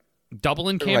Double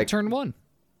in camp like- turn 1.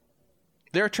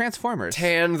 There are Transformers.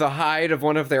 tan the hide of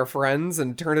one of their friends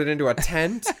and turn it into a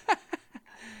tent?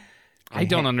 I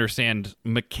don't understand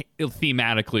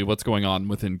thematically what's going on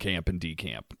within camp and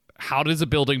decamp. How does a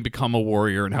building become a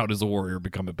warrior, and how does a warrior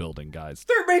become a building, guys?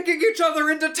 They're making each other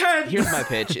into tents! Here's my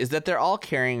pitch, is that they're all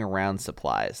carrying around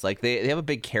supplies. Like, they have a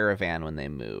big caravan when they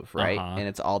move, right? Uh-huh. And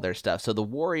it's all their stuff. So the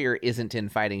warrior isn't in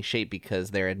fighting shape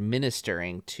because they're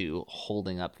administering to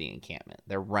holding up the encampment.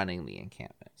 They're running the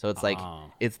encampment. So it's like,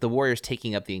 it's the warriors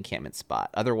taking up the encampment spot.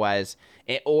 Otherwise,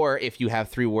 or if you have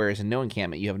 3 warriors and no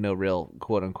encampment, you have no real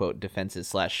quote-unquote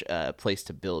defenses / place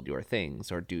to build your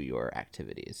things or do your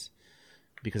activities.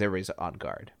 Because everybody's on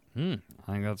guard. I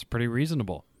think that's pretty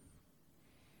reasonable.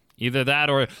 Either that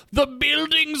or the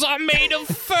buildings are made of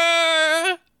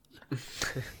fur.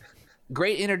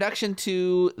 Great introduction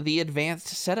to the advanced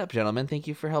setup, gentlemen. Thank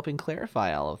you for helping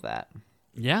clarify all of that.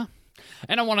 Yeah.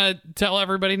 And I want to tell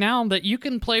everybody now that you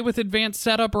can play with advanced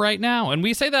setup right now. And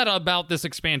we say that about this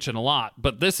expansion a lot,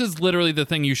 but this is literally the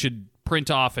thing you should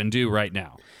print off and do right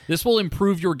now. This will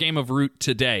improve your game of Root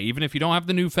today. Even if you don't have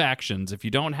the new factions, if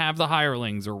you don't have the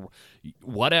hirelings or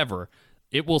whatever,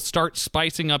 it will start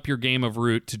spicing up your game of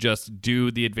Root to just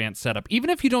do the advanced setup. Even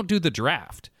if you don't do the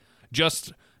draft,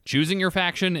 just choosing your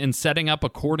faction and setting up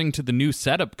according to the new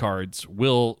setup cards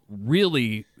will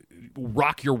really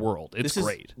rock your world. It's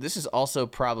great. This is also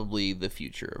probably the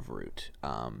future of Root.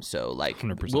 So like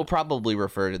 100%. We'll probably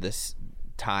refer to this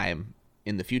time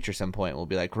in the future some point. We'll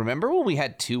be like, remember when we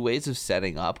had 2 ways of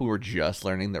setting up? We were just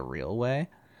learning the real way.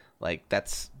 Like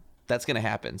that's going to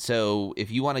happen. So if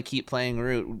you want to keep playing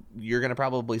Root, you're going to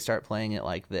probably start playing it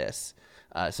like this.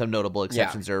 Some notable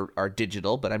exceptions are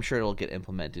digital, but I'm sure it'll get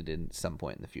implemented in some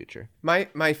point in the future.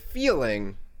 My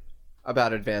feeling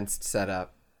about advanced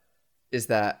setup is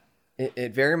that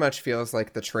it very much feels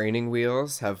like the training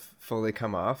wheels have fully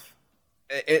come off.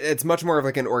 It's much more of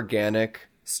like an organic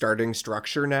starting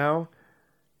structure now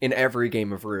in every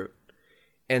game of Root.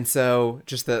 And so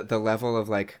just the level of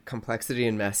like complexity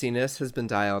and messiness has been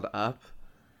dialed up.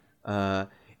 And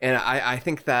I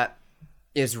think that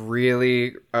is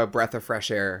really a breath of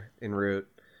fresh air in Root.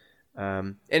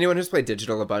 Anyone who's played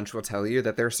digital a bunch will tell you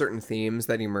that there are certain themes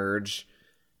that emerge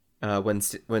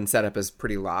when setup is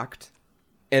pretty locked.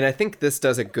 And I think this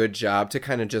does a good job to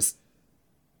kind of just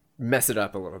mess it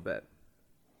up a little bit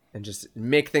and just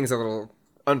make things a little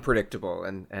unpredictable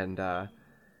and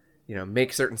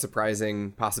make certain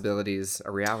surprising possibilities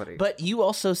a reality. But you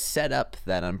also set up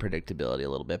that unpredictability a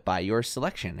little bit by your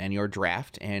selection and your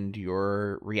draft and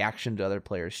your reaction to other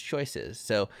players' choices.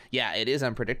 So yeah, it is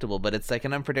unpredictable, but it's like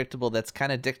an unpredictable that's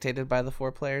kind of dictated by the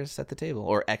 4 players at the table,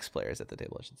 or X players at the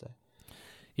table, I should say.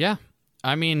 Yeah.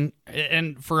 I mean,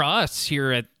 and for us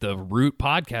here at the Root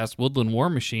podcast, Woodland War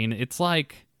Machine, it's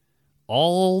like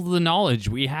all the knowledge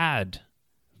we had.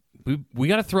 We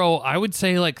got to throw, I would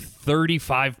say, like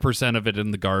 35% of it in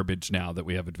the garbage now that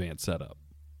we have advanced setup.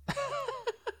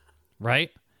 Right?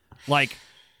 Like,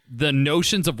 the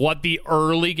notions of what the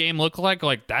early game looked like,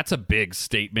 that's a big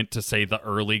statement to say the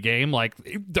early game. Like,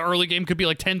 the early game could be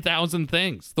like 10,000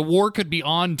 things. The war could be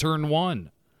on turn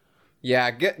 1.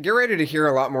 Yeah, get ready to hear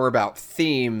a lot more about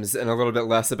themes and a little bit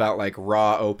less about like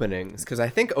raw openings, because I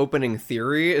think opening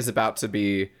theory is about to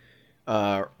be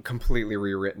completely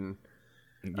rewritten.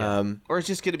 Yeah. Or it's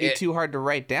just going to be too hard to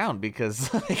write down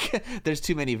because like, there's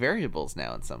too many variables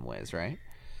now in some ways, right?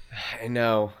 I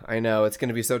know. It's going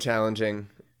to be so challenging.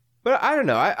 But I don't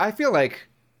know. I feel like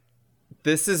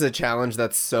this is a challenge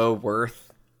that's so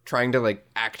worth trying to like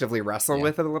actively wrestle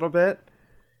with it a little bit.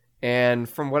 And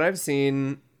from what I've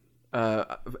seen,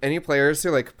 any players who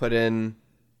like put in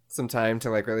some time to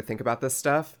like really think about this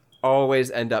stuff always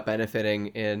end up benefiting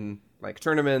in like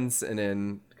tournaments and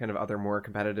in kind of other more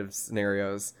competitive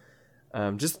scenarios.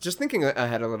 Just thinking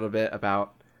ahead a little bit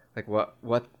about like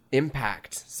what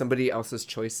impact somebody else's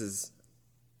choices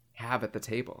have at the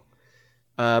table.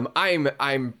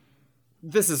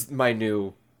 This is my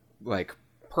new like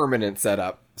permanent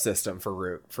setup system for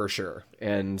Root for sure.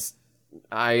 And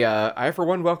I for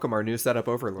one welcome our new setup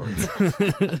overlords.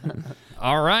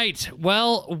 All right.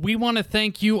 Well, we want to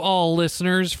thank you all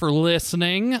listeners for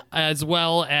listening, as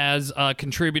well as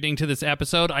contributing to this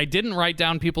episode. I didn't write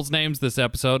down people's names this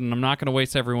episode, and I'm not going to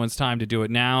waste everyone's time to do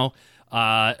it now.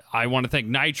 I want to thank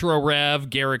Nitro Rev,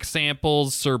 Garrick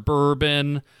Samples, Sir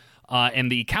Bourbon,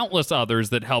 and the countless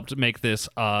others that helped make this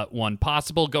one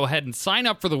possible. Go ahead and sign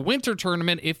up for the winter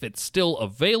tournament if it's still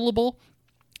available.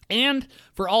 And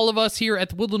for all of us here at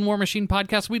the Woodland War Machine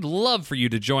Podcast, we'd love for you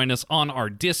to join us on our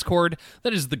Discord.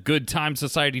 That is the Good Time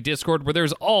Society Discord, where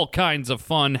there's all kinds of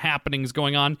fun happenings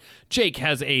going on. Jake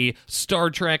has a Star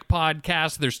Trek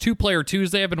podcast. There's Two Player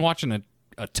Tuesday. I've been watching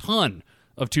a ton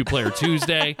of Two Player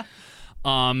Tuesday.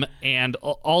 And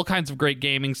all kinds of great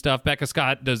gaming stuff. Becca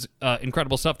Scott does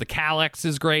incredible stuff. The Calyx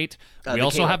is great. We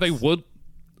also have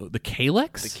the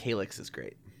Calyx? The Calyx is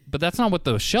great. But that's not what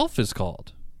the shelf is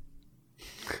called.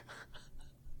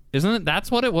 Isn't it? That's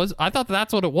what it was. I thought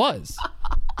that's what it was.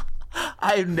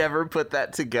 I've never put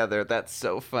that together. That's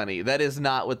so funny. That is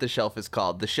not what the shelf is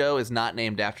called. The show is not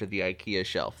named after the IKEA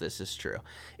shelf. This is true.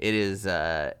 It is.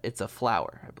 It's a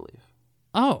flower, I believe.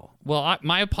 Oh, well,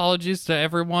 my apologies to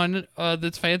everyone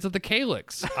that's fans of the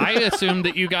Calyx. I assumed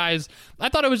that you guys... I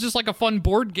thought it was just like a fun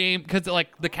board game because like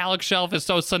the Calyx shelf is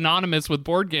so synonymous with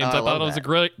board games. I thought it was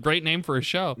a great name for a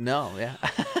show. No, yeah.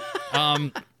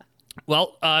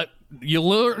 Well, you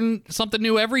learn something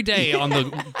new every day on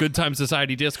the Good Time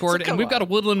Society Discord, and we've got a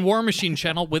Woodland War Machine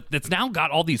channel that's now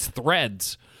got all these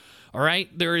threads. All right?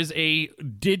 There is a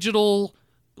digital...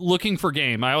 looking for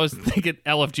game. I always think it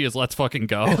LFG is let's fucking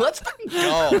go. Let's fucking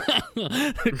go.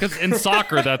 Because in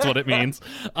soccer, that's what it means.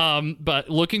 But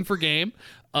looking for game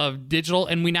of digital.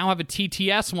 And we now have a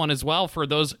TTS one as well for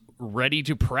those ready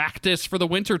to practice for the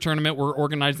winter tournament. We're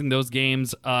organizing those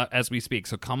games as we speak.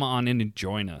 So come on in and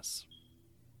join us.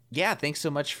 Yeah, thanks so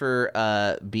much for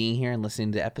being here and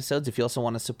listening to episodes. If you also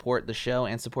want to support the show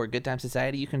and support Good Time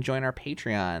Society, you can join our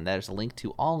Patreon. There's a link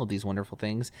to all of these wonderful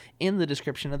things in the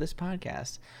description of this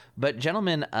podcast. But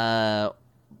gentlemen,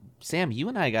 Sam, you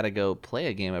and I got to go play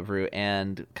a game of Root,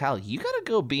 and Kyle, you got to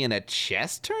go be in a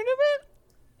chess tournament?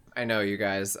 I know, you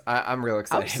guys. I'm real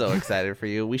excited. I'm so excited for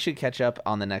you. We should catch up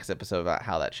on the next episode about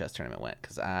how that chess tournament went,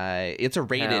 because it's a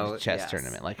rated chess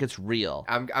tournament. Like, it's real.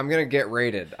 I'm gonna get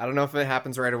rated. I don't know if it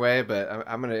happens right away, but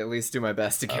I'm gonna at least do my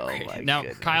best to get rated. Now,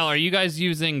 goodness. Kyle, are you guys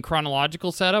using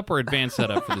chronological setup or advanced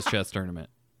setup for this chess tournament?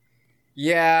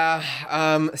 Yeah.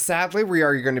 Sadly, we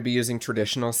are going to be using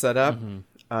traditional setup.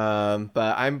 Mm-hmm.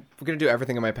 But I'm gonna do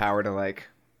everything in my power to like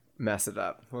mess it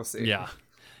up. We'll see.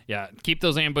 Yeah, keep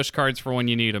those ambush cards for when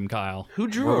you need them, Kyle. Who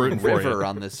drew a river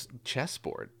on this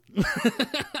chessboard?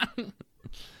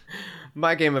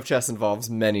 My game of chess involves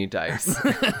many dice.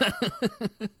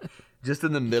 Just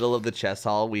in the middle of the chess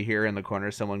hall, we hear in the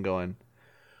corner someone going,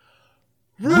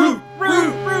 Root!